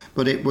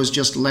 but it was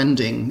just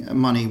lending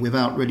money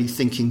without really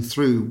thinking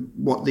through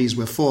what these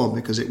were for,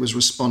 because it was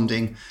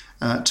responding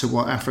to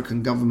what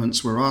African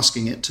governments were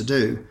asking it to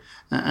do.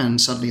 And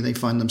suddenly they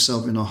find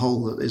themselves in a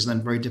hole that is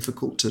then very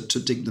difficult to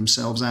dig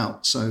themselves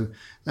out. So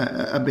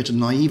a bit of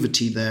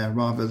naivety there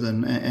rather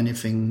than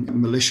anything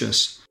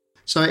malicious.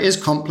 So it is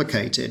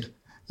complicated,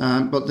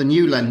 but the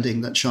new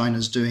lending that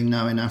China's doing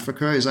now in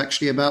Africa is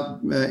actually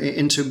about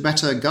into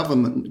better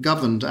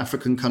governed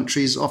African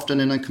countries, often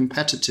in a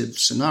competitive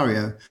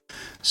scenario.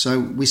 So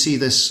we see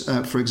this,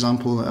 for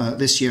example,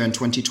 this year in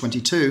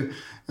 2022,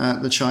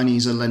 the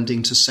Chinese are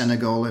lending to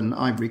Senegal and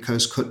Ivory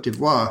Coast, Côte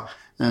d'Ivoire,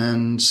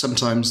 and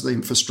sometimes the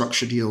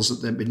infrastructure deals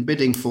that they've been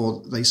bidding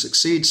for, they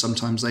succeed,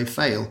 sometimes they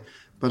fail.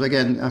 But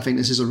again, I think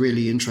this is a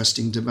really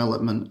interesting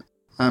development.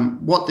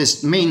 What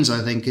this means,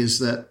 I think, is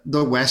that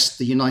the West,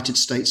 the United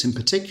States in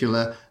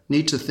particular,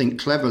 need to think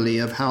cleverly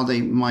of how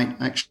they might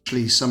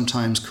actually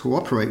sometimes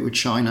cooperate with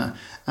China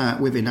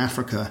within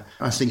Africa.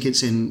 I think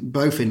it's in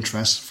both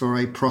interests for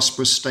a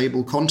prosperous,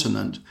 stable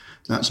continent.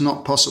 That's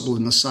not possible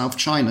in the South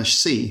China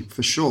Sea,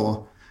 for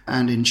sure,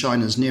 and in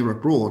China's near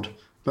abroad.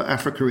 But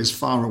Africa is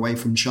far away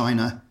from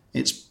China.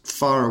 It's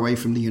far away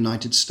from the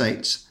United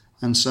States.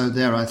 And so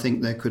there, I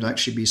think there could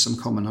actually be some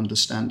common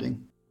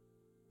understanding.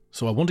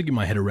 So I want to get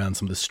my head around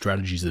some of the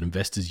strategies that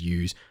investors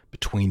use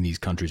between these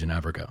countries in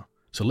Africa.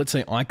 So let's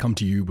say I come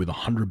to you with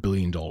 $100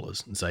 billion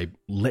and say,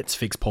 let's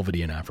fix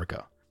poverty in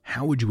Africa.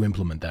 How would you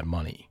implement that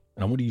money?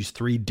 And I want to use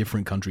 3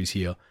 different countries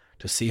here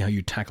to see how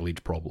you tackle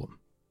each problem.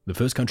 The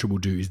first country we'll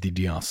do is the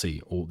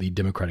DRC, or the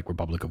Democratic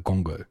Republic of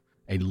Congo,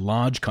 a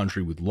large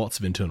country with lots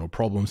of internal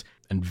problems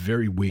and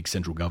very weak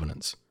central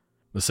governance.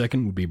 The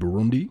second would be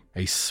Burundi,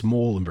 a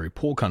small and very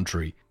poor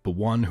country, but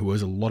one who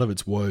owes a lot of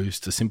its woes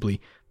to simply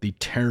the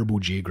terrible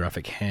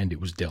geographic hand it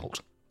was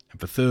dealt.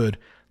 And for third,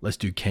 let's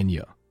do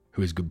Kenya,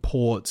 who has good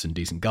ports and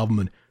decent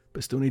government,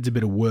 but still needs a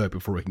bit of work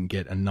before it can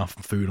get enough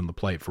food on the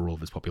plate for all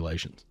of its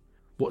populations.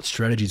 What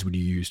strategies would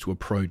you use to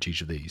approach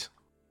each of these?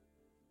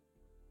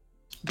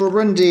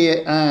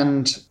 Burundi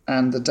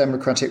and the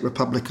Democratic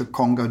Republic of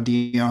Congo,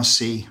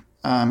 DRC,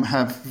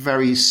 have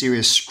very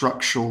serious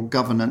structural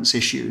governance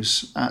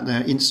issues.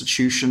 Their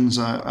institutions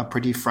are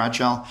pretty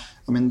fragile.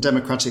 I mean,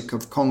 Democratic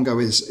of Congo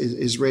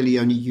is really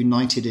only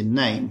united in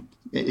name.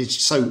 It's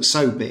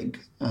so big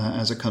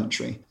as a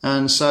country.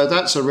 And so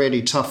that's a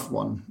really tough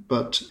one.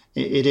 But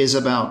it is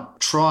about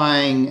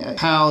trying,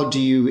 how do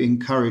you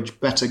encourage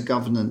better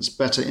governance,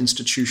 better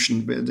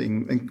institution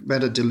building,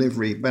 better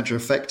delivery, better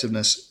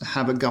effectiveness,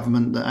 have a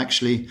government that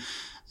actually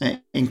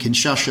in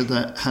Kinshasa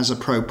that has a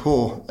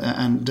pro-poor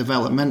and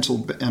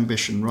developmental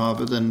ambition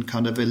rather than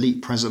kind of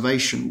elite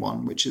preservation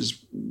one, which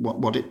is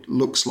what it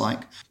looks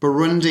like.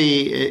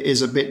 Burundi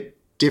is a bit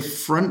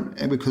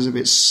different because of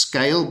its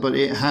scale, but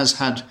it has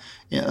had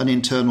an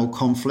internal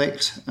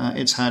conflict.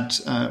 It's had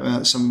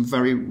some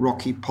very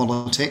rocky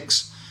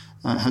politics,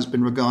 has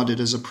been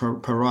regarded as a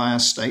pariah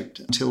state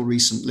until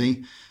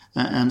recently.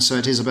 And so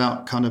it is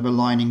about kind of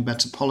aligning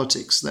better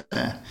politics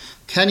there.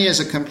 Kenya is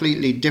a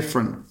completely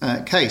different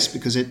case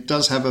because it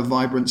does have a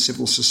vibrant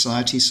civil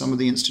society. Some of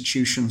the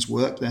institutions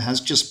work. There has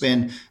just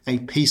been a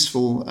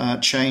peaceful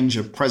change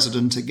of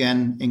president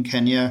again in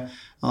Kenya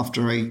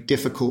after a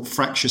difficult,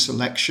 fractious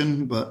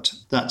election, but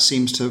that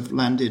seems to have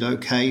landed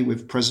okay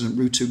with President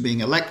Ruto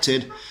being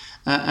elected.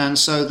 And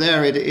so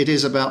there it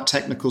is about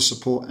technical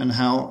support and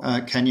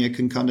how Kenya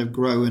can kind of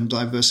grow and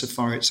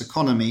diversify its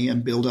economy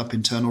and build up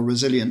internal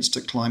resilience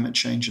to climate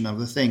change and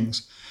other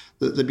things.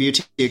 The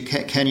beauty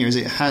of Kenya is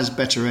it has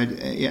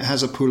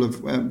a pool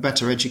of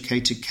better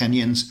educated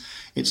Kenyans.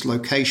 Its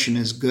location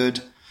is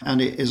good. And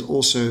it is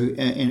also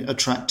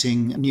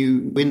attracting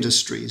new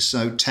industries.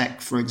 So tech,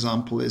 for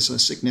example, is a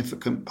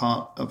significant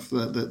part of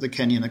the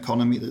Kenyan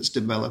economy that's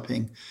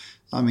developing.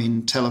 I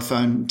mean,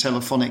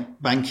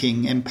 telephonic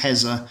banking,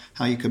 M-Pesa,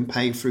 how you can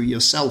pay through your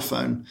cell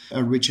phone,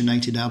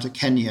 originated out of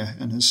Kenya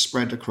and has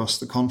spread across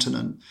the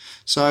continent.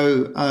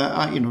 So,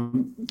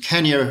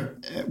 Kenya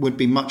would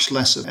be much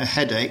less of a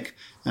headache,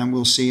 and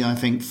we'll see, I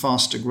think,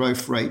 faster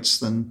growth rates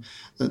than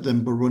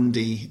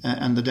Burundi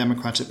and the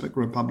Democratic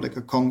Republic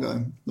of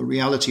Congo. The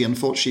reality,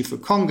 unfortunately, for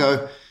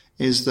Congo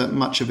is that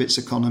much of its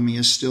economy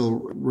is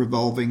still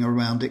revolving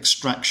around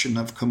extraction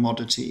of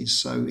commodities,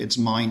 so it's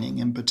mining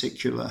in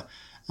particular.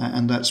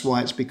 And that's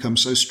why it's become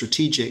so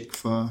strategic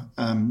for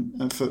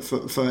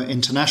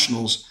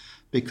internationals,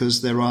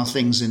 because there are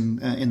things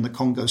in the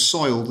Congo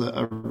soil that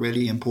are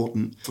really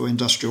important for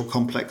industrial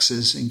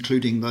complexes,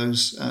 including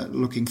those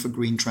looking for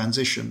green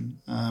transition,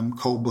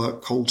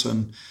 cobalt,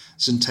 coltan,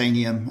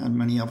 xantanium, and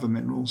many other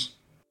minerals.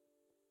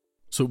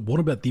 So what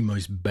about the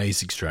most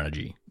basic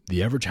strategy?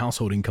 The average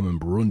household income in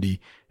Burundi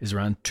is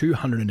around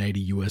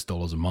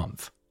 $280 a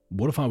month.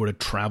 What if I were to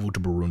travel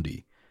to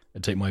Burundi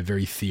and take my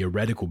very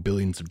theoretical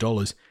billions of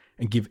dollars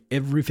and give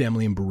every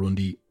family in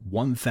Burundi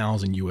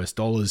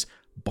 $1,000,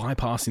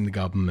 bypassing the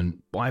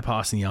government,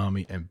 bypassing the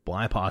army, and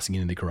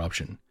bypassing any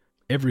corruption?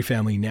 Every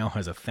family now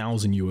has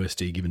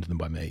 $1,000 given to them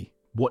by me.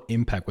 What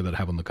impact would that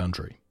have on the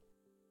country?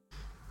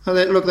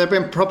 Look, there have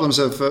been problems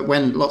of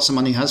when lots of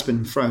money has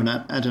been thrown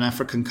at an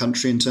African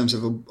country in terms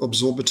of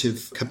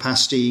absorptive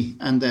capacity,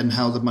 and then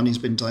how the money's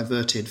been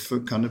diverted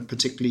for kind of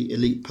particularly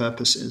elite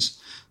purposes.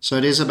 So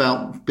it is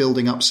about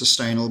building up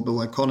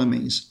sustainable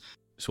economies.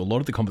 So a lot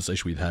of the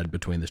conversation we've had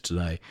between this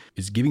today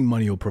is giving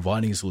money or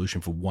providing a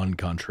solution for one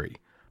country.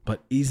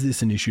 But is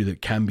this an issue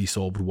that can be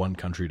solved one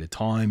country at a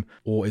time,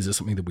 or is it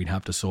something that we'd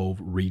have to solve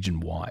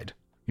region-wide?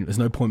 There's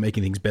no point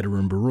making things better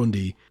in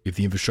Burundi if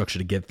the infrastructure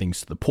to get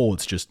things to the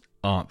ports just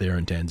aren't there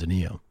in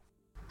Tanzania.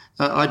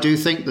 I do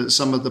think that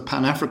some of the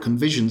Pan-African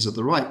visions are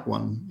the right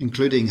one,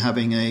 including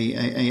having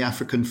a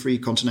African free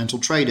continental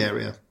trade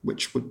area,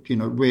 which would,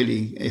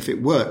 really, if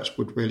it worked,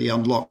 would really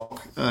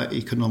unlock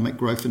economic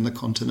growth in the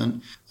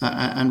continent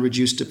and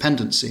reduce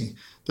dependency.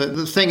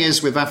 The thing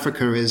is with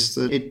Africa is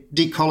that it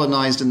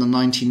decolonized in the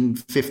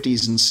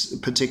 1950s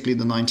and particularly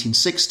the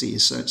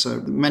 1960s.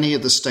 So many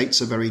of the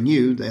states are very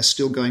new. They're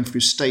still going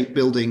through state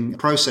building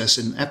process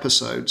in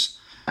episodes.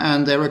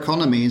 And their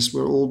economies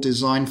were all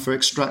designed for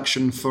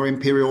extraction for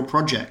imperial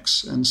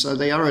projects. And so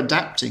they are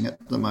adapting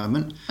at the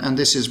moment. And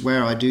this is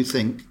where I do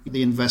think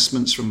the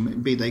investments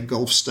from, be they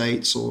Gulf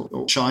states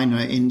or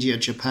China, India,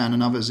 Japan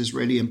and others, is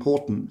really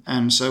important.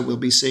 And so we'll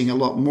be seeing a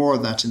lot more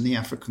of that in the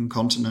African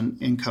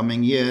continent in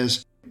coming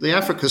years. The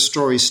Africa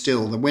story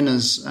still, the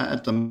winners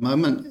at the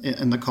moment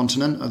in the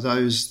continent are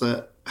those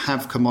that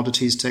have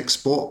commodities to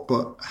export,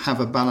 but have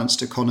a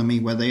balanced economy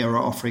where they are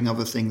offering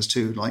other things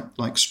too,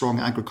 like strong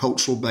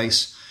agricultural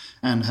base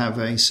and have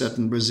a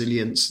certain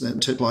resilience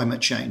to climate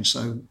change.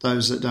 So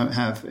those that don't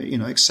have,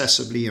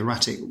 excessively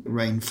erratic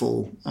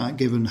rainfall,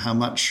 given how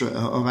much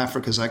of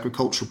Africa's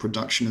agricultural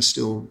production is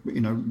still,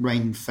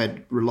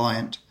 rain-fed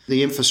reliant.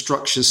 The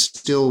infrastructures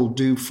still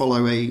do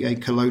follow a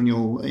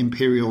colonial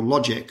imperial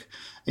logic.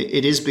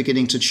 It is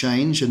beginning to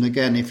change. And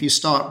again, if you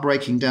start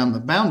breaking down the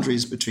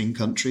boundaries between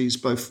countries,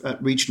 both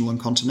at regional and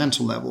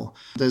continental level,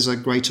 there's a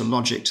greater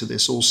logic to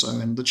this also.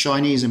 And the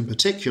Chinese in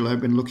particular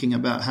have been looking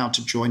about how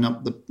to join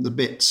up the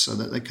bits so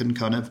that they can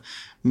kind of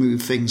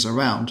move things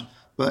around.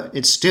 But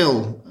it's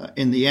still,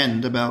 in the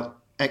end, about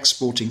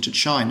exporting to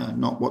China,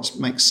 not what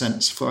makes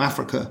sense for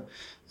Africa.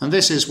 And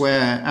this is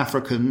where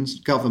African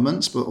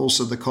governments, but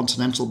also the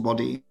continental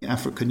body,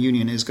 African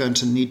Union, is going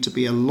to need to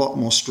be a lot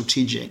more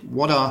strategic.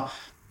 What are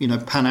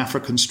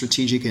Pan-African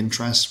strategic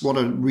interests, what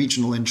are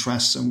regional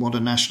interests and what are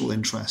national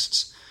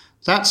interests?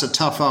 That's a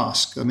tough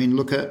ask. I mean,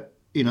 look at,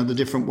 the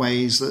different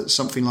ways that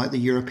something like the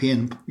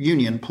European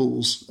Union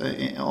pulls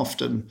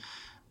often.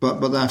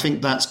 But I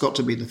think that's got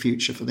to be the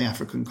future for the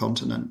African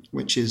continent,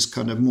 which is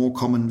kind of more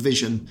common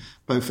vision,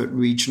 both at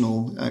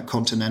regional,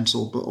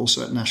 continental, but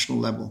also at national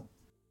level.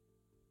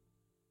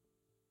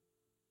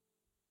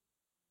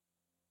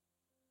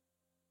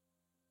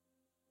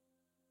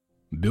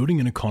 Building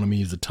an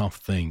economy is a tough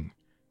thing.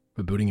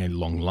 But building a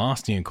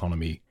long-lasting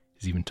economy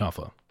is even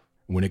tougher.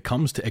 When it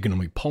comes to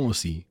economic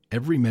policy,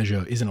 every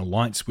measure isn't a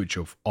light switch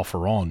of off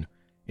or on,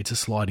 it's a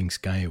sliding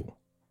scale.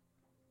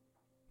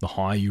 The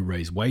higher you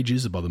raise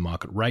wages above the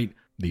market rate,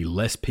 the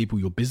less people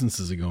your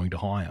businesses are going to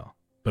hire.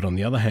 But on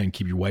the other hand,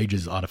 keep your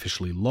wages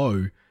artificially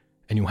low,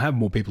 and you'll have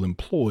more people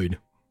employed,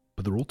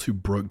 but they're all too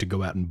broke to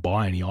go out and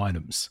buy any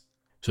items.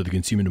 So the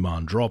consumer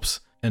demand drops,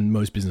 and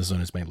most business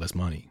owners make less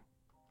money.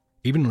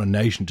 Even on a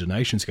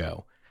nation-to-nation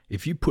scale,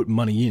 if you put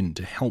money in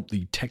to help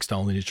the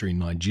textile industry in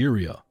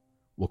Nigeria,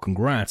 well,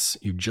 congrats,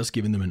 you've just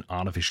given them an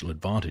artificial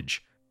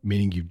advantage,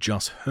 meaning you've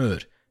just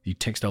hurt the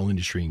textile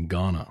industry in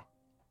Ghana.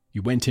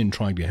 You went in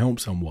trying to help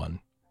someone,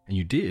 and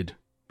you did,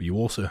 but you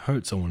also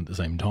hurt someone at the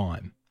same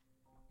time.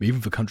 Even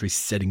for countries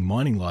setting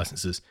mining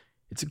licenses,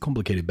 it's a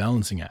complicated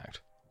balancing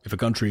act. If a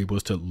country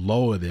was to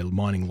lower their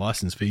mining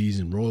license fees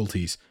and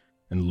royalties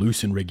and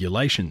loosen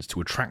regulations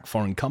to attract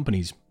foreign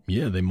companies,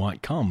 yeah, they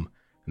might come,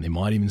 and they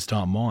might even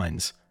start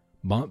mines.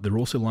 But they're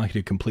also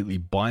likely to completely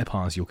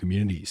bypass your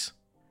communities,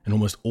 and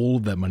almost all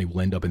of that money will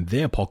end up in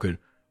their pocket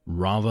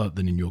rather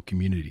than in your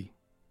community.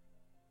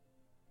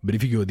 But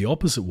if you go the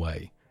opposite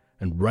way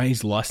and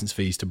raise license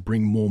fees to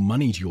bring more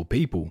money to your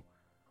people,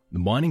 the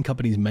mining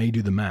companies may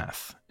do the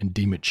math and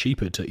deem it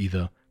cheaper to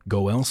either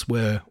go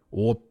elsewhere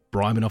or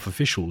bribe enough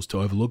officials to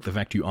overlook the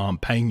fact you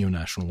aren't paying your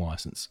national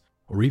license,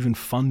 or even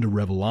fund a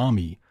rebel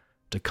army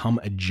to come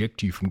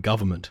eject you from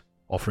government,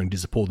 offering to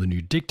support the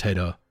new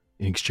dictator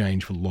in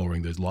exchange for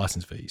lowering those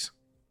license fees.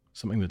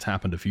 Something that's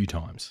happened a few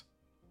times.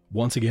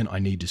 Once again, I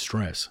need to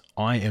stress,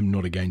 I am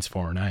not against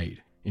foreign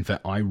aid. In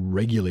fact, I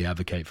regularly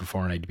advocate for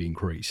foreign aid to be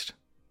increased.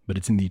 But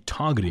it's in the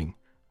targeting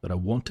that I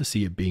want to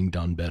see it being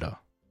done better.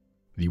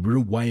 The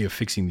real way of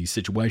fixing these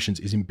situations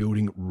is in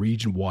building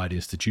region-wide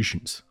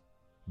institutions,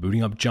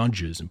 building up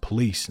judges and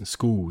police and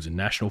schools and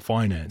national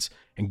finance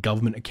and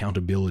government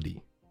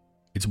accountability.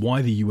 It's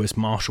why the US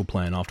Marshall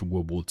Plan after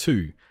World War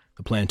II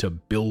the plan to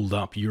build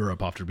up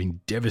Europe after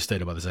being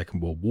devastated by the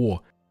Second World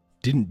War,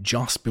 didn't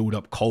just build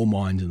up coal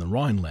mines in the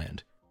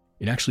Rhineland.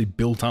 It actually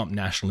built up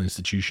national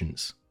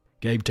institutions,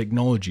 gave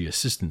technology,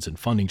 assistance and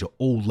funding to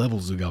all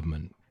levels of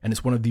government, and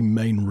it's one of the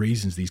main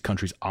reasons these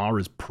countries are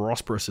as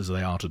prosperous as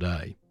they are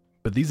today.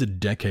 But these are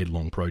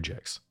decade-long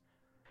projects,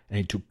 and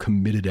it took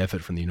committed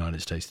effort from the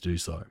United States to do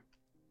so.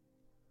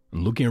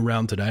 And looking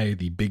around today,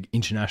 the big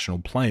international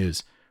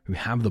players who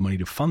have the money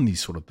to fund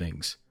these sort of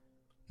things,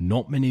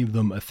 not many of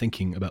them are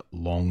thinking about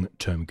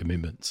long-term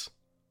commitments.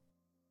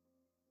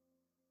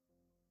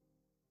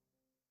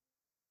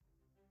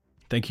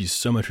 Thank you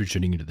so much for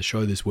tuning into the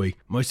show this week.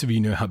 Most of you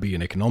know how big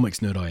an economics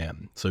nerd I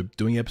am, so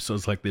doing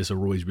episodes like this are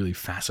always really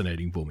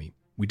fascinating for me.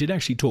 We did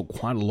actually talk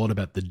quite a lot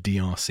about the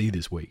DRC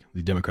this week,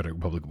 the Democratic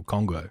Republic of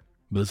Congo,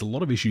 but there's a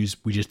lot of issues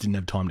we just didn't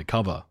have time to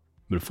cover.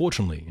 But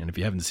fortunately, and if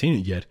you haven't seen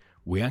it yet,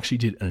 we actually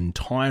did an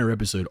entire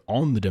episode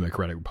on the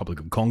Democratic Republic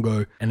of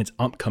Congo and its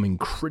upcoming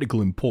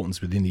critical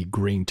importance within the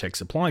green tech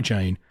supply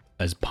chain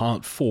as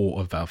part 4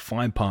 of our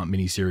 5-part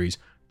miniseries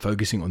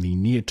focusing on the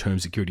near-term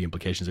security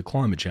implications of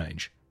climate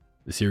change.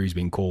 The series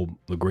being called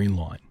The Green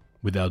Line,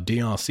 with our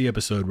DRC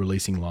episode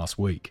releasing last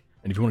week.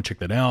 And if you want to check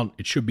that out,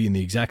 it should be in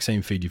the exact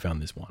same feed you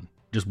found this one,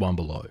 just one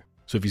below.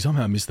 So if you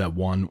somehow missed that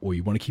one, or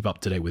you want to keep up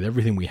to date with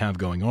everything we have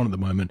going on at the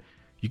moment,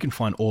 you can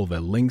find all of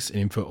our links and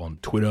info on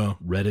Twitter,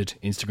 Reddit,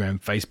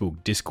 Instagram,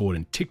 Facebook, Discord,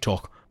 and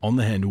TikTok on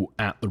the handle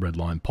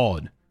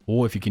 @TheRedLinePod.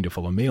 Or if you're keen to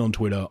follow me on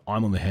Twitter,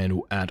 I'm on the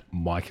handle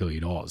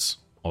 @MikeElliottOz.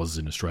 Oz is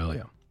in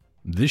Australia.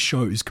 This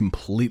show is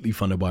completely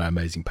funded by our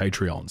amazing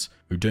Patreons,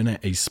 who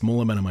donate a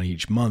small amount of money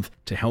each month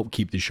to help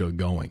keep this show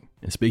going.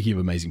 And speaking of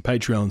amazing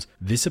Patreons,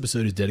 this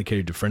episode is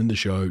dedicated to friend of the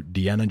show,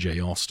 Deanna J.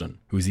 Austin,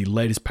 who is the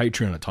latest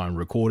Patreon at time of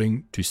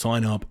recording, to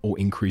sign up or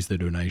increase their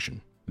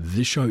donation.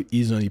 This show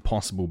is only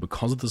possible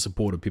because of the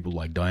support of people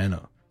like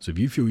Diana, so if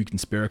you feel you can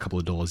spare a couple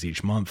of dollars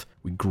each month,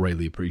 we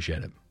greatly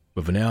appreciate it.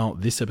 But for now,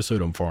 this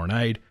episode on foreign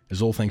aid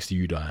is all thanks to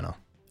you, Diana.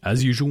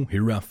 As usual,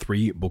 here are our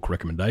 3 book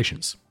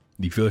recommendations.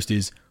 The first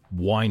is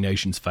Why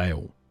Nations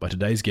Fail by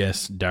today's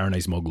guest, Daron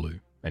Acemoglu,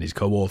 and his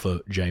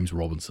co-author, James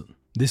Robinson.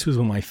 This was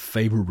one of my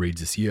favorite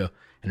reads this year,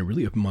 and it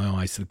really opened my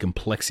eyes to the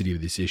complexity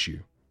of this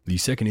issue. The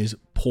second is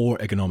Poor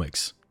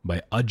Economics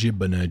by Ajib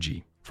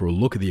Banerjee, for a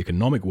look at the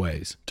economic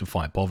ways to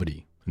fight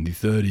poverty. And the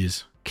third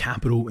is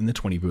Capital in the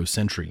 21st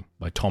Century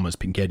by Thomas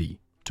Piketty,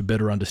 to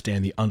better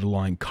understand the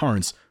underlying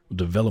currents of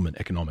development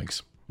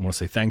economics. I want to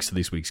say thanks to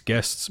this week's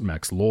guests,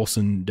 Max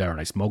Lawson,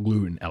 Daron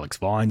Acemoglu, and Alex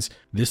Vines.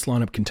 This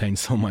lineup contains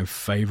some of my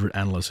favorite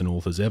analysts and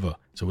authors ever,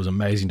 so it was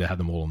amazing to have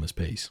them all on this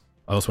piece.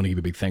 I also want to give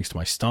a big thanks to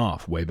my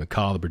staff, Wade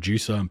McCarr, the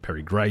producer,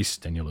 Perry Grace,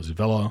 Daniela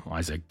Zuvella,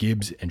 Isaac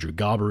Gibbs, Andrew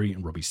Garbery,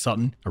 and Robbie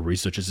Sutton, our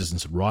research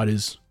assistants and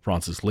writers,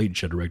 Francis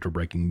Leach, our director of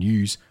Breaking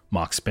News,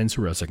 Mark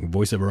Spencer, our second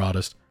voiceover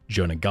artist,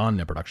 Jonah Gunn,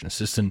 our production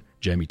assistant,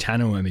 Jamie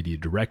Tanner, our media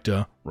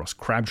director, Ross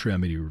Crabtree, our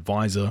media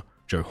advisor,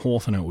 Joe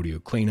Hawthorne, our audio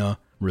cleaner,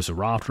 Marissa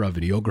Rafter, our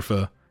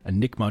videographer, and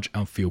Nick Mutch,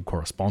 our field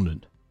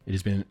correspondent. It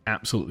has been an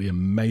absolutely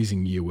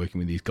amazing year working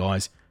with these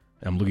guys,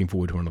 and I'm looking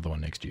forward to another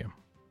one next year.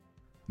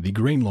 The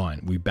Green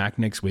Line will be back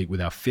next week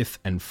with our 5th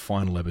and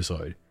final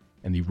episode,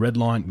 and the Red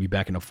Line will be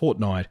back in a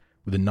fortnight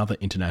with another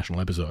international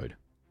episode.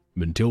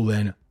 But until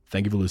then,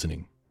 thank you for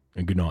listening,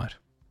 and good night.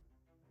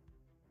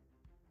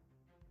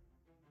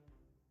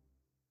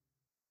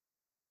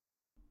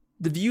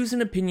 The views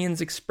and opinions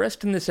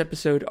expressed in this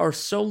episode are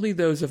solely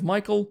those of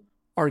Michael,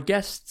 our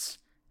guests,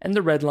 and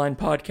the Red Line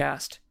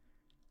podcast.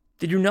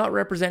 They do not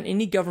represent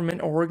any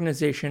government or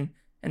organization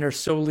and are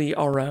solely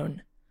our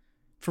own.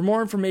 For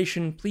more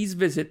information, please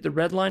visit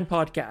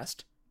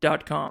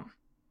theredlinepodcast.com.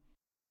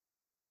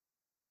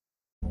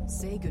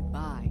 Say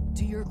goodbye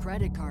to your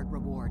credit card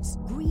rewards.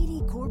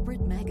 Greedy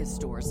corporate mega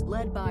stores,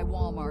 led by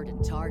Walmart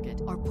and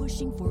Target, are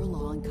pushing for a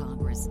law in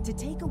Congress to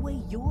take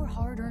away your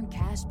hard-earned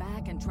cash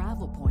back and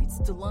travel points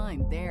to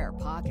line their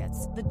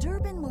pockets. The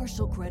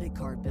Durbin-Marshall credit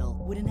card bill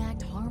would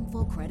enact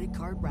harmful credit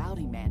card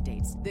routing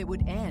mandates that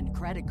would end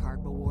credit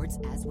card rewards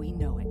as we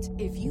know it.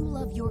 If you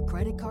love your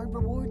credit card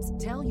rewards,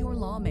 tell your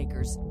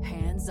lawmakers,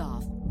 hands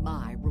off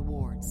my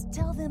rewards.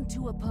 Tell them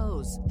to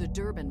oppose the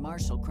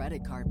Durbin-Marshall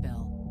credit card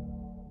bill.